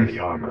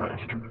armor.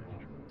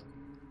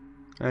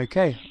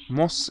 Okay,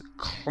 Moss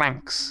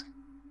clanks,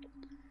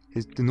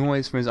 the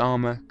noise from his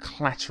armor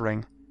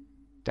clattering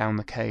down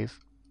the cave.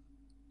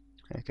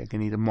 Okay, I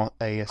need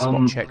a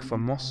spot check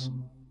from Moss.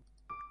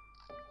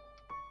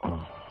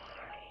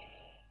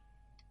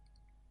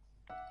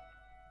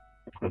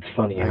 It's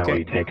funny how Okay.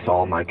 he takes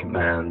all my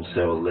commands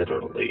so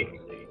literally.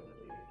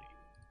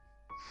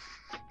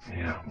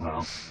 Yeah,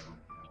 well,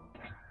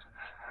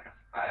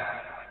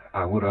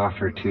 I would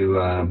offer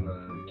to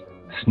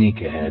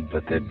sneak ahead,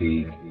 but there'd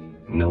be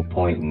no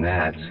point in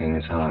that, seeing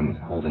as how I'm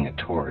holding a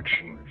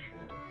torch.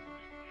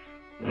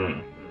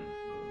 I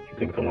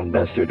think the one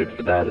best suited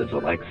for that is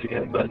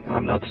Alexia, but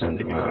I'm not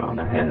sending her on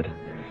ahead.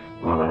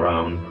 On her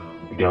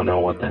own. We don't know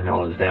what the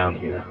hell is down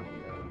here.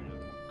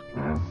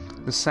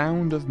 The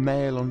sound of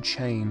mail on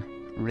chain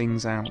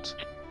rings out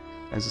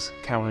as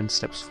Carolyn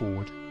steps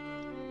forward.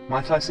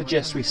 Might I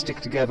suggest we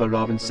stick together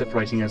rather than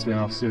separating as we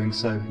are doing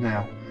so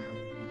now?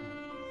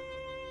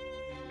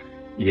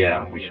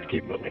 Yeah, we should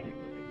keep moving.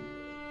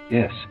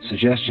 Yes,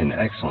 suggestion,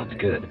 excellent,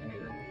 good.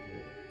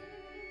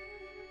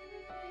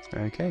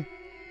 Okay.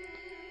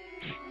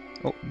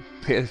 Oh,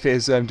 it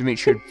appears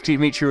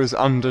Dimitri was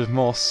under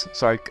Moss.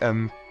 Sorry,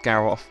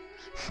 Garoff.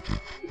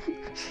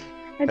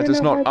 Let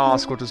us not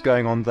ask what was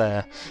going on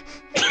there.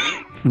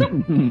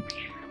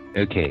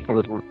 Okay,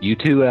 you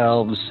two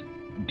elves,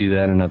 do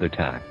that another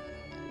time.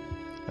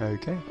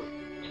 Okay.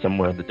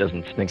 Somewhere that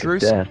doesn't stink of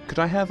Druce, death. could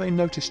I have a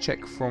notice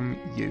check from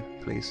you,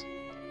 please?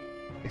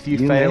 If you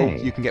You fail,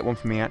 may. you can get one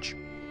from Miach.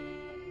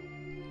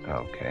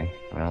 Okay,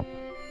 well,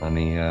 let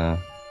me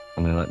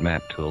let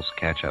Map Tools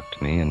catch up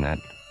to me, and that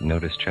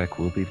notice check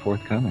will be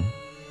forthcoming.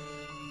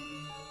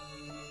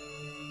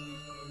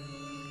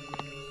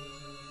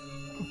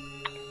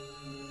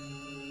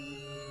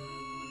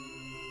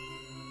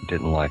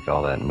 Didn't like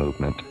all that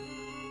movement.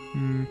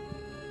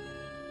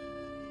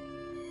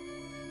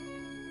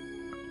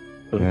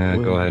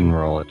 Go ahead and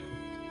roll it.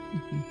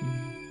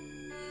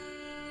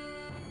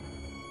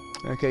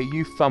 Okay,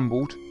 you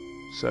fumbled,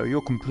 so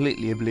you're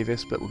completely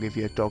oblivious, but we'll give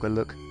you a dog a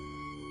look.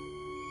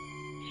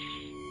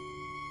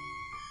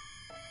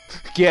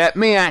 Yeah,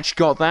 Miach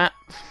got that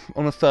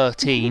on a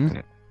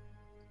 13.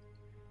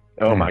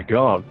 Oh my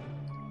god.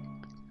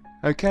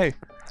 Okay,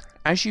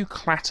 as you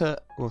clatter,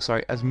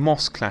 as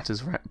Moss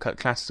clatters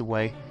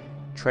away,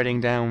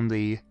 treading down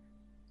the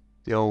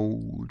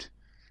old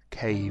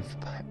cave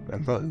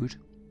road,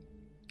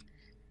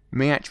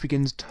 Miach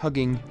begins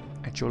tugging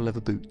at your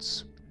leather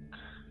boots.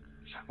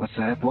 What's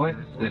that, boy?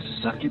 There's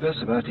a succubus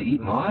about to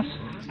eat moss?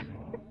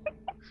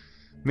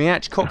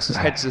 Miach cocks his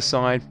head to the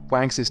side,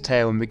 wags his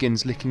tail, and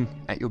begins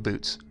licking at your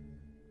boots.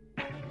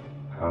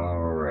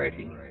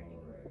 Alrighty.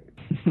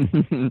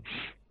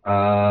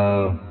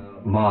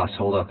 Moss,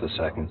 hold up a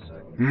second.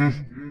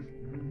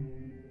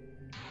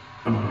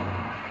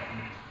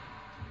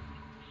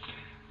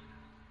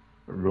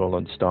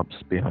 Roland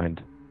stomps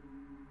behind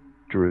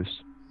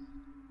Druce.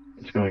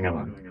 What's going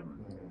on?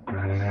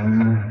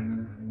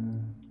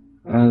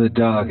 The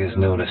dog has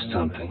noticed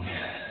something.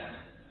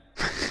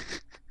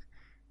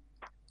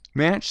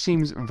 Miach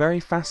seems very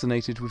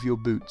fascinated with your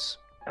boots.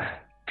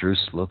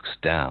 Druce looks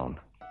down.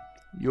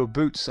 Your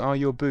boots are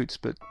your boots,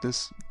 but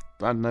this,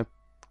 I don't know.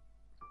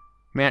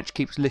 Miach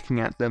keeps licking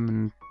at them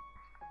and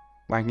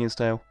wagging his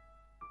tail.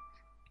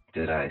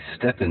 Did I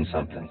step in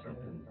something?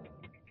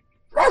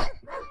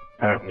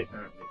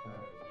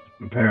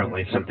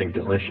 Apparently something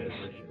delicious.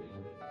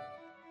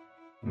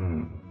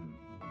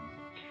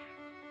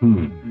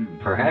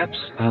 Perhaps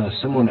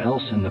someone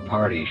else in the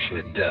party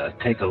should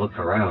take a look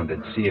around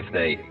and see if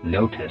they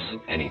notice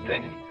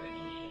anything.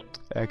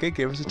 Okay,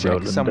 give us a check.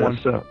 Roland Someone.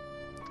 does so.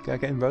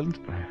 Okay, Roland.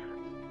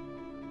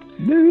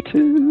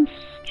 Notice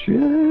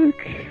check.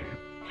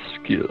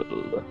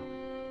 Skill.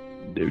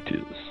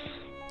 Notice.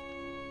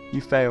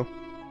 You fail.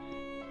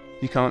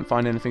 You can't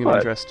find anything of What?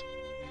 interest.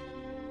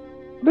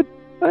 But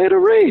I had a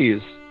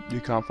raise.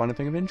 You can't find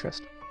anything of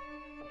interest.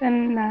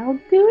 Then I'll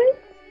do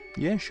it.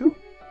 Yeah, sure.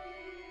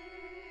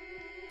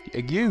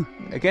 You,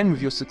 again,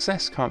 with your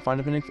success, can't find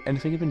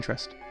anything of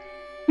interest.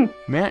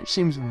 Miach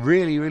seems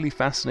really, really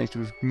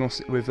fascinated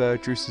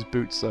with Druce's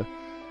boots, though.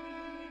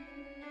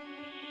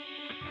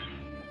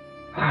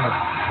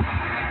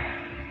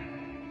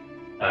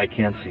 I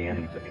can't see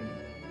anything.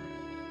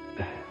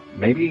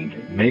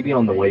 Maybe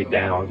on the way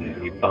down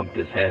he bumped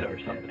his head or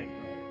something.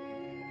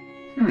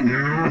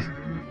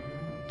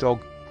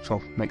 Dog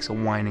sort of makes a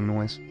whining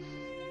noise.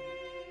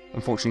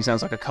 Unfortunately,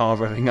 sounds like a car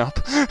revving up.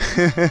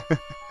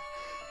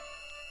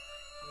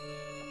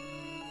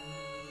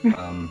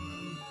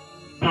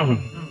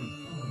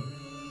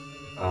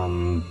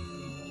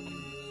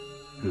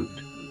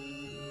 Boot.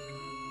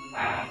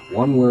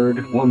 One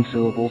word, one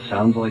syllable,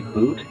 sounds like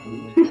boot?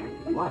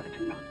 What?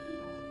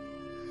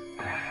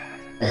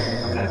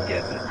 I'm not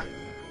getting it.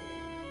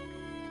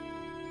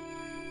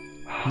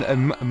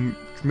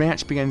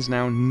 Miach begins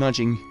now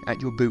nudging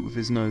at your boot with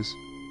his nose.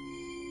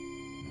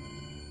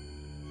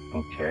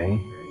 Okay.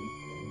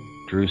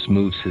 Druce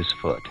moves his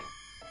foot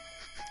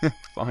to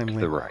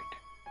Finally. the right.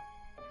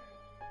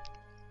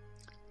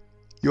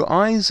 Your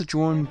eyes are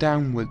drawn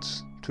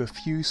downwards to a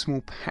few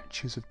small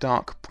patches of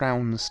dark brown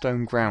on the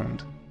stone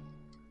ground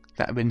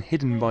that have been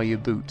hidden by your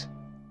boot.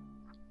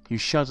 You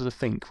shudder to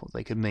think what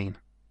they could mean.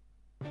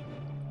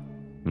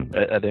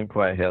 I didn't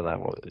quite hear that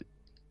one.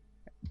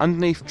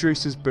 Underneath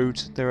Druce's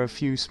boot, there are a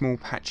few small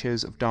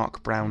patches of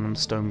dark brown on the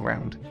stone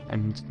ground,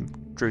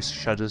 and Druce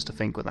shudders to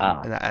think what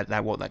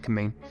that can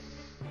mean.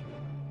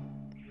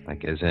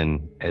 Like as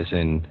in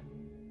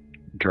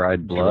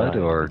dried blood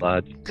or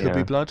blood. Could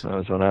be blood. That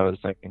was what I was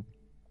thinking.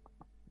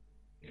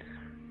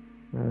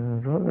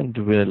 Roland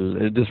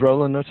will. Does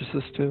Roland notice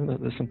this too?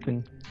 That there's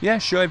something. Yeah,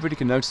 sure, everybody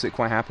can notice it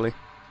quite happily.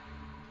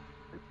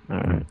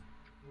 Alright.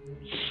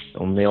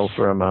 I'll kneel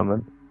for a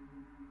moment.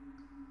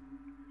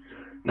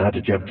 Not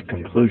to jump to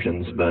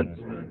conclusions, but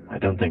I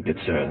don't think it's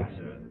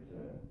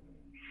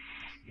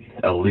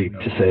a leap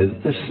to say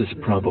that this is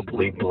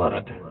probably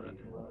blood.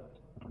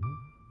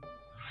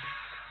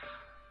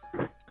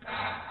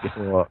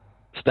 Before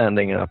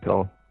standing up,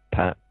 I'll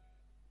pat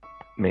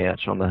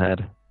Miach on the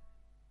head.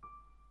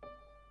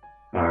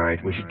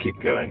 Alright, we should keep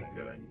going.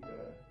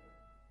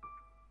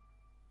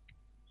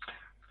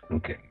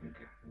 Okay.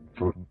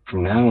 From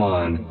now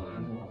on,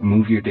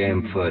 move your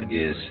damn foot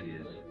is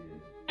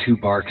 2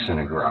 barks and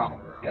a growl.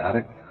 Got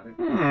it?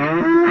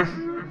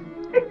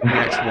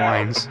 Miach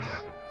whines.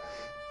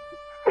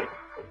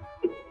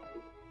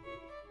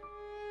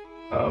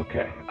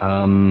 Okay.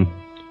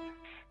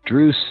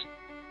 Druce,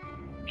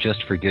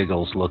 just for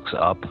giggles, looks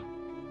up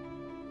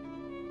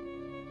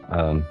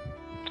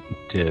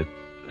to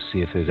see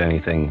if there's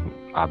anything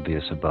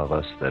obvious above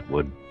us that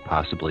would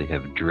possibly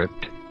have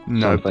dripped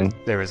something.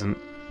 There isn't.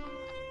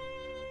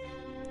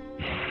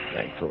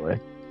 Thankfully.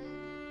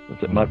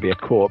 It might be a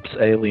corpse,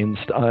 alien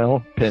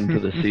style, pinned to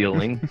the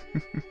ceiling.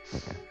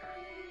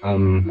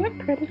 What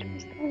predator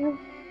style?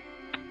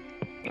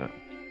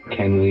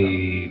 Can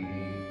we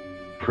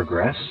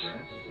progress?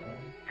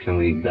 Can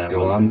we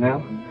go on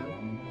now?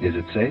 Is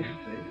it safe?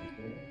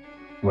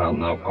 Well,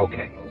 no.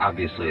 Okay.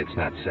 Obviously, it's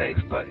not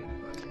safe, but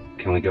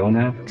can we go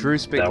now?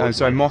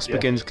 Moss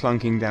begins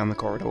clunking down the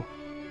corridor.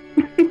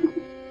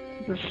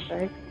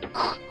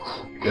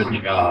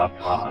 Good job,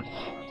 Moss.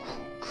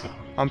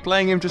 I'm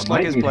playing him just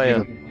like his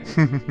player.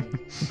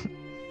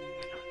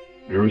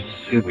 Bruce,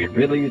 we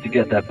really need to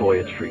get that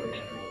boy a treat.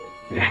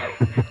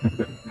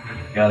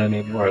 Got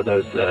any more of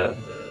those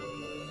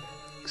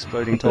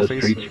Exploding those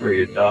toffees. treats for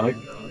your dog?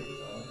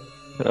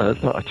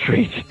 It's not a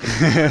treat.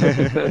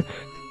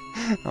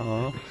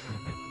 Aww.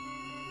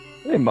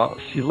 Hey, Moss,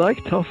 you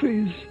like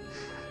toffees?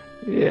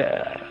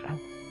 Yeah.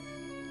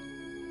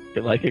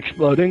 You like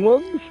exploding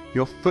ones?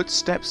 Your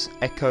footsteps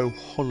echo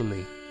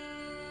hollowly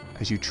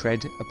as you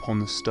tread upon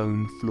the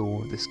stone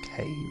floor of this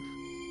cave.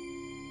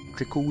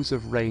 Trickles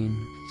of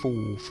rain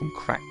fall from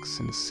cracks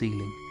in the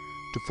ceiling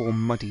to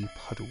form muddy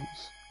puddles.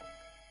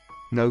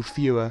 No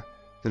fewer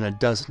than a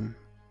dozen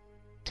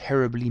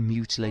terribly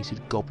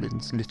mutilated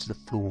goblins litter the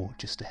floor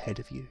just ahead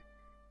of you.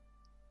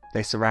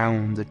 They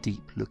surround the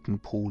deep-looking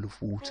pool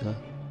of water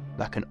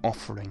like an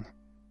offering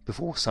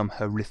before some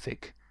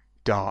horrific,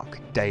 dark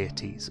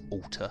deity's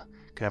altar.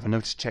 Can I have a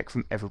notice check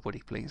from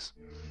everybody, please?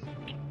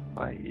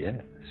 Why,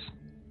 yes.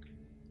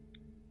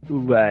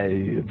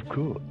 Why, of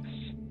course.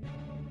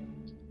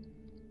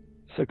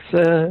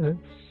 Success.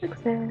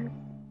 Success.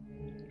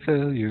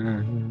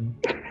 Failure.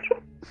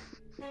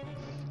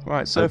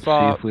 Right, so Let's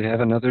far... see if we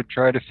have another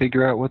try to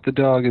figure out what the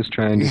dog is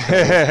trying to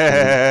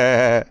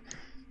say.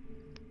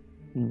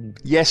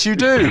 Yes, you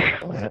do!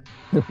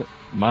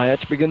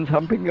 Miach begins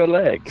humping your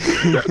leg.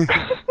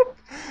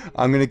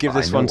 I'm going to give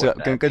this one to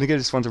what that give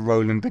this one to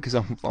Roland because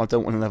I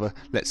don't want another.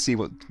 Let's see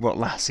what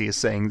Lassie is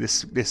saying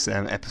this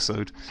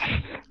episode.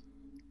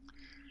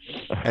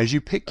 As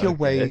you pick your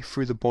way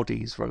through the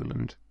bodies,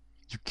 Roland,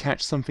 you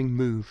catch something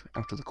move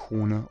out of the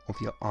corner of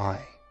your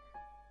eye.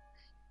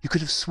 You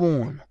could have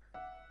sworn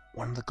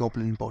one of the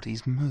goblin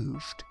bodies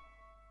moved,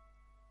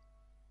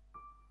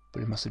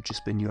 but it must have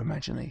just been your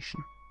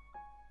imagination.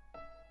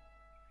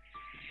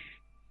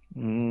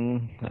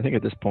 I think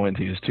at this point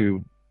he's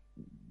too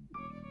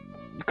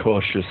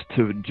cautious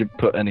to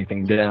put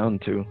anything down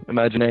to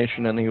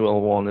imagination, and he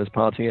will warn his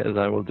party, as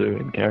I will do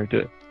in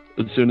character,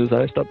 as soon as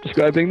I stop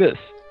describing this,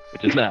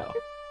 which is now.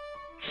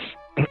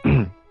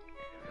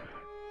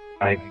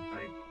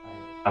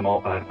 I'm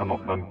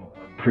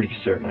pretty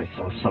certain I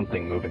saw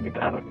something moving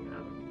down.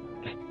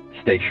 Just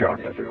stay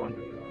sharp, everyone.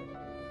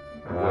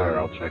 Where?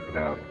 I'll check it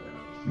out.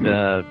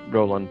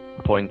 Roland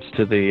points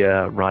to the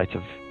right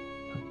of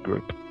the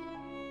group.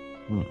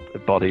 The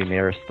body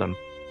nearest them.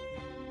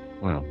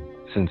 Well,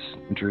 since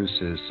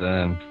Druce is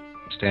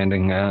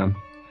standing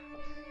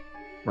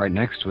right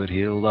next to it,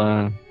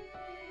 he'll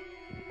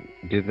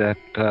give that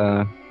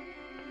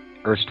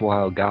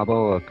erstwhile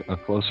Gobbo a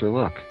closer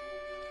look.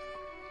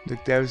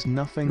 Look, there is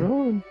nothing,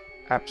 Roland.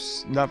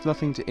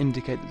 nothing to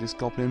indicate that this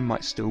goblin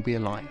might still be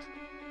alive.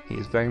 He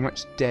is very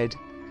much dead,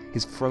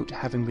 his throat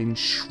having been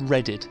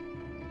shredded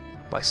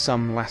by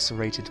some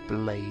lacerated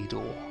blade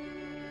or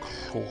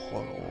claw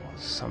or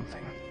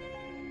something.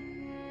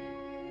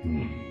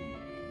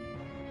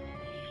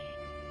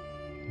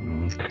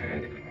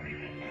 Okay.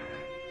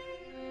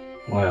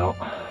 Well,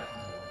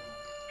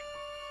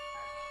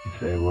 if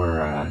they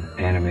were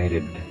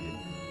animated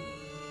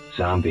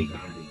zombie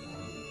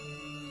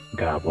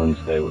goblins,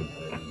 they would.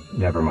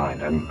 Never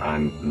mind.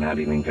 I'm not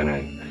even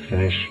gonna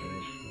finish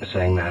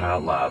saying that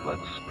out loud.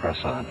 Let's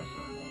press on.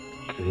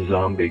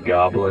 Zombie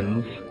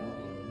goblins.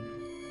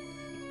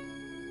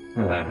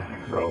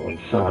 Roland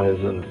sighs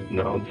and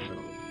nods.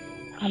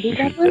 Zombie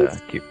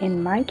goblins?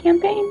 In my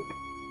campaign?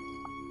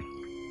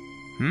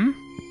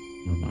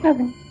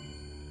 Nothing.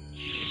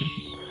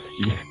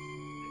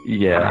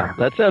 Yeah,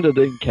 that sounded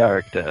in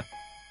character.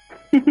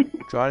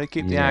 Try to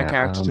keep the out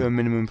character to a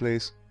minimum,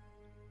 please.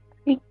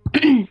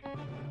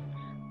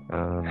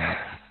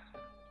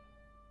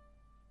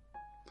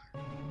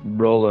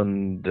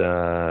 Roland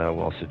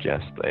will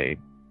suggest they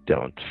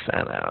don't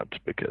fan out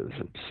because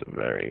it's a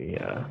very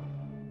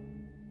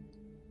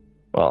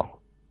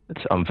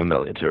it's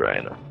unfamiliar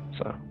terrain.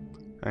 So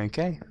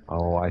okay.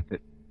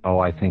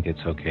 I think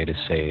it's okay to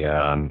say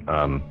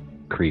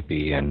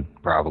creepy and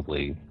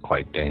probably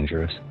quite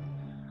dangerous.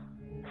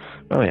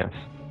 Oh yes.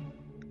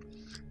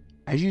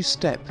 As you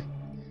step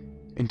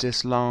into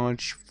this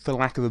large, for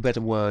lack of a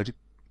better word,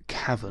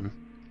 cavern,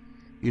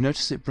 you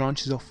notice it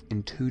branches off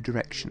in two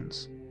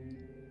directions.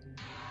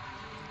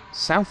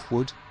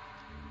 Southward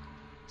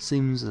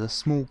seems a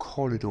small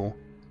corridor,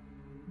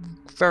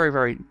 very,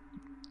 very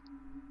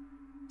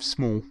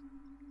small,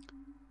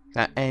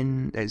 that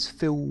end is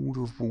filled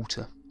with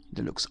water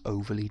that looks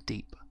overly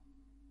deep,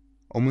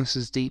 almost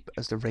as deep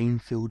as the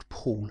rain-filled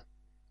pool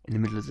in the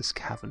middle of this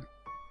cavern.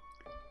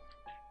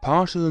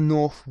 Part of the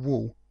north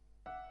wall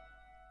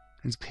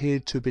has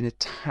appeared to have been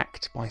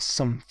attacked by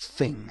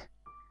something.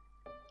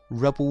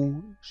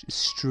 Rubble is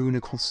strewn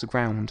across the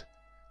ground,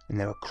 and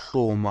there are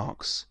claw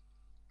marks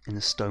in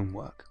the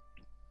stonework.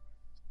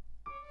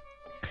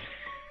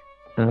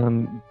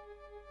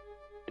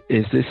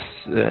 Is this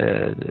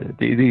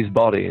these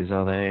bodies,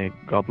 are they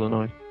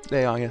goblinoid?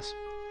 They are, yes.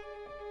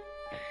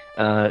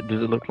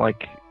 Does it look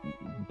like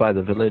by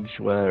the village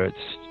where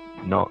it's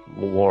not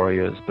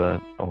warriors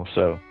but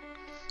also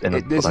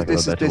This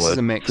is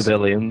a mix.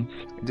 Civilians?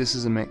 This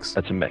is a mix.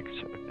 That's a mix.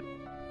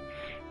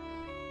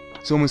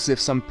 It's almost as if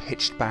some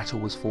pitched battle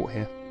was fought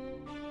here.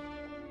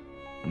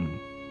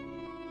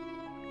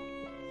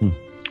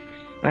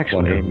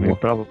 Actually,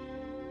 we'd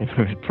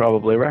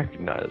probably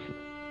recognize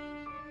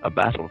a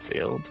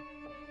battlefield.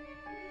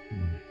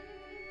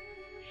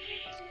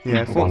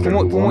 Yeah, from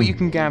what you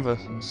can gather.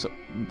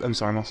 I'm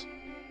sorry, Moss.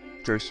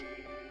 Druce.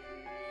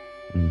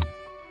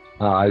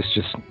 I was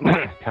just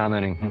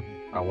commenting.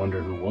 I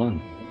wonder who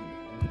won.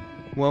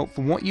 Well,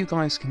 from what you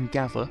guys can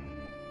gather,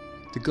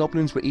 the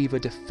goblins were either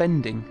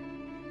defending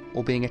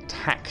or being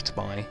attacked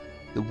by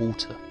the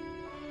water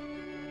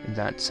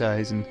that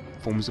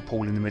forms a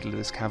pool in the middle of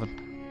this cavern.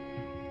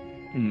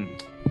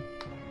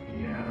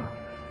 Yeah,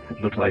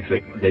 it looks like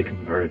they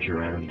converge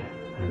around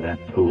that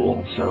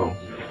pool, so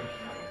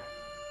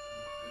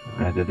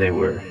either they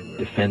were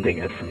defending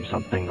it from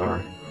something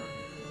or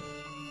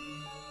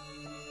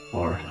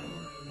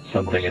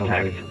something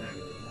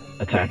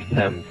attacked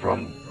them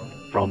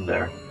from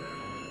there.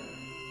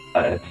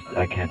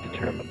 I can't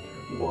determine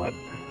what.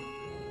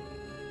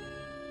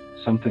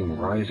 Something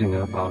rising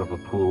up out of a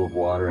pool of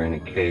water in a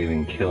cave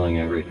and killing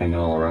everything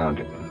all around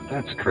it.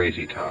 That's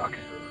crazy talk.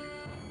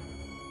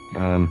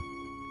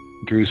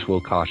 Druce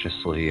will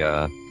cautiously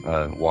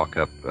walk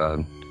up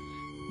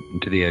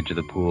to the edge of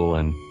the pool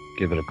and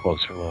give it a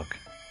closer look.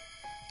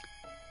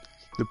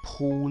 The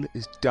pool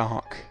is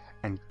dark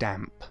and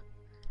damp,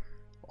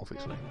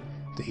 obviously.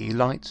 The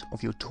light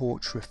of your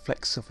torch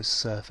reflects off its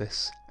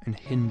surface and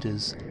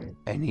hinders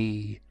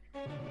any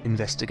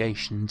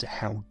investigation into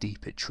how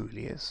deep it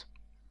truly is.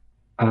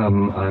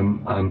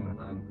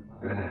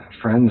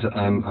 Friends,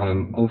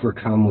 I'm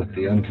overcome with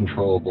the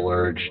uncontrollable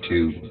urge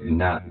to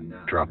not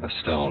drop a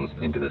stone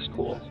into this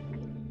pool.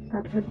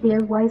 That would be a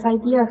wise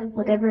idea.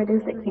 Whatever it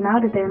is that came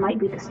out of there might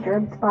be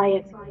disturbed by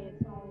it.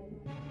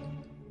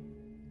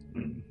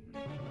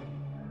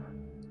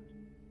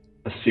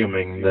 A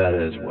assuming that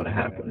is what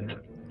happened.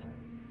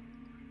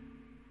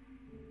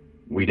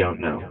 We don't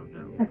know.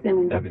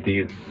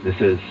 This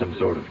is some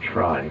sort of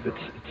tribe.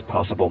 It's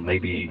possible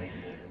maybe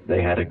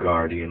they had a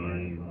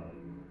guardian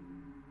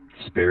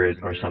spirit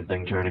or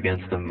something turn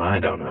against them. I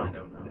don't know.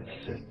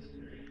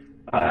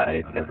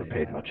 I never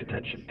paid much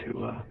attention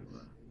to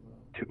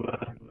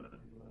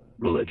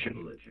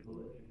religion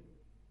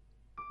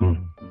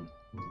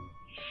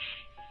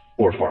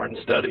or foreign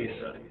studies.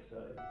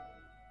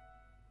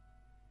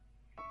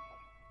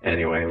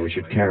 Anyway, we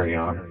should carry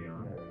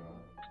on.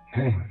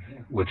 Hey,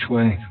 which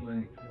way?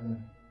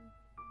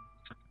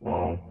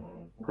 Well,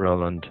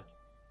 Roland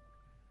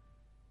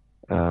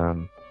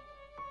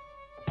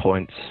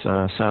points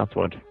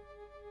southward.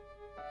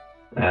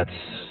 that's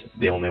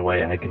the only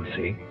way I can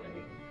see.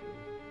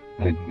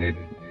 It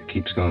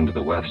keeps going to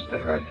the west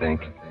there, I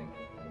think.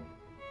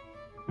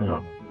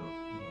 Oh.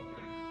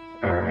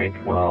 Alright,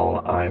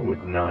 well, I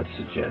would not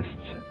suggest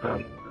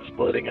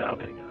splitting up.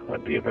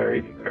 That'd be a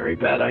very, very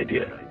bad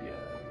idea.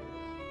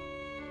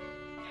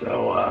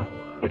 So,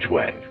 which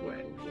way?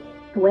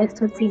 The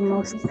west would seem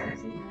most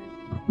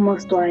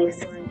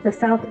wise. The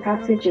south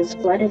passage is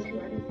flooded.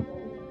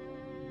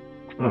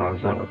 Oh,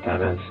 is that what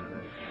that is?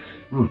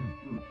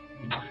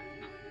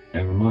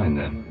 Never mind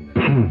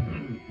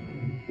then.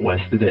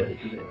 West it is.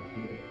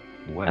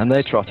 And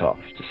they trot off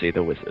to see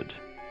the wizard.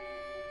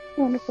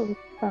 Wonderful.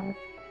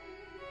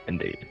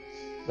 Indeed,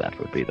 that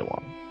would be the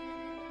one.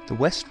 The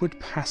westward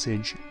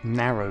passage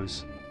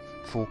narrows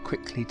before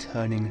quickly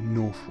turning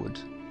northward,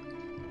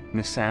 and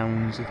the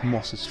sounds of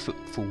Moss's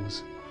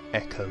footfalls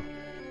echo.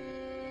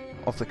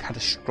 Of the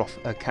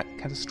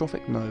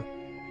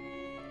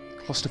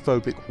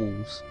claustrophobic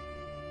walls.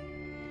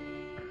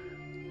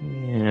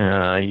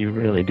 Yeah, you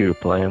really do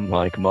play him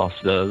like Moss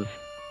does.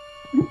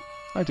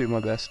 I do my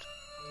best.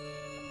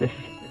 This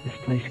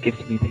place gives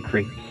me the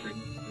creeps,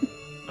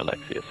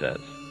 Alexia says.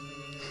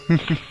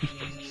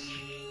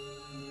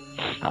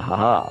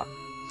 Haha.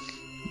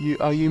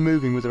 Are you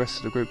moving with the rest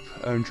of the group,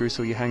 Drus,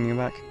 or are you hanging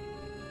back?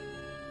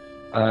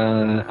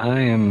 I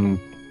am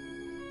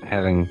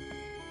having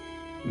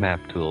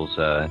map tools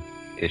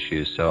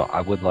issues, so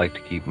I would like to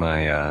keep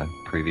my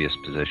previous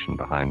position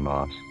behind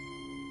Moss.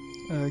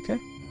 Okay.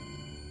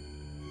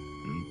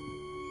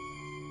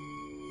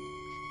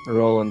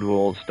 Roland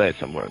will stay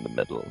somewhere in the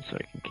middle so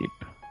he can keep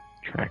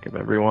track of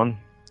everyone.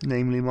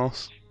 Namely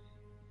Moss.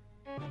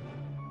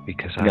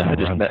 Because I Yeah, I run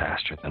just met-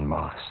 faster than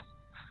Moss.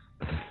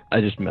 I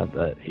just meant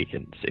that he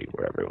can see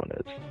where everyone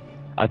is.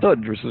 I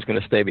thought Drus was going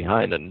to stay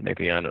behind and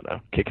maybe, I don't know,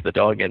 kick the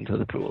dog into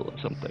the pool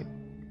or something.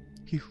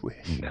 You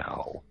wish.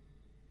 No.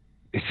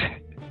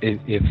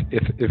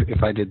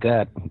 If I did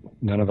that,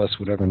 none of us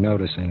would ever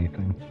notice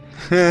anything.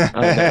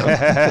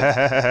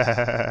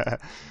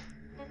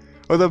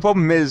 Well, the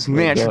problem is,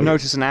 me Oh, actually God.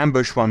 noticed an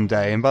ambush one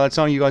day, and by the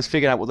time you guys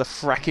figured out what the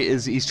frack it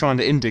is he's trying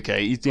to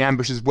indicate, the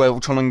ambush is well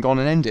and gone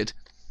and ended.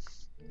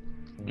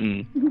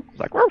 It's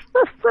like, ruff,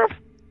 ruff, ruff.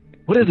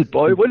 What is it,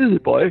 boy? What is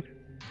it, boy?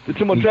 Did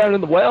someone drown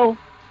in the well?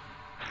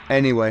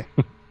 Anyway,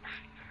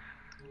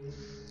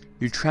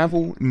 you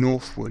travel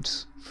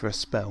northwards for a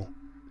spell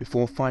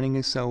before finding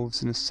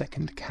yourselves in a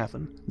second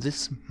cavern,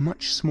 this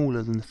much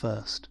smaller than the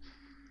first.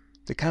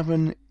 The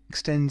cavern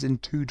extends in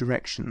two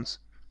directions,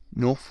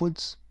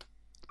 northwards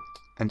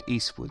and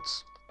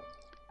eastwards.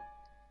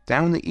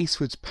 Down the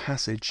eastwards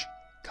passage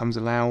comes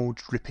a loud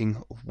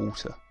dripping of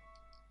water,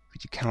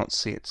 but you cannot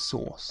see its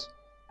source.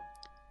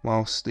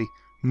 Whilst the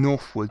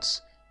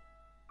northwards,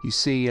 you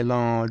see a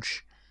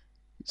large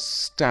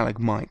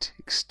stalagmite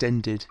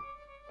extended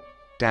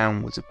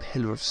downwards, a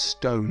pillar of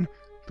stone,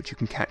 but you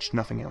can catch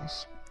nothing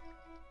else.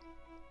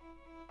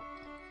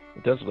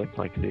 It does look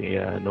like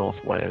the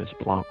north way is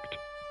blocked.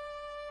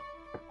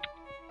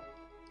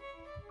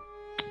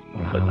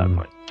 But that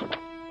point.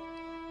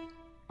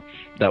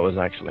 That was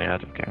actually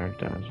out of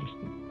character. I was just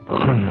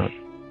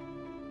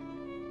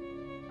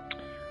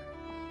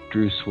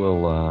Drus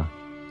will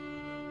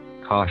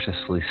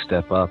cautiously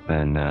step up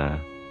and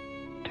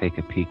take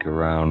a peek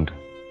around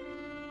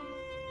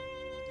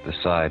the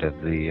side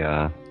of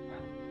the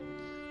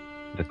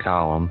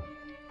column.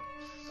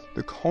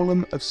 The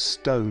column of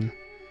stone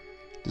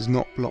does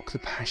not block the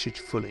passage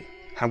fully.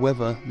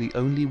 However, the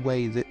only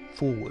way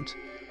forward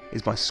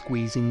is by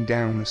squeezing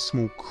down a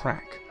small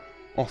crack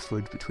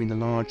offered between the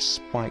large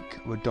spike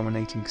of a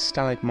dominating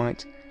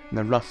stalagmite and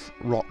the rough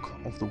rock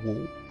of the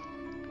wall.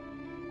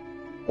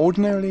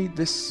 Ordinarily,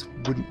 this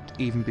wouldn't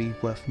even be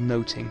worth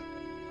noting.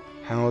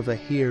 However,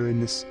 here in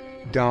this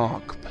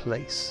dark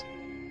place,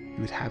 you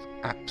would have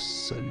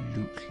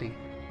absolutely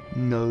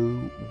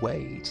no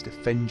way to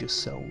defend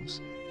yourselves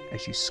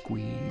as you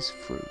squeeze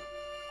through.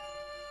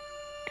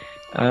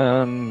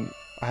 I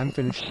haven't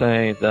finished.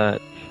 Say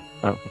that.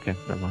 Oh, okay,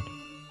 never mind.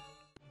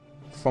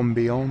 From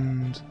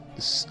beyond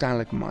the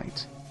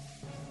stalagmite,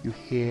 you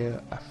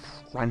hear a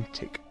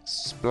frantic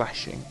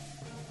splashing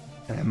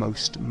and a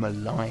most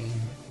malign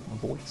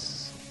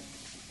voice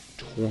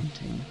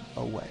taunting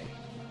away.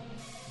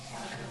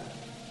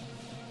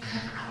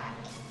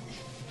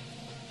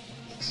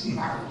 It's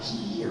no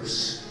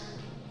use.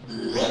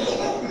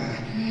 Live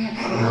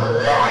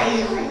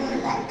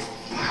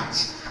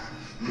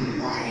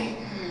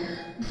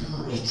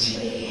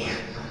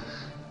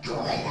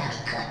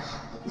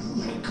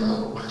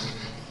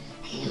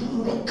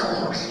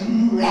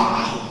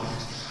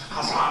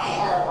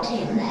held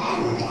him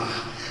then.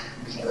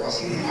 It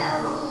was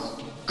no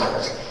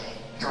good.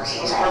 It was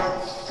his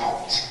own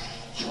fault.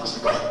 He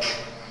was weak.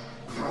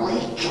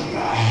 Weak in the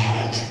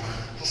head.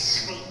 His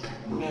sleep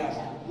near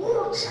the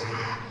water.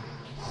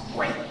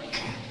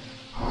 Weak.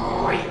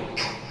 Weak.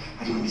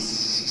 And this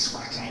is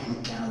what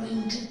I'm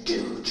going to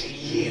do to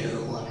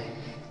you.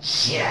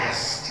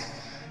 Just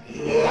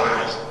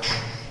like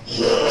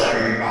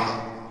him.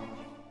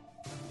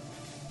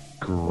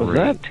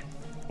 Great.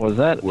 Was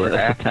that We're a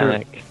after-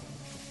 satanic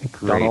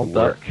Great. Donald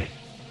Duck?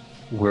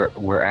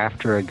 We're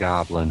after a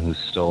goblin who's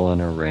stolen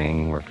a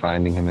ring. We're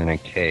finding him in a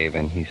cave,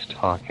 and he's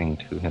talking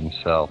to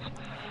himself.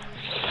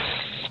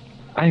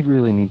 I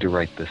really need to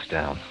write this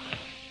down.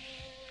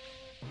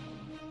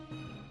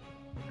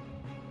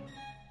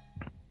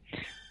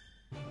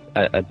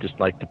 I'd just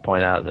like to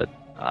point out that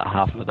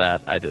half of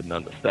that I didn't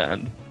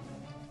understand.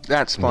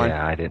 That's fine.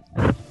 Yeah, I did.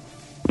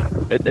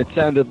 It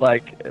sounded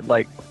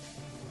like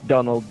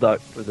Donald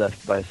Duck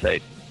possessed by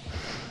Satan.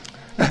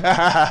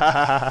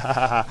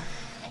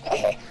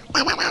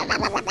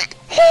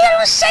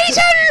 Hail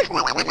Satan!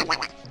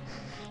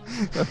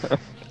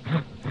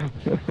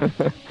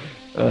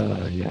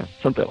 Yeah,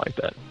 something like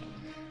that.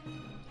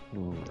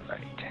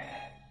 Right.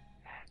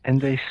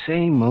 And they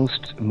say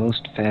most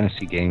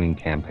fantasy gaming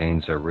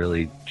campaigns are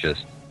really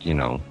just,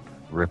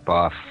 rip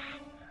off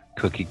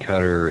cookie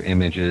cutter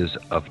images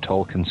of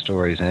Tolkien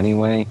stories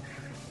anyway.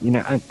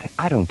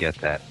 I don't get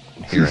that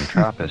here in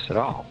Tropis at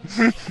all.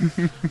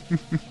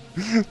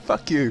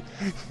 Fuck you.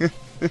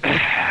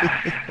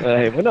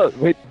 Hey,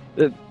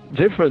 the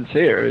difference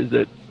here is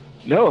that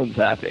no one's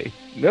happy.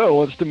 No one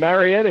wants to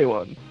marry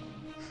anyone.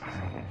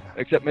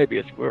 Except maybe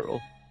a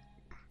squirrel.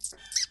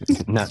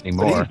 Not But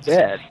anymore. he's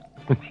dead.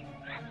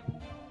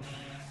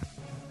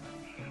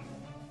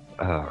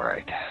 All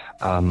right.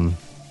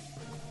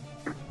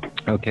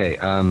 Okay.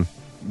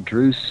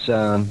 Druce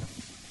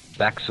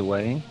backs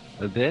away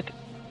a bit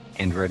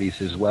and readies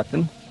his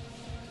weapon.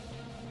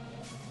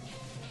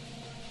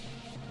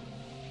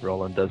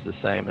 Roland does the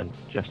same and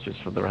gestures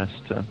for the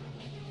rest to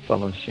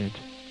follow suit.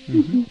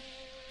 Mm-hmm.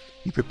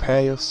 You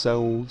prepare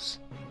yourselves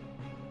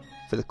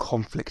for the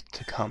conflict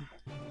to come.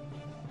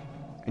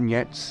 And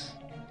yet,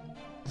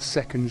 the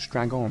seconds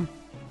drag on.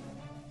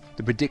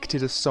 The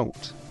predicted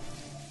assault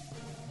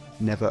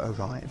never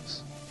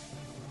arrives.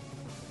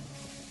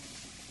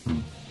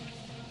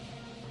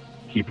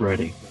 Keep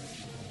ready.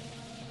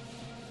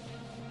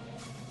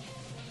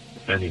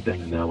 If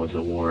anything, that was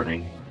a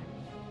warning.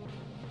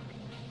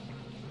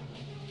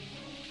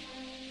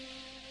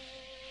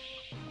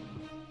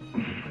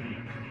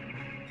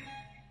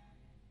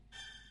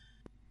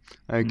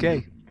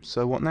 Okay,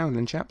 so what now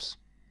then, chaps?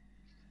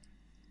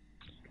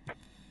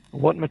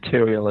 What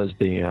material is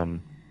the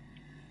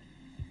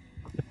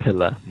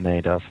pillar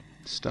made of?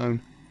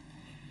 Stone.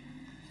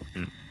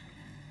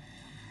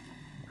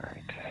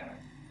 Right.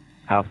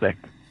 How thick?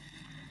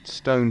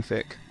 Stone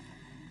thick.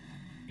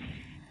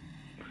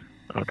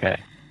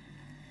 Okay.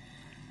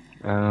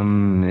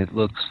 It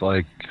looks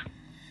like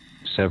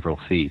several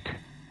feet.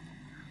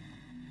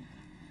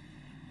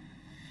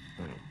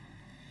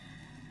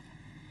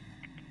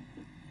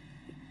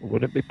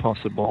 Would it be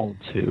possible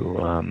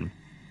to,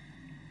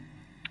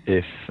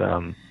 if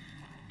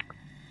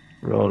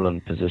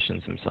Roland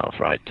positions himself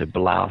right, to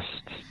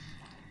blast?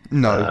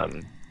 No.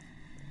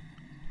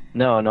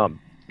 No,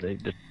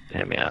 just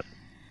hear me out.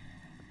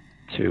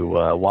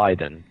 To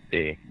widen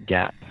the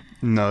gap.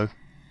 No.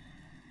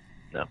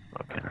 No,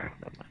 okay. Never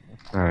mind.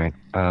 All right.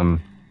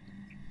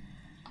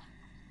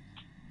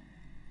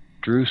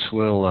 Druce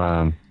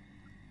will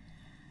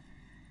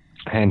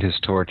hand his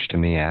torch to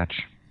Miach.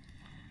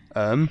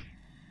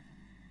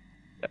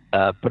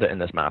 Put it in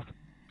his mouth.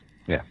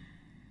 Yeah.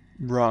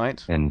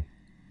 Right. And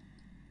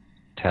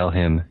tell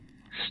him,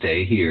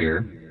 stay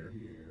here.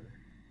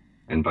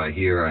 And by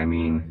here, I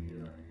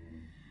mean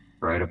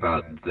right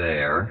about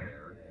there.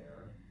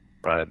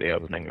 Right at the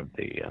opening of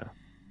the...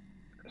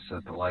 So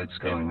the light's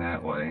going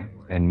that way.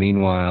 And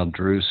meanwhile,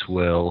 Druce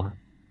will,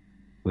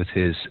 with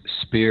his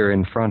spear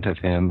in front of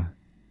him,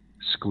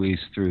 squeeze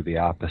through the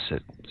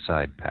opposite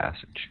side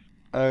passage.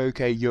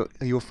 Okay,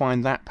 you'll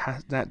find that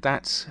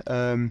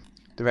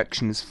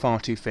direction is far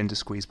too thin to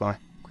squeeze through.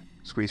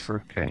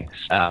 Okay.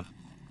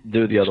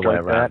 Do the other way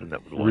Strike around. that, And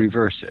it would work.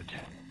 reverse it.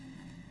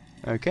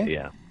 Okay.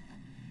 Yeah.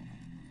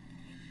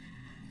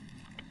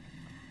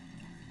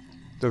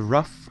 The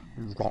rough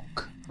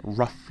rock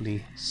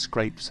roughly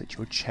scrapes at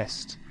your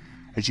chest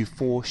as you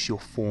force your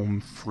form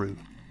through.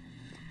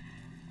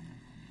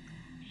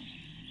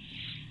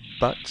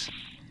 But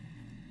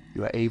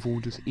you are able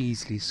to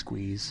easily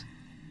squeeze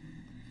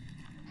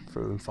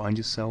through and find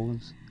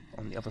yourselves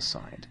on the other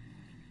side.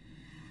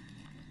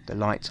 The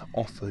light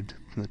offered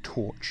from the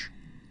torch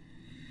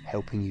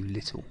helping you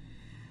little.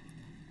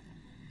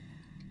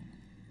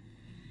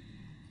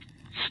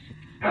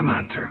 Come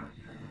on through.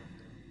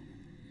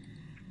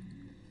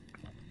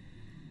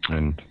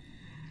 And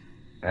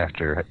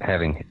after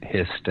having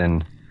hissed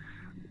and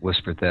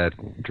whispered that,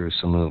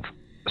 Druce will move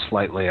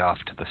slightly off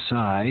to the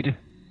side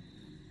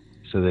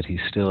so that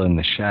he's still in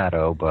the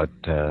shadow, but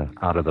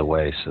out of the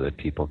way so that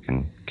people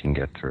can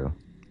get through.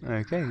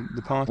 Okay,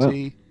 the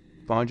party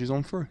barges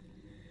on through.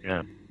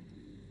 Yeah.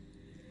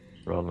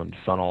 Roland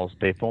funnels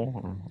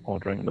people,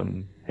 ordering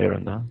them here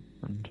and there,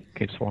 and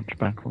keeps watch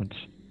backwards.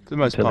 For the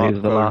most until part,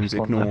 he's the Roland's last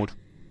one ignored.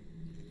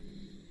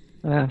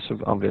 left. Yeah, so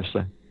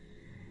obviously.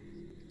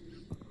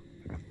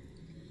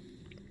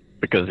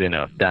 Because,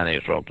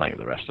 Danny's role-playing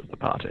the rest of the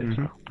party,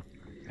 so...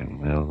 And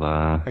we'll,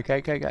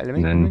 Okay, let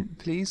me,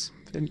 please.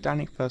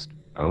 Danik first.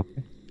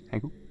 Okay.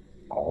 Hang on.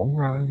 All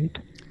right.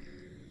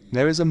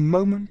 There is a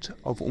moment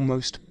of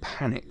almost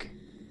panic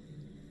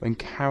when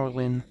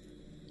Carolyn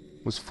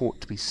was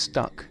thought to be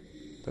stuck,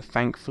 but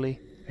thankfully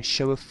a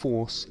show of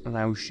force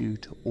allows you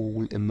to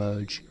all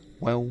emerge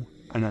well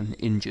and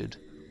uninjured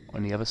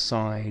on the other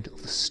side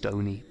of the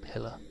stony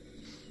pillar.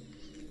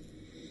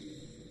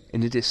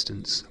 In the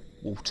distance,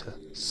 water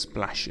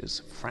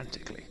splashes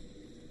frantically.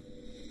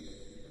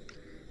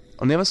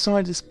 On the other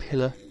side of this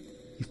pillar,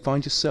 you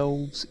find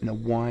yourselves in a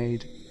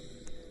wide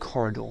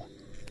corridor,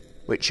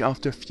 which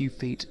after a few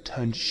feet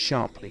turns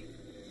sharply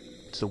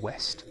to the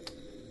west.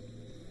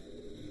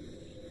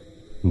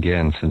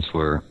 Again, since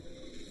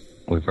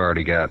we've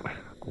already got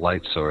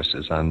light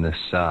sources on this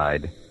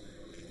side,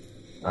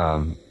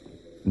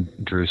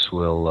 Druce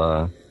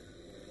will,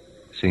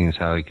 seeing as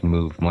how he can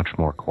move much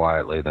more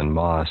quietly than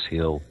Moss,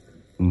 he'll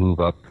move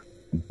up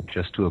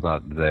just to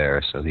about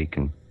there so he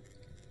can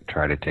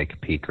try to take a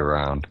peek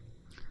around.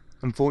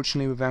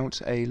 Unfortunately, without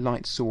a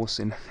light source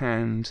in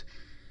hand,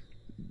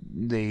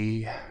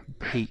 the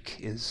peak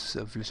is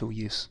of little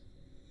use.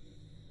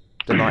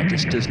 The light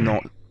just does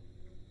not.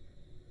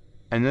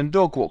 And then the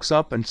dog walks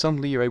up, and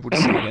suddenly you're able to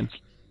see again.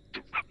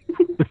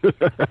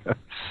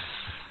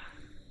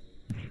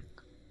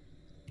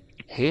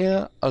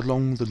 Here,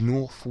 along the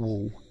north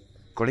wall,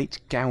 great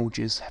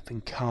gouges have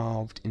been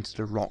carved into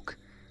the rock,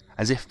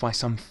 as if by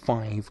some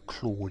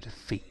five-clawed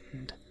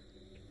fiend.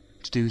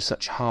 To do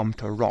such harm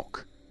to a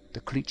rock, the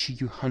creature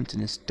you hunt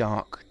in this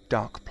dark,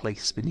 dark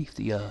place beneath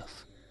the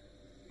earth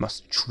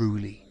must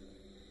truly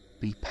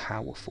be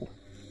powerful.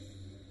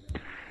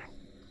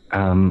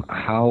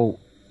 How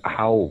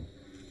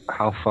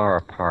far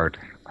apart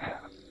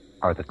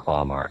are the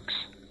claw marks?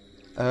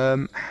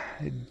 I'm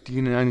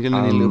gonna need a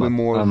little bit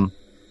more.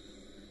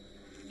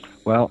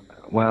 Well,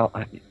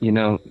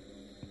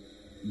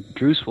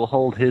 Druce will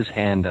hold his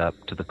hand up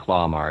to the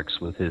claw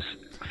marks with his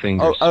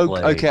fingers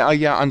splayed. Okay,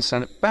 yeah, I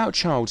understand. About a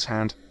child's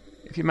hand.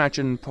 If you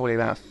imagine probably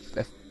about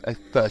a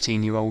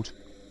 13-year-old,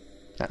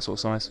 that sort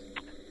of size.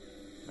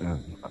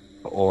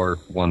 Or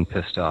one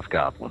pissed off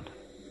goblin.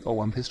 Or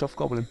one pissed off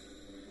goblin.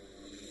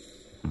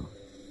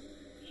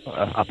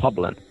 A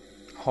poblin.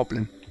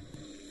 Hoblin.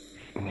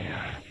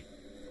 Yeah.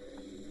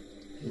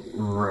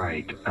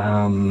 Right.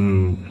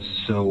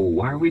 So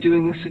why are we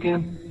doing this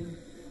again?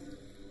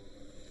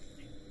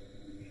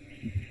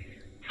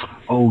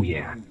 Oh,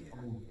 yeah.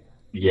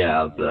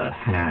 Yeah, the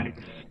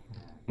hags.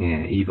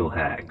 Yeah, evil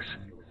hags.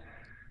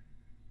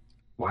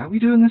 Why are we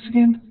doing this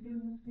again?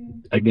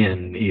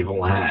 Again,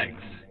 evil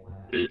hags.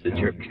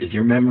 Is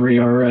your memory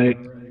all right?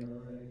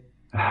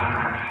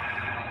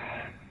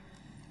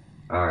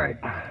 All right.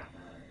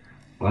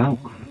 Well,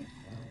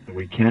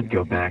 We can't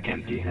go back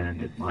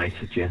empty-handed. My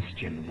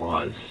suggestion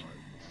was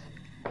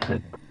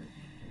that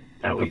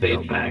we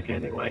go back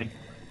anyway,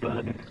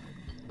 but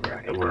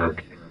we're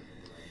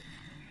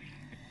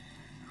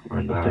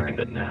in the thick of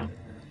it now.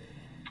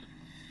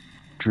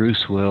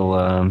 Druce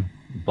will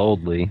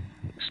boldly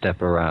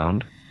step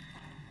around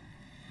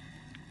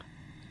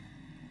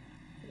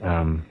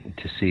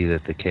to see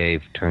that the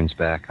cave turns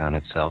back on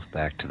itself,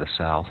 back to the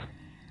south.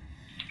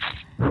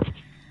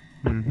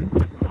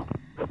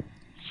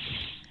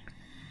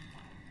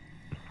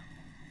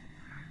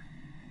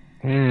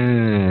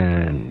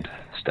 And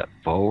step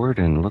forward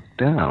and look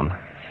down.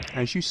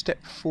 As you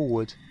step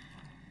forward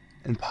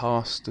and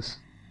past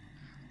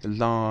the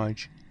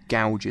large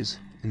gouges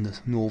in the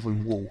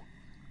northern wall,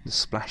 the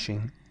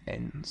splashing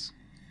ends.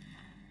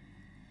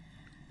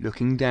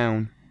 Looking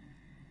down,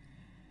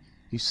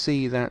 you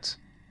see that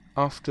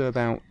after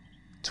about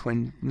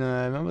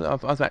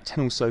about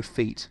 10 or so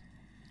feet,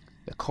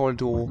 the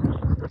corridor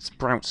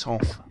sprouts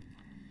off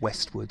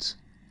westwards,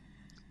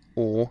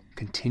 or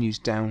continues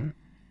down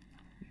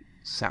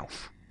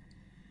south.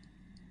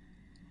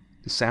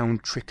 The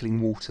sound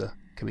trickling water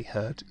can be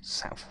heard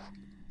south.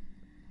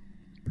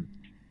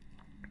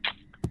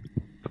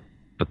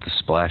 But the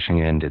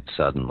splashing ended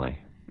suddenly.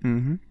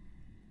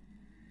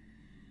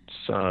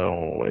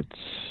 So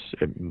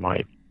it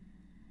might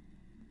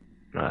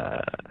be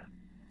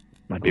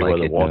Like where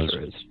the it water knows.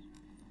 is.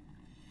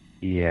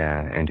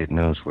 Yeah, and it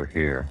knows we're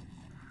here.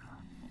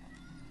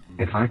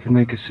 if I could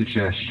make a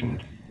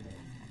suggestion,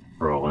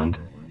 Roland,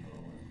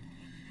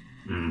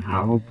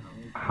 how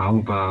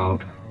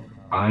about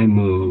I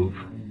move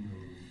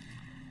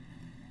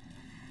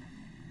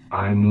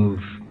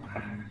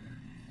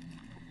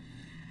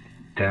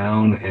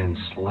down and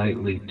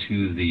slightly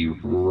to the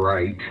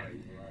right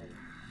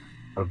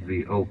of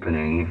the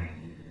opening,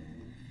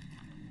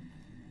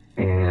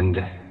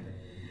 and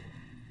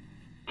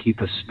keep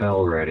a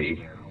spell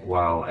ready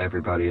while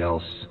everybody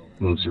else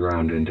moves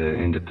around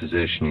into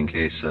position in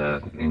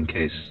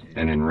case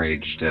an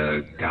enraged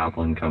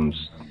goblin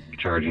comes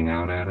charging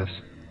out at us?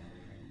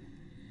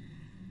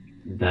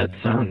 That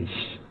sounds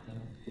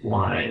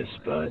wise,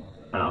 but,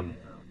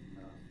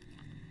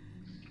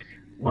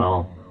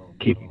 well,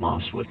 keep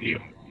Moss with you.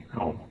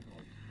 I'll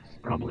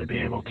probably be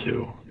able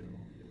to.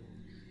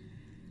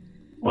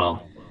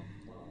 Well,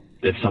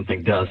 if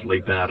something does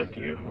leap out at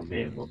you, I'll be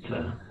able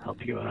to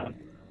help you out.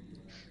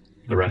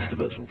 The rest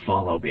of us will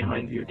follow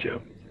behind you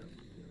two.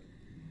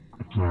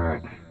 All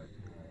right.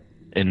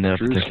 In no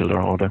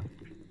particular order.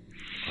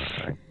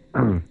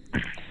 All right.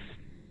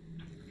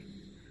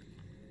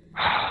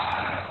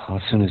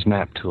 As soon as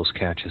Map Tools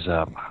catches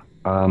up.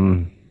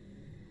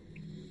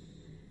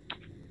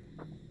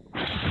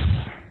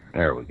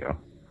 There we go.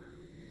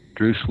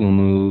 Druce will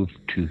move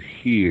to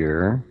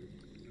here.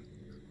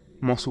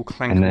 Moss will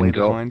clank away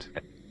behind.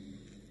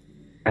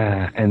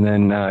 And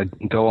then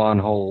go on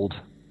hold.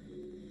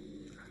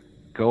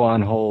 Go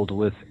on hold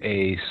with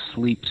a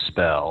sleep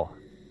spell.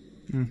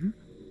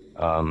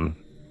 Mm-hmm.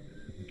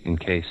 In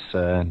case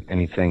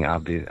anything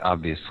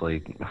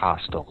obviously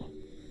hostile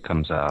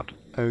comes out.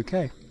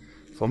 Okay.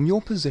 From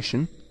your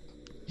position,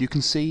 you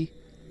can see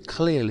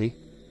clearly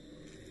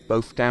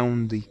both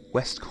down the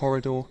west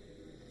corridor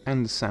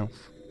and the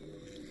south.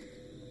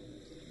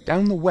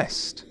 Down the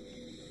west,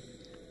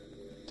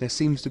 there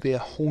seems to be a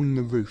hole in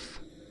the roof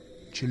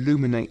which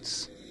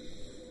illuminates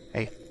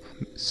a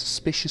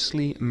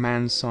suspiciously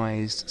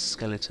man-sized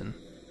skeleton.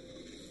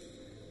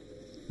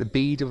 The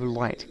bead of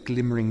light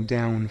glimmering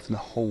down from the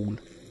hole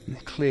in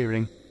the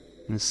clearing,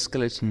 and the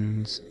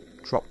skeleton's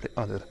droplet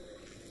uttered.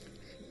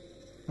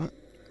 What?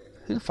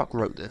 Who the fuck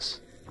wrote this?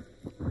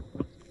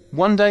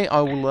 One day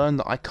I will learn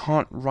that I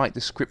can't write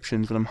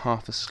descriptions when I'm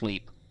half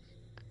asleep.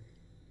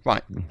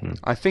 Right.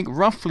 I think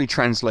roughly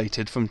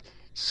translated from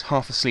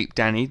half asleep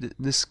Danny,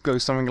 this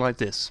goes something like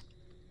this.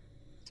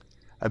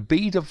 A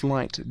bead of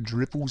light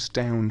dribbles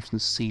down from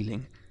the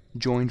ceiling,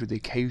 joined with the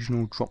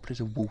occasional droplet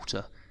of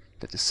water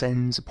that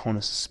descends upon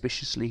a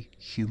suspiciously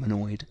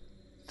humanoid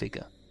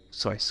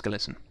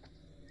skeleton.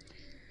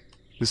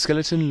 The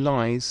skeleton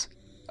lies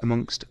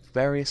amongst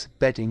various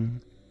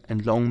bedding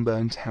and long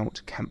burnt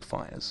out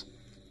campfires.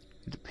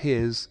 It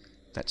appears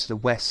that to the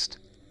west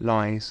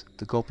lies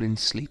the goblin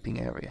sleeping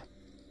area.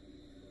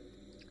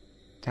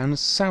 Down the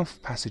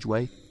south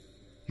passageway,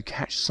 you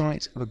catch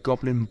sight of a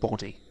goblin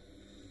body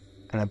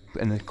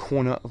and a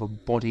corner of a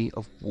body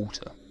of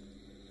water.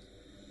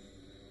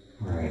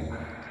 Right.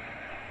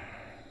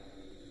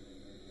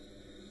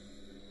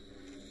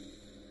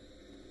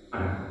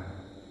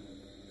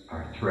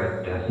 Our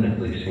threat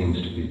definitely seems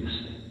to be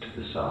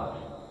to the south.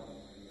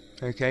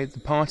 Okay,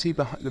 the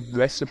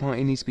rest of the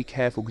party needs to be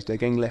careful because they're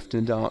getting left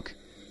in the dark.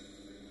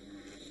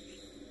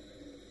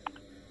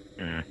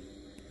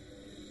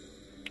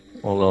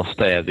 Well, they'll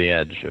stay at the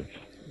edge of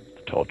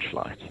the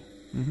torchlight.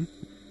 Mm-hmm.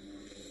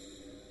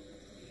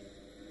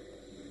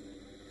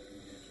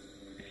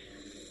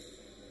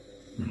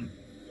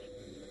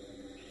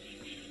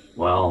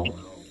 Well,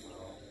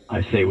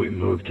 I say we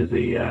move to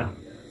the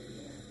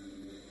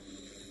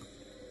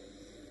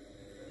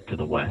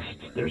west.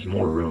 There's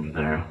more room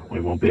there. We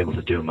won't be able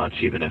to do much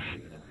even if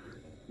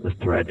the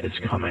threat is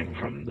coming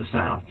from the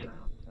south.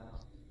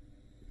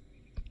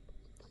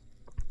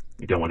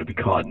 We don't want to be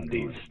caught in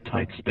these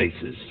tight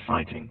spaces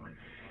fighting.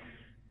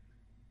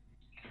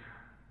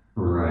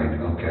 Right,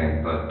 okay,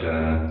 but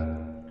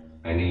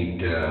I need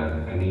the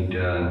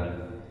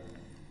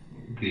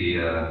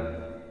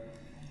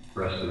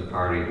rest of the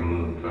party to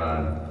move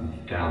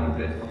down a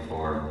bit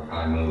before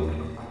I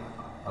move.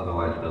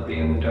 Otherwise they'll be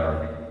in the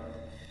dark.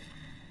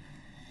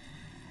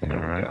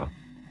 There we go.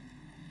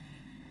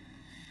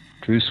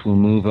 Druce will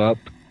move up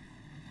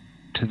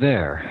to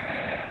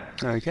there.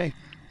 Okay.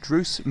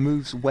 Druce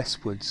moves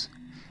westwards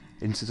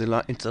into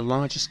the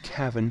largest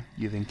cavern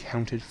you've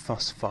encountered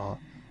thus far.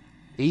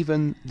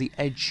 Even the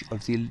edge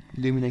of the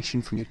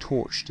illumination from your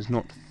torch does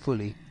not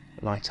fully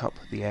light up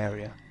the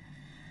area.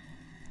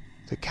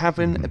 The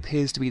cavern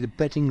appears to be the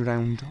bedding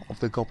ground of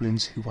the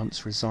goblins who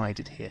once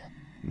resided here.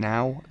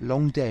 Now,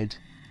 long dead,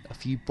 a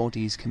few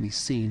bodies can be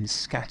seen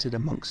scattered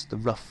amongst the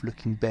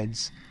rough-looking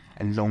beds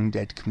and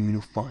long-dead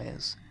communal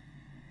fires.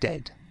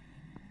 Dead,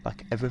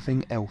 like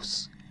everything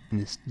else in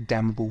this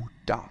damnable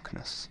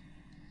darkness.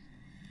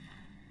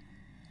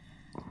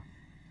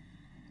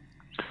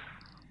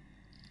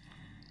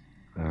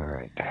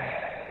 Alright.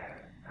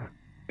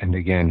 And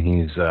again,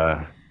 he's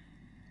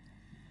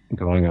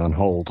going on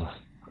hold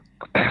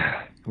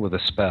with a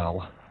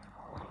spell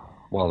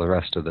while the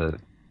rest of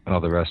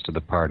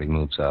the party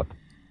moves up.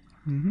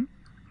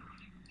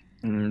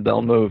 Mm-hmm.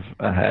 They'll move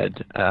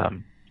ahead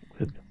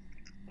with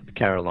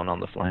Carolyn on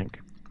the flank.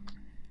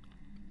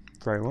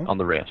 Very well. On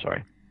the rear,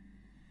 sorry.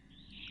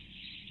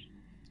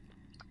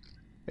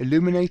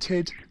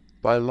 Illuminated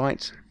by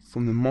light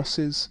from the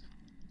mosses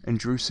and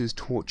Druce's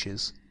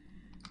torches,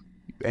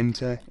 you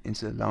enter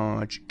into the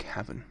large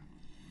cavern.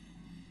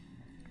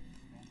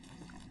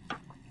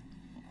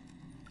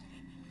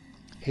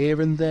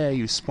 Here and there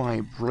you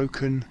spy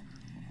broken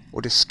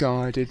or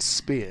discarded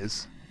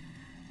spears,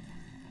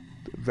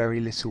 but very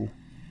little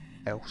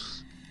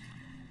else.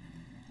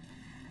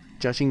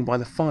 Judging by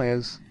the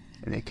fires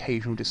and the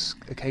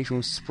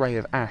occasional spray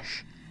of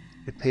ash,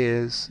 it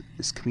appears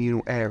this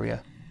communal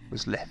area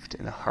was left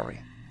in a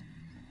hurry.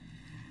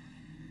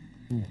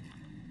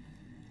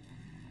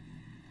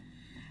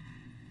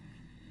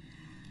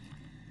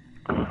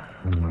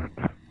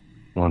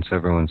 Once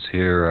everyone's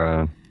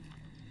here,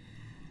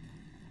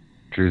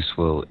 Druce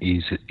will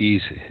ease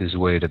his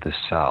way to the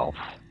south.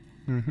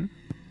 Mm-hmm.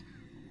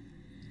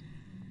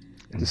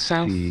 The And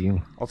south see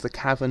of the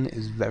cavern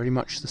is very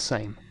much the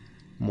same.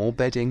 More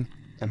bedding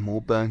and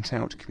more burnt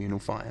out communal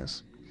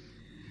fires.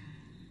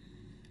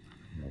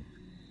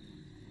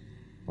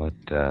 what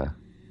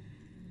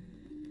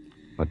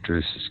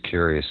Druce is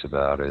curious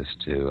about is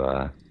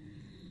to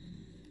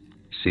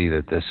see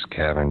that this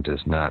cavern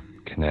does not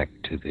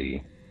connect to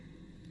the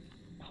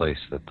place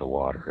that the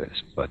water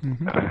is. But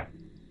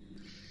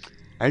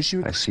As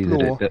you I see that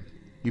explore, it.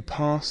 you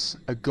pass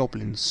a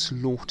goblin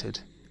slaughtered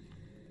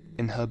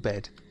in her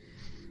bed.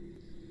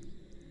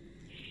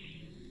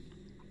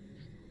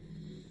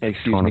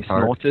 Excuse Torn me,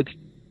 apart. snorted?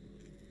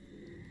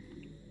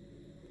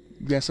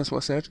 Yes, that's what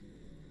I said.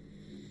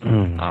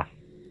 Ah.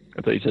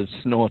 I thought you said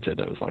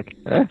snorted. I was like,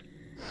 eh?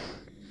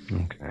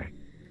 Okay.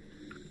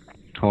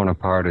 Torn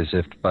apart as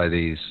if by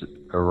these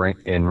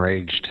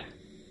enraged,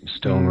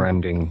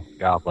 stone-rending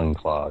goblin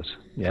claws.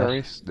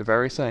 Yes. The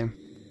very same.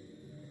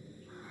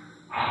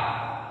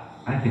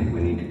 I think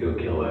we need to go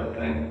kill that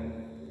thing.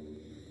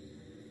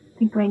 I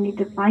think I need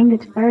to find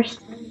it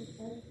first.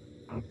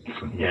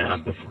 Yeah.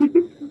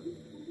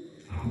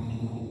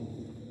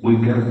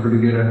 We've got a pretty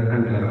good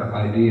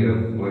idea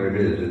of where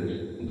it is.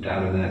 It's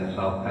down in that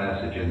south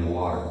passage in the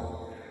water.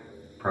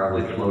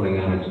 Probably floating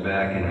on its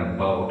back in a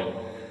boat,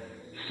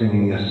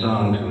 singing a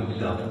song to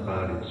itself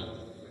about its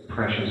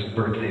precious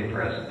birthday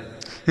present.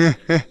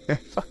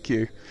 Fuck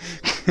you.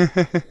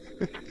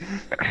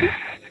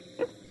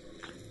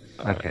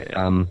 Okay.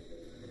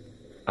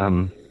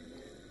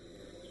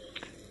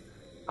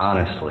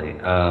 Honestly,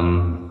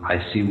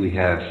 I see we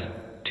have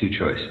two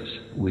choices.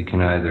 We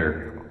can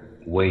either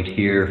wait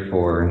here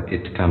for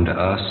it to come to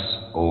us,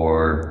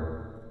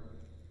 or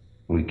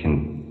we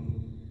can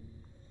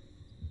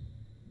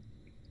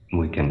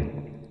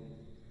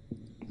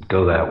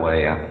go that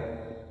way on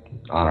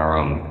our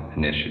own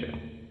initiative.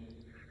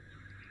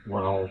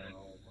 Well,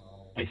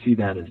 I see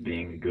that as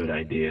being a good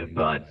idea,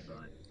 but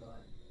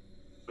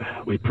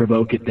we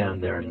provoke it down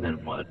there and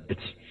then what?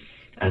 It's,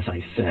 as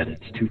I said,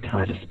 it's too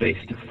tight a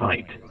space to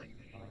fight.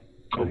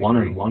 A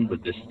one-on-one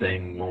with this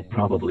thing will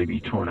probably be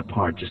torn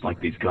apart just like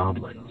these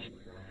goblins.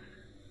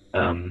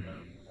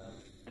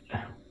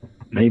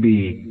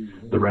 Maybe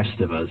the rest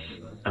of us,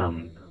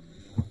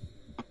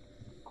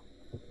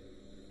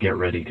 get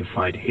ready to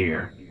fight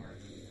here,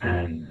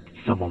 and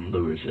someone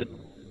lures it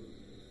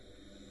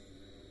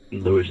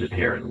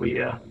here, and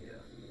we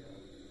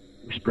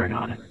spring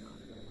on it.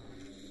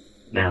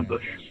 An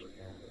ambush.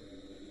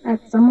 That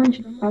someone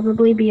should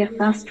probably be a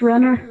fast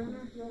runner.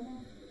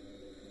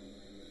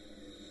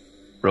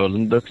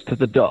 Roland looks to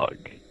the dog.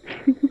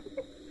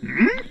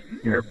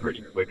 You're a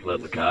pretty quick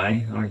little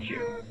guy, aren't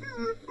you?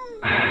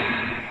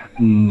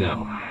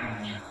 No.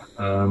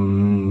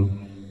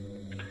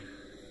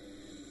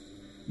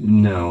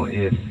 No,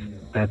 if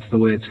that's the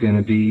way it's going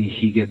to be,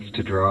 he gets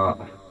to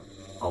draw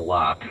a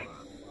lot.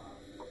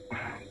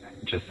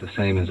 Just the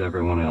same as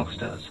everyone else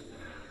does.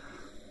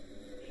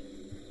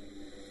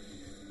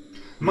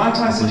 Might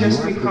I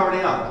suggest we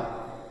hurry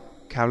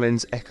up?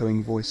 Cowlin's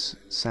echoing voice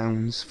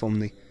sounds from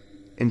the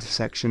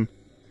intersection.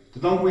 The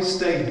longer we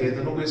stay here,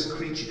 the longer this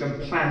creature can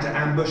plan to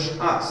ambush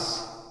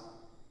us.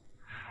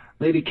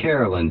 Lady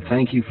Carolyn,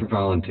 thank you for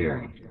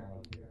volunteering.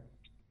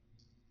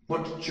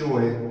 What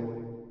joy.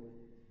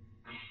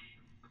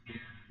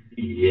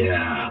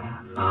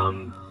 Yeah,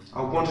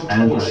 I want a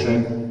As torch I-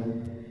 then.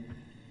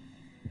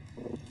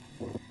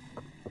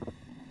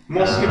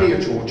 Moss, give me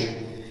a torch.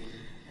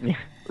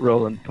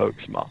 Roland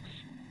pokes Moss.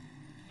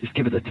 Just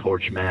give it the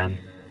torch, man.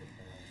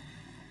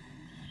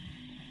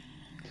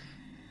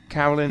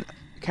 Carolyn,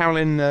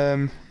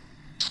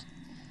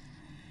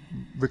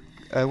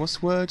 what's the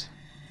word?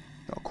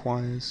 Not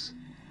acquires.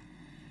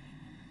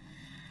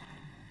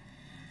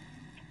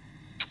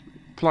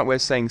 Polite way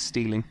of saying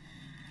stealing.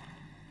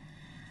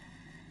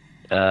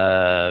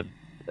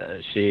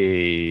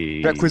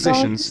 She...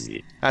 Requisitions.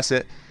 That's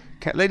it.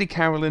 Lady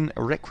Carolyn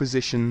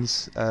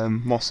requisitions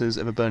mosses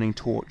of a burning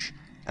torch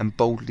and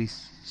boldly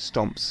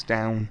stomps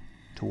down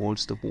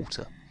towards the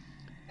water,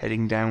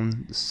 heading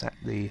down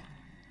the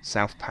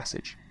south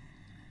passage.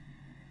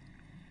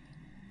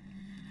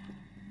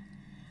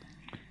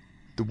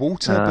 The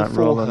water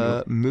before Roland.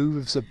 her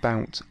moves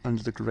about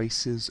under the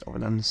graces of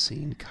an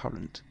unseen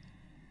current.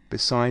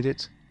 Beside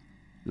it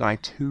lie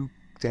two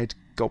dead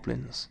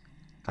goblins,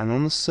 and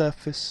on the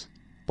surface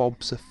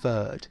bobs a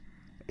third.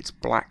 Its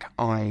black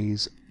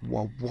eyes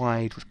were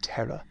wide with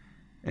terror,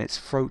 and its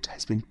throat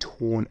has been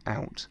torn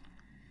out.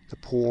 The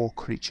poor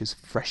creature's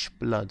fresh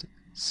blood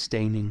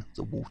staining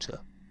the water.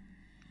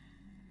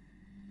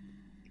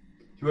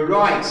 You were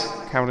right.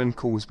 Carolyn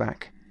calls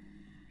back.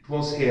 It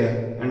was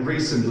here, and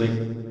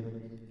recently.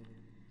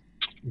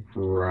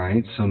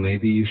 Right, so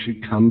maybe you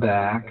should come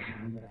back.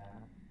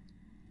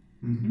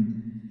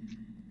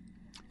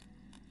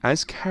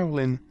 As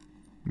Carolyn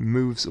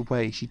moves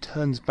away, she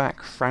turns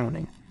back,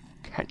 frowning,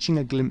 catching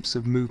a glimpse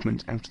of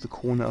movement out of the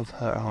corner of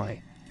her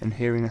eye, and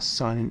hearing a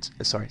slight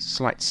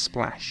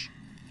splash.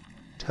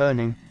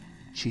 Turning,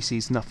 she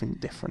sees nothing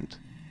different.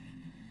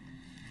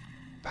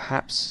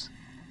 Perhaps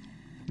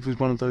it was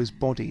one of those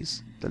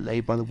bodies that lay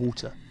by the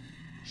water.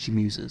 She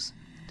muses.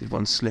 Did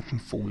one slip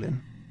and fall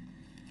in?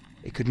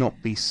 It could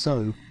not be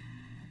so,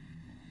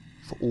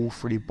 for all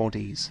 3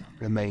 bodies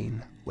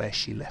remain where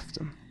she left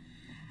them.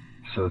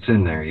 So it's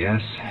in there,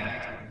 yes?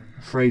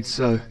 Afraid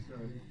so,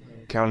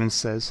 Carolyn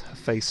says, her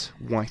face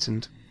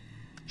whitened.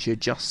 She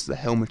adjusts the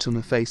helmet on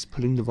her face,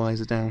 pulling the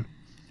visor down.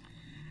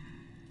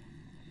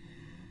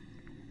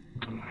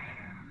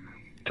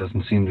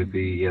 Doesn't seem to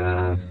be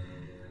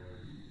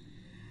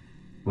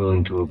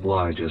willing to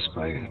oblige us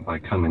by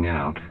coming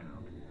out.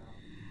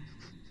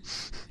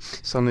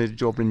 Suddenly the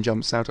goblin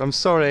jumps out. I'm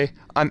sorry,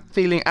 I'm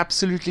feeling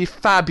absolutely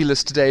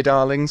fabulous today,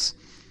 darlings.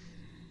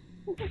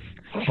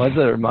 Why does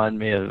it remind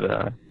me of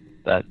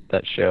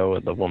that show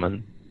with the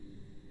woman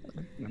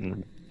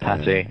and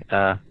Patty?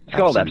 It's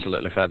called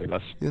Absolutely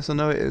Fabulous. Yes, I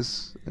know it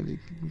is. You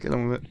can get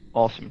on with it.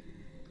 Awesome.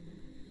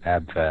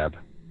 Fab.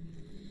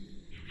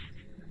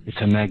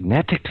 It's a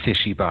magnetic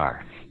fishy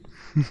bar.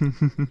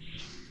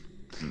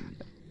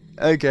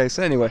 Okay,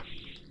 so anyway.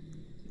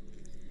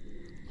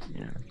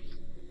 Yeah.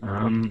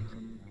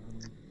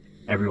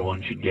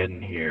 Everyone should get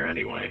in here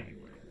anyway.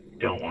 We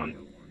don't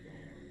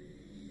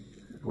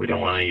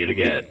want you to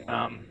get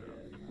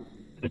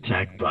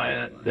attacked by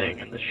that thing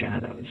in the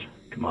shadows.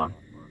 Come on.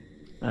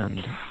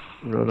 And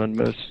Roland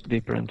moves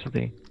deeper into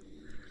the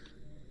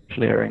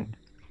clearing.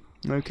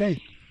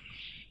 Okay.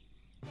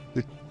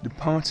 The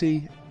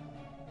party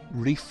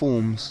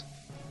reforms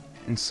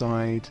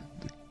inside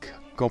the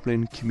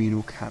goblin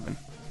communal cabin.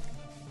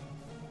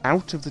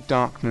 Out of the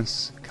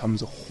darkness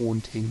comes a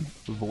haunting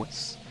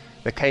voice.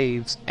 The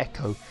caves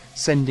echo,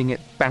 sending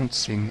it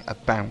bouncing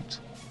about.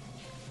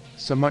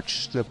 So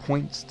much to the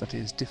point that it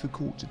is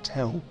difficult to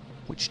tell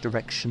which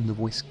direction the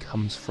voice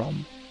comes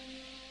from.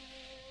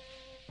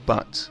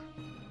 But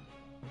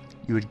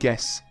you would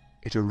guess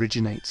it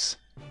originates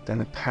down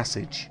the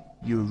passage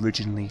you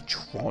originally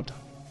trod.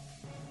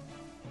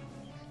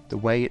 The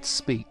way it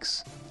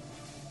speaks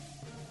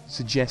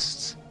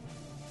suggests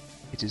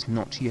it is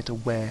not yet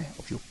aware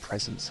of your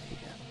presence here.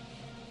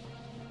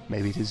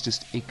 Maybe it is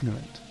just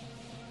ignorant,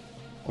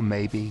 or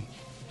maybe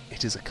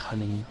it is a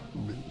cunning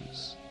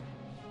ruse.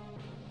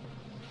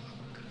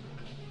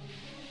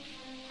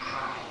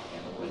 I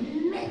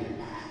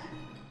remember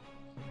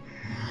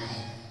my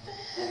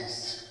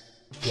first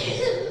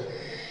kill.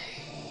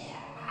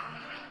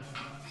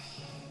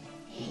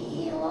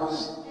 He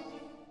was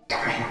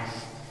dumb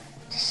enough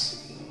to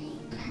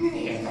sleep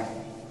near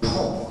the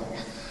pool,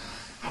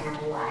 and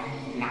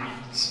one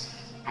night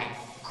I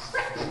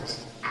crept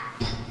up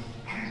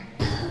and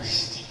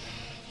pushed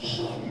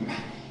him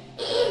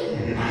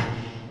in.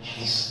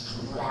 He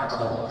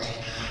struggled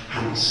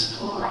and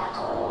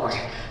struggled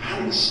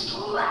and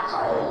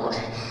struggled,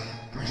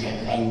 but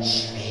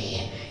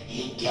eventually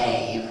he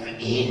gave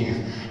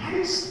in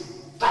and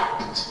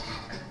stopped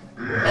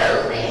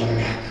moving.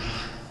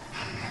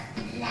 And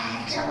the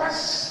blood was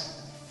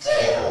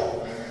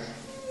still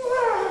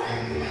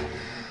warm.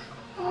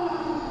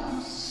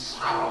 Oh,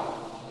 so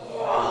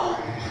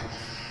warm.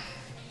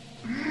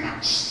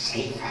 Much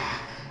safer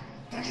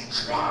than to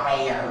try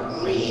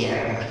a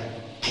real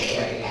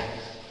kill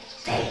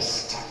face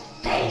to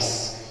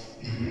face.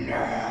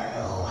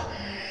 No,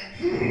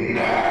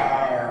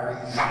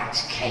 that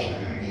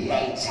came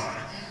later,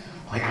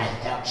 when I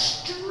felt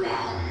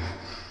strong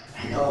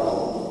and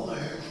all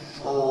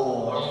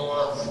full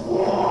of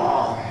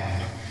warm,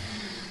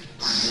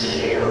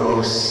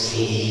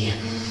 juicy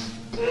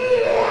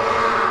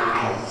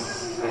blood.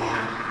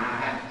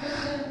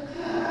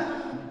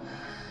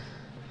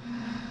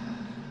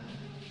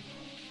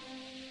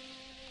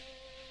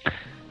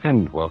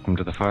 And welcome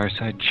to the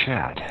Fireside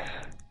Chat.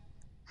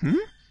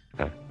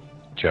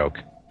 Joke.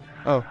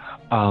 Oh.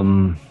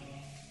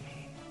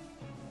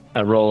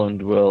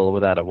 Roland will,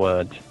 without a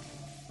word,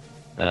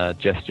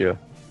 gesture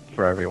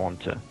for everyone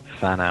to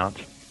fan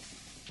out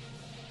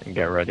and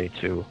get ready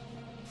to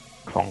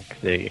conk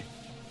the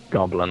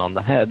goblin on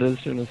the head as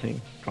soon as he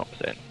drops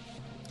in.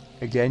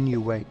 Again you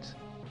wait.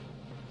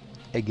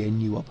 Again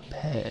you are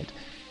prepared,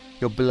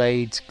 your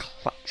blades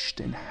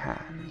clutched in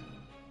hand.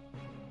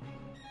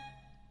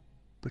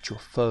 But your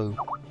foe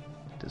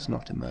does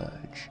not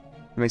emerge.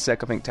 Give me a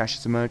sec, I think Tash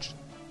has emerged.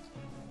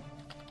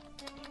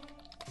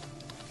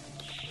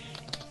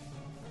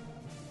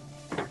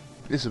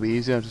 This will be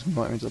easy, I'll just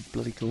invite her into the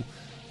bloody call.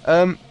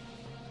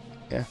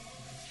 Yeah.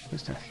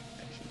 Where's Tash?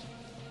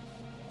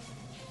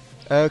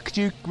 Could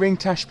you ring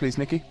Tash please,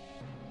 Nikki?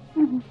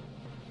 Mm-hmm.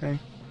 Okay.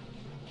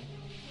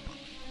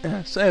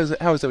 Yeah, so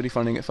how is everybody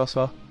finding it thus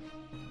far?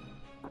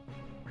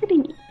 Pretty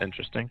neat.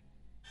 Interesting.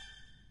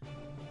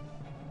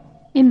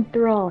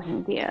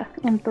 Enthralling, dear.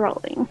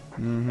 Enthralling.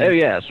 Oh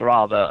yes,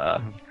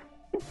 rather.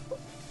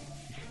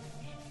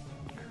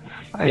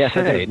 Yes,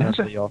 I say, do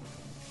remember your.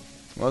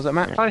 What was that,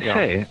 Matt? I Yeah.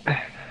 say,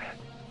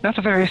 not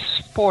a very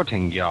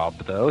sporting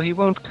job, though. He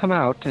won't come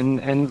out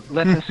and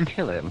let us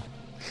kill him.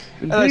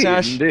 Hello,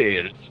 Tash.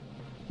 Indeed.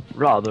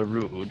 Rather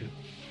rude.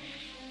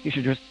 You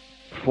should just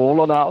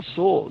fall on our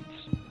swords.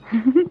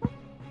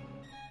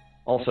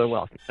 Also,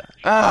 welcome, Tash.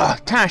 Ah,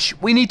 Tash,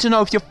 we need to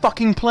know if you're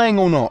fucking playing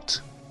or not.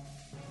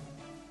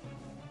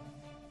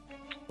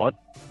 What?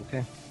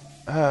 Okay.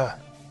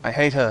 I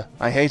hate her.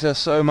 I hate her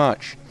so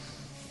much.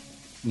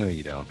 No,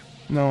 you don't.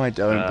 No, I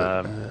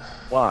don't.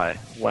 Why?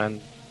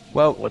 When?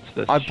 Well, What's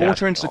this? I brought her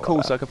chat into the all call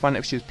about? so I could find out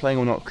if she was playing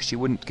or not, because she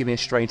wouldn't give me a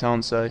straight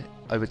answer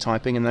over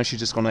typing, and now she's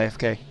just gone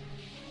AFK.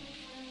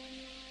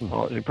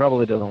 Well, she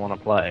probably doesn't want to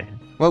play.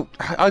 Well,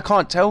 I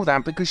can't tell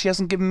that because she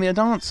hasn't given me an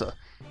answer.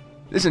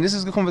 Listen, this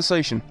is the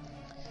conversation.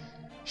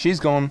 She's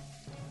gone.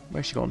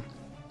 Where's she gone?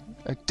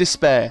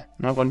 Despair.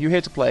 And I've gone, you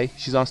here to play?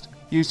 She's asked,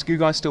 you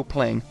guys still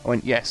playing? I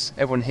went, yes.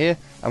 Everyone here?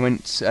 I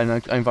went, and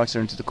I invited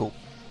her into the call.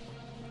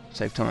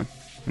 Save time.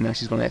 And now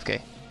she's gone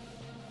AFK.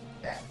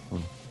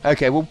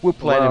 Okay, we'll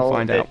play it and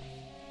find out.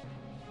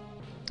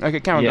 Okay,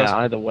 Karen Yeah, does.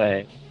 either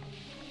way.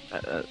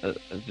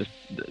 Just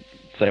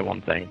say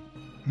one thing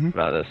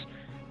about this.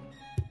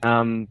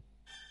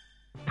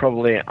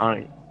 Probably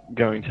aren't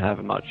going to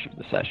have much of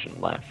the session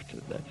left.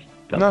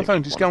 No,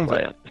 fine, just go on with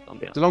it.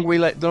 The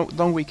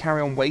longer we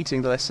carry on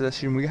waiting, the less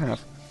session we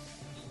have.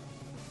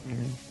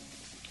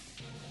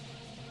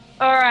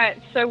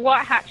 Alright, so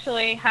what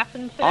actually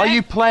happened today? Are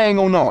you playing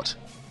or not?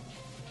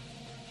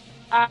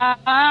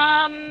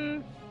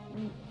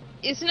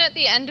 Isn't it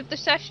the end of the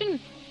session?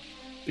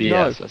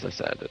 Yes, No. as I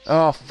said. It's...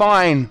 Oh,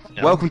 fine.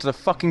 No. Welcome to the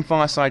fucking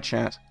fireside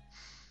chat.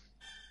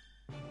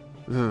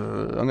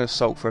 I'm gonna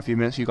sulk for a few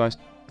minutes. You guys,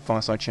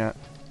 fireside chat.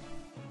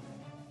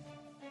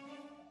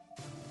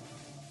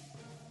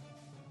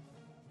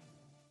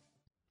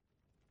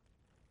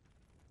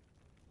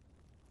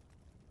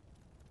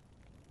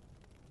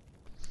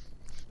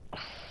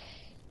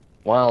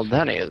 While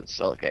Danny is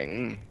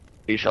sulking,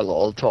 we shall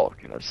all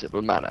talk in a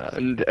civil manner,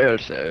 and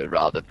also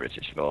rather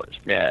British voice.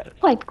 Yes.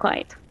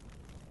 Quite.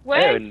 Oh,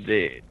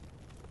 indeed.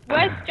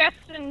 Where's Jess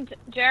and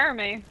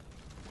Jeremy?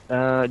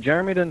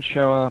 Jeremy didn't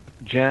show up.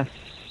 Jess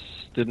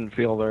didn't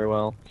feel very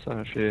well,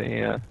 so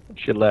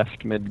she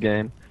left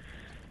mid-game.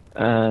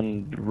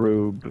 And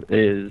Rube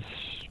is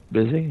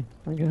busy,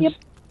 I guess. Yep,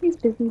 he's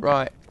busy.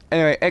 Right.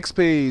 Anyway,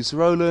 XPs.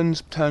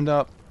 Roland turned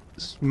up.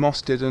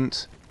 Moss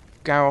didn't.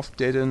 Gareth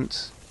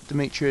didn't.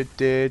 Demetria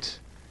did.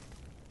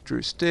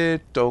 Druce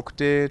did. Dog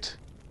did.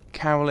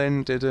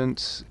 Carolyn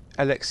didn't.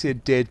 Alexia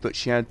did, but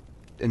she had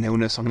an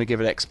illness. I'm going to give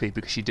it XP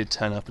because she did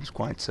turn up and was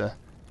quite. So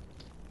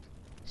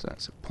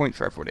that's a point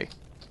for everybody.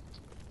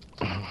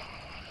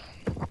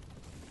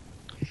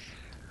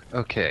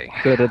 Okay.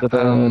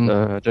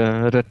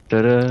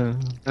 Da-da-da-da-da-da-da-da.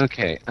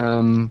 Okay.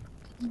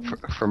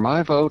 For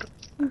my vote,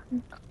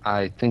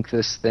 I think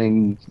this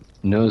thing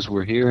knows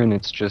we're here and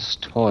it's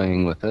just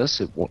toying with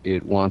us.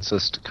 It wants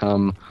us to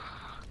come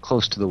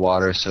close to the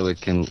water so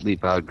it can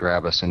leap out,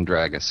 grab us, and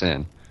drag us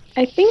in.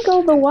 I think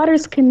all the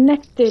water's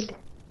connected.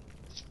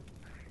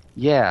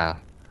 Yeah,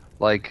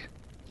 like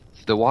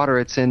the water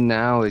it's in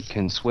now, it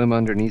can swim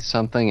underneath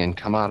something and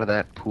come out of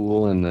that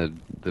pool in the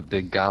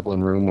big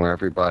goblin room where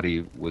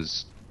everybody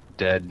was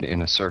dead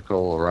in a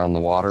circle around the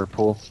water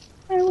pool.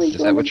 Is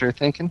that what you're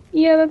thinking?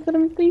 Yeah, that's what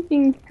I'm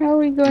thinking. How are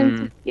we going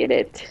to get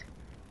it?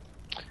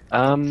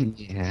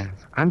 Yeah,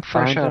 I'm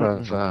fresh out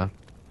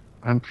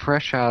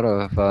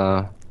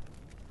of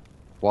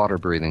water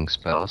breathing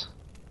spells.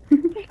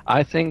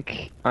 I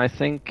think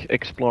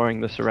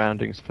exploring the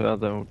surroundings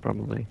further would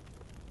probably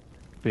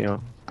be a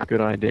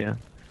good idea.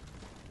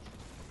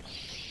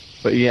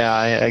 But yeah,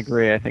 I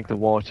agree. I think the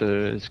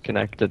water is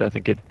connected. I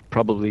think it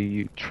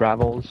probably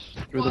travels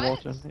through the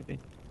water, maybe.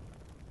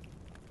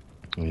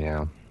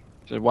 Yeah.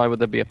 So why would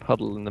there be a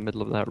puddle in the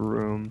middle of that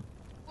room?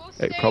 We'll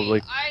It see.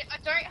 probably I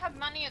don't have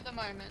money at the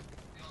moment.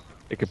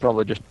 it could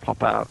probably just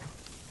pop out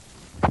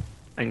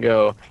and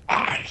go.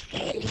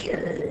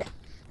 Hoping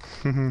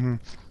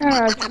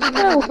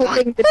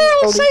to be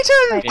able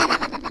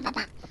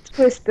to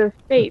twist of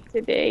fate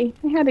today.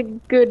 I had a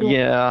good one.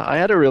 Yeah, I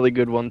had a really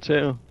good one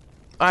too.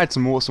 I had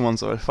some awesome ones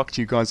that I fucked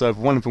you guys over.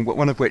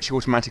 One of which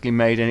automatically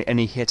made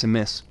any hit and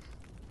miss.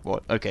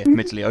 What? Okay,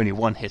 admittedly only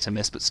one hit and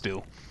miss, but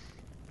still.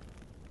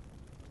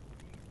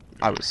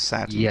 I was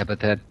sad. Yeah,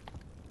 but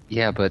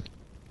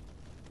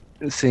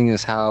seeing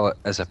as how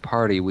as a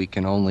party we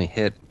can only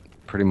hit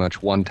pretty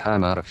much one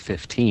time out of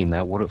 15,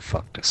 that would have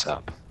fucked us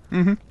up.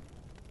 Mm-hmm.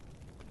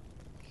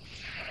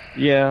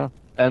 Yeah,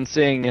 and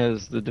seeing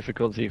as the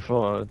difficulty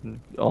for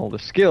all the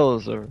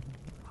skills are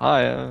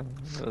higher.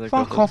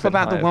 Fuck off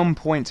about the 1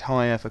 point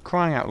higher, for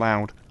crying out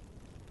loud.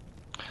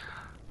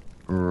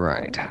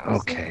 Right.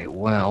 Okay.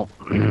 Well.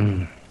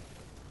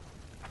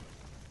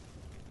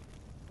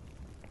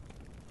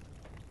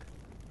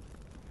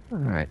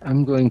 right,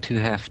 I'm going to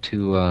have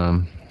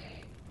to.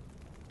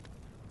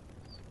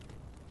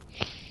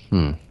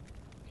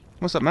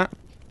 What's up, Matt?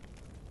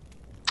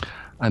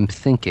 I'm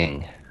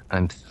thinking.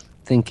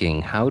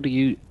 How do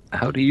you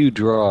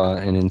draw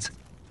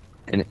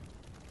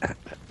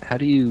how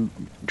do you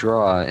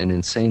draw an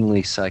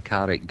insanely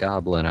psychotic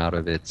goblin out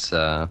of its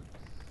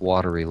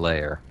watery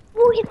lair?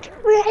 With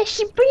fresh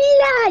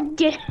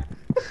blood.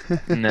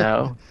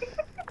 No.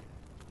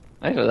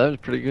 Actually, that was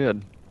pretty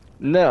good.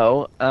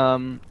 No,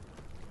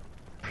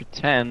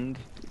 pretend.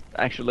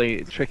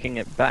 Actually, tricking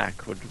it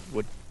back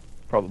would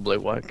probably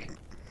work.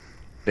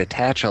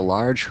 Attach a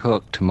large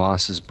hook to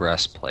Moss's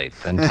breastplate,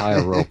 then tie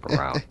a rope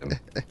around him.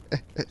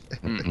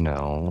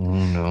 No.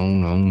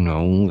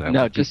 That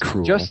No, would be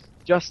cruel.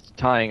 just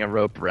tying a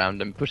rope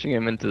around him, pushing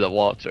him into the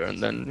water,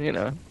 and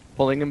then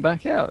pulling him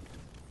back out.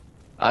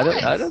 I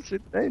don't see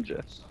the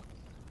danger.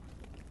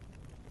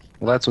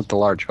 Well, that's what the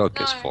large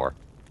hook is for.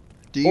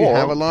 Do you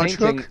have a large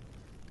hook?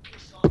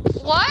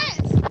 What?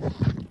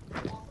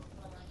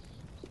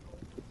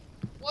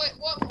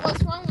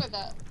 What's wrong with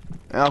that?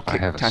 I'll I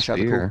kick have a Tash out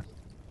the pool. spear.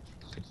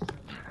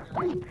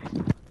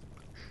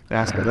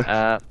 That's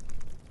better.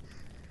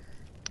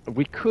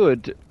 We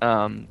could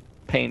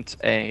paint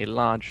a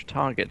large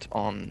target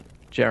on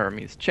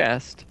Jeremy's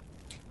chest,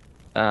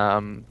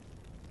 and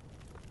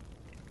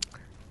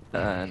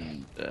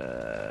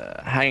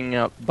hang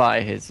up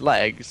by his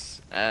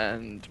legs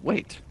and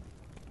wait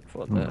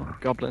for the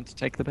goblin to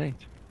take the bait.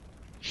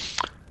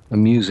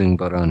 Amusing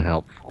but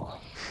unhelpful.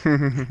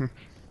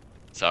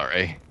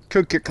 Sorry.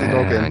 Could kick the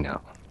dog in. I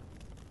know.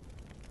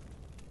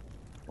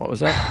 What was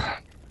that?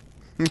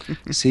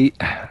 See,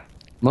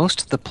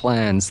 most of the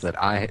plans that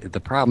the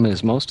problem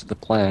is most of the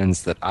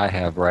plans that I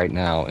have right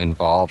now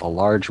involve a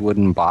large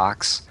wooden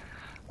box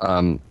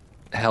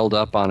held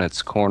up on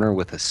its corner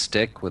with a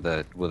stick with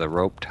a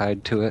rope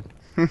tied to it.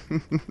 Don't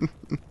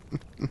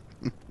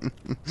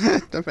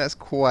think that's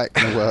quite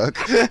going to work.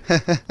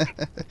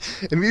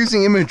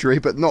 Amusing imagery,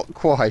 but not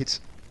quite.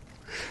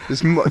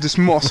 There's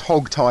moss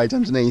hog-tied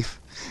underneath.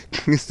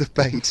 Is the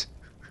bait.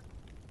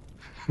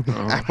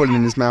 Apple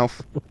in his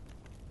mouth.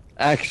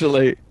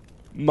 Actually,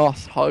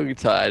 moss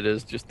hog-tied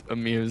is just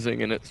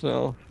amusing in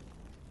itself.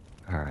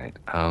 All right.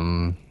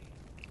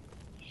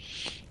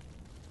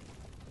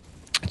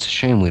 It's a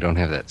shame we don't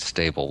have that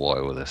stable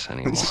boy with us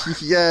anymore.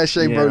 Yeah,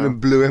 shame Yeah. Roland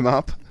blew him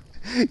up.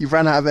 You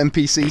ran out of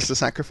NPCs to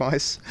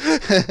sacrifice.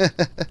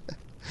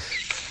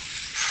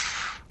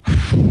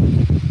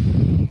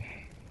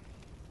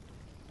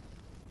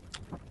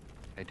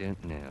 I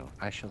don't know.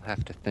 I shall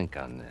have to think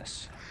on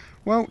this.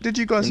 Well, did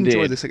you guys Indeed.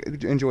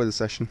 enjoy the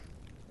session?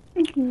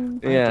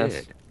 Yes.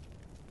 did.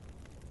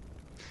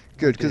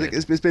 Good, because did.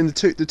 it's been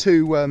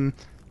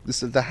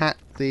the hat,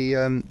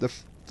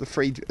 the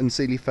Freed and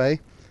Sealy Fae,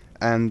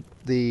 and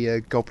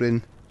the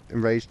Goblin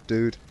enraged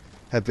dude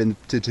have been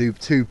to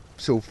two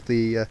sort of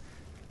the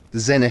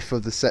zenith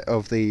of the set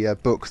of the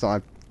book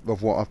that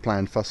of what I've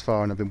planned thus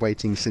far, and I've been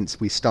waiting since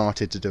we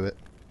started to do it.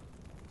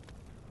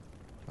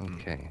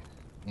 Okay.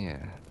 Yeah.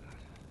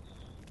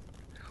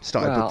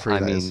 Started book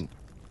 3.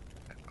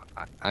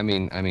 I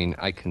mean,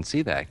 I can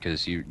see that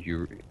because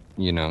you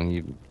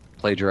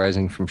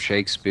plagiarizing from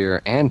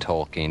Shakespeare and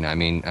Tolkien. I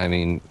mean,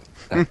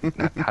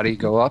 how do you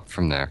go up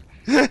from there?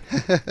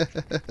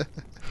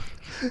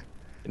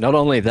 Not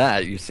only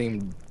that, you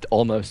seemed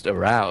almost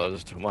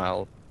aroused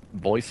while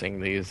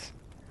voicing these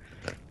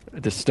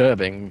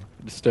disturbing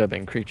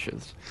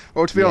creatures.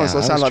 Well, to be honest, I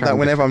I sound was like that trying to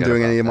whenever I'm forget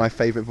doing about any of that. my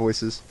favourite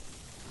voices.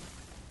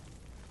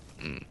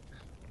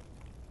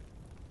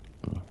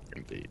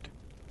 Indeed.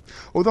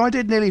 Although I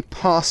did nearly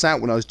pass out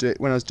when I was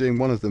doing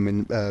one of them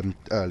in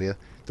earlier.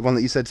 The one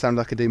that you said sounded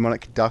like a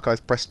demonic dark eyes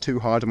pressed too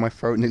hard on my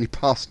throat, and nearly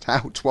passed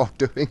out while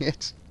doing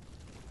it.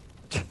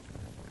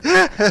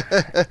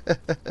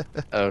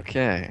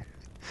 Okay.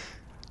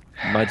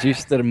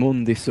 Magister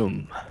Mundi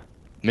Sum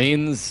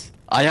means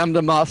I am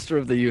the master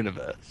of the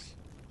universe.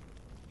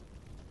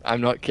 I'm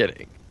not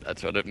kidding.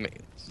 That's what it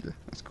means. Yeah,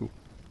 that's cool.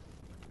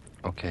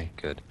 Okay,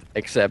 good.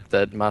 Except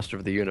that Master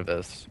of the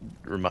Universe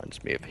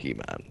reminds me of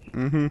He-Man.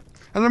 Mm-hmm.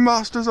 And the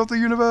Masters of the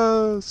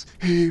Universe,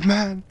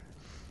 He-Man.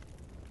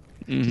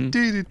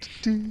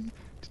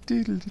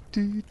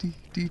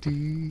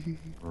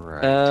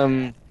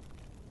 Right.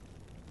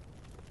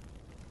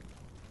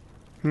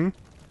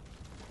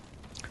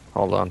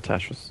 Hold on,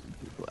 Tash was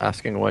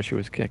asking why she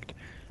was kicked.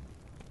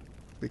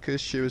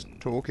 Because she was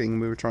talking,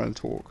 we were trying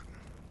to talk.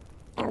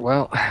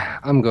 Well,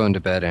 I'm going to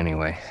bed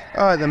anyway.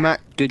 Alright then, Matt.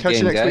 Good Catch you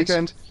game, next guys.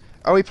 weekend.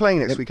 Are we playing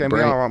next Yep, weekend?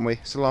 break. We are, aren't we?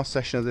 It's the last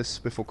session of this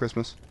before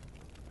Christmas.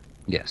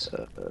 Yes.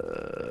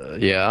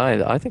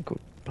 Yeah, I think we're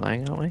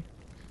playing, aren't we?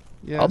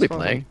 Yeah, I'll as be far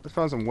as playing. As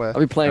far as I'm aware.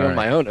 I'll be playing on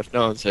Alright. my own if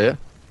no one's here.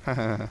 All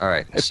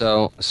right.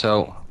 So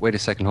wait a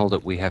second. Hold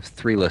it. We have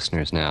 3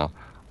 listeners now.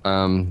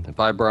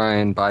 Bye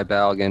Brian. Bye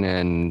Balgan.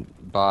 And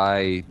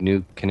bye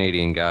new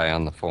Canadian guy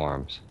on the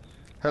forums.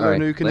 Hello, Alright,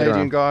 new later Canadian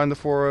on. guy on the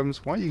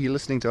forums. Why are you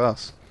listening to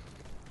us?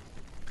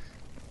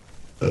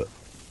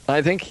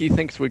 I think he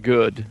thinks we're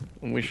good,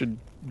 and we should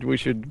we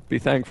should be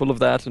thankful of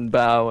that and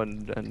bow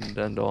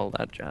and all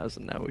that jazz.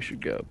 And now we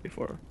should go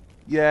before.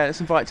 Yeah, let's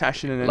invite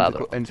Tash in and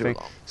end the thing.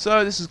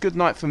 So this is good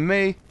night for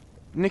me,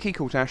 Nikki,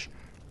 cool Tash.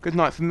 Good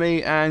night for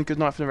me, and good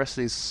night for the rest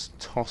of these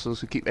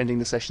tossers who keep ending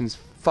the sessions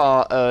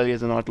far earlier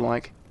than I'd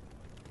like.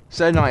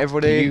 Say night,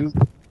 everybody.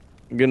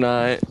 Good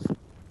night.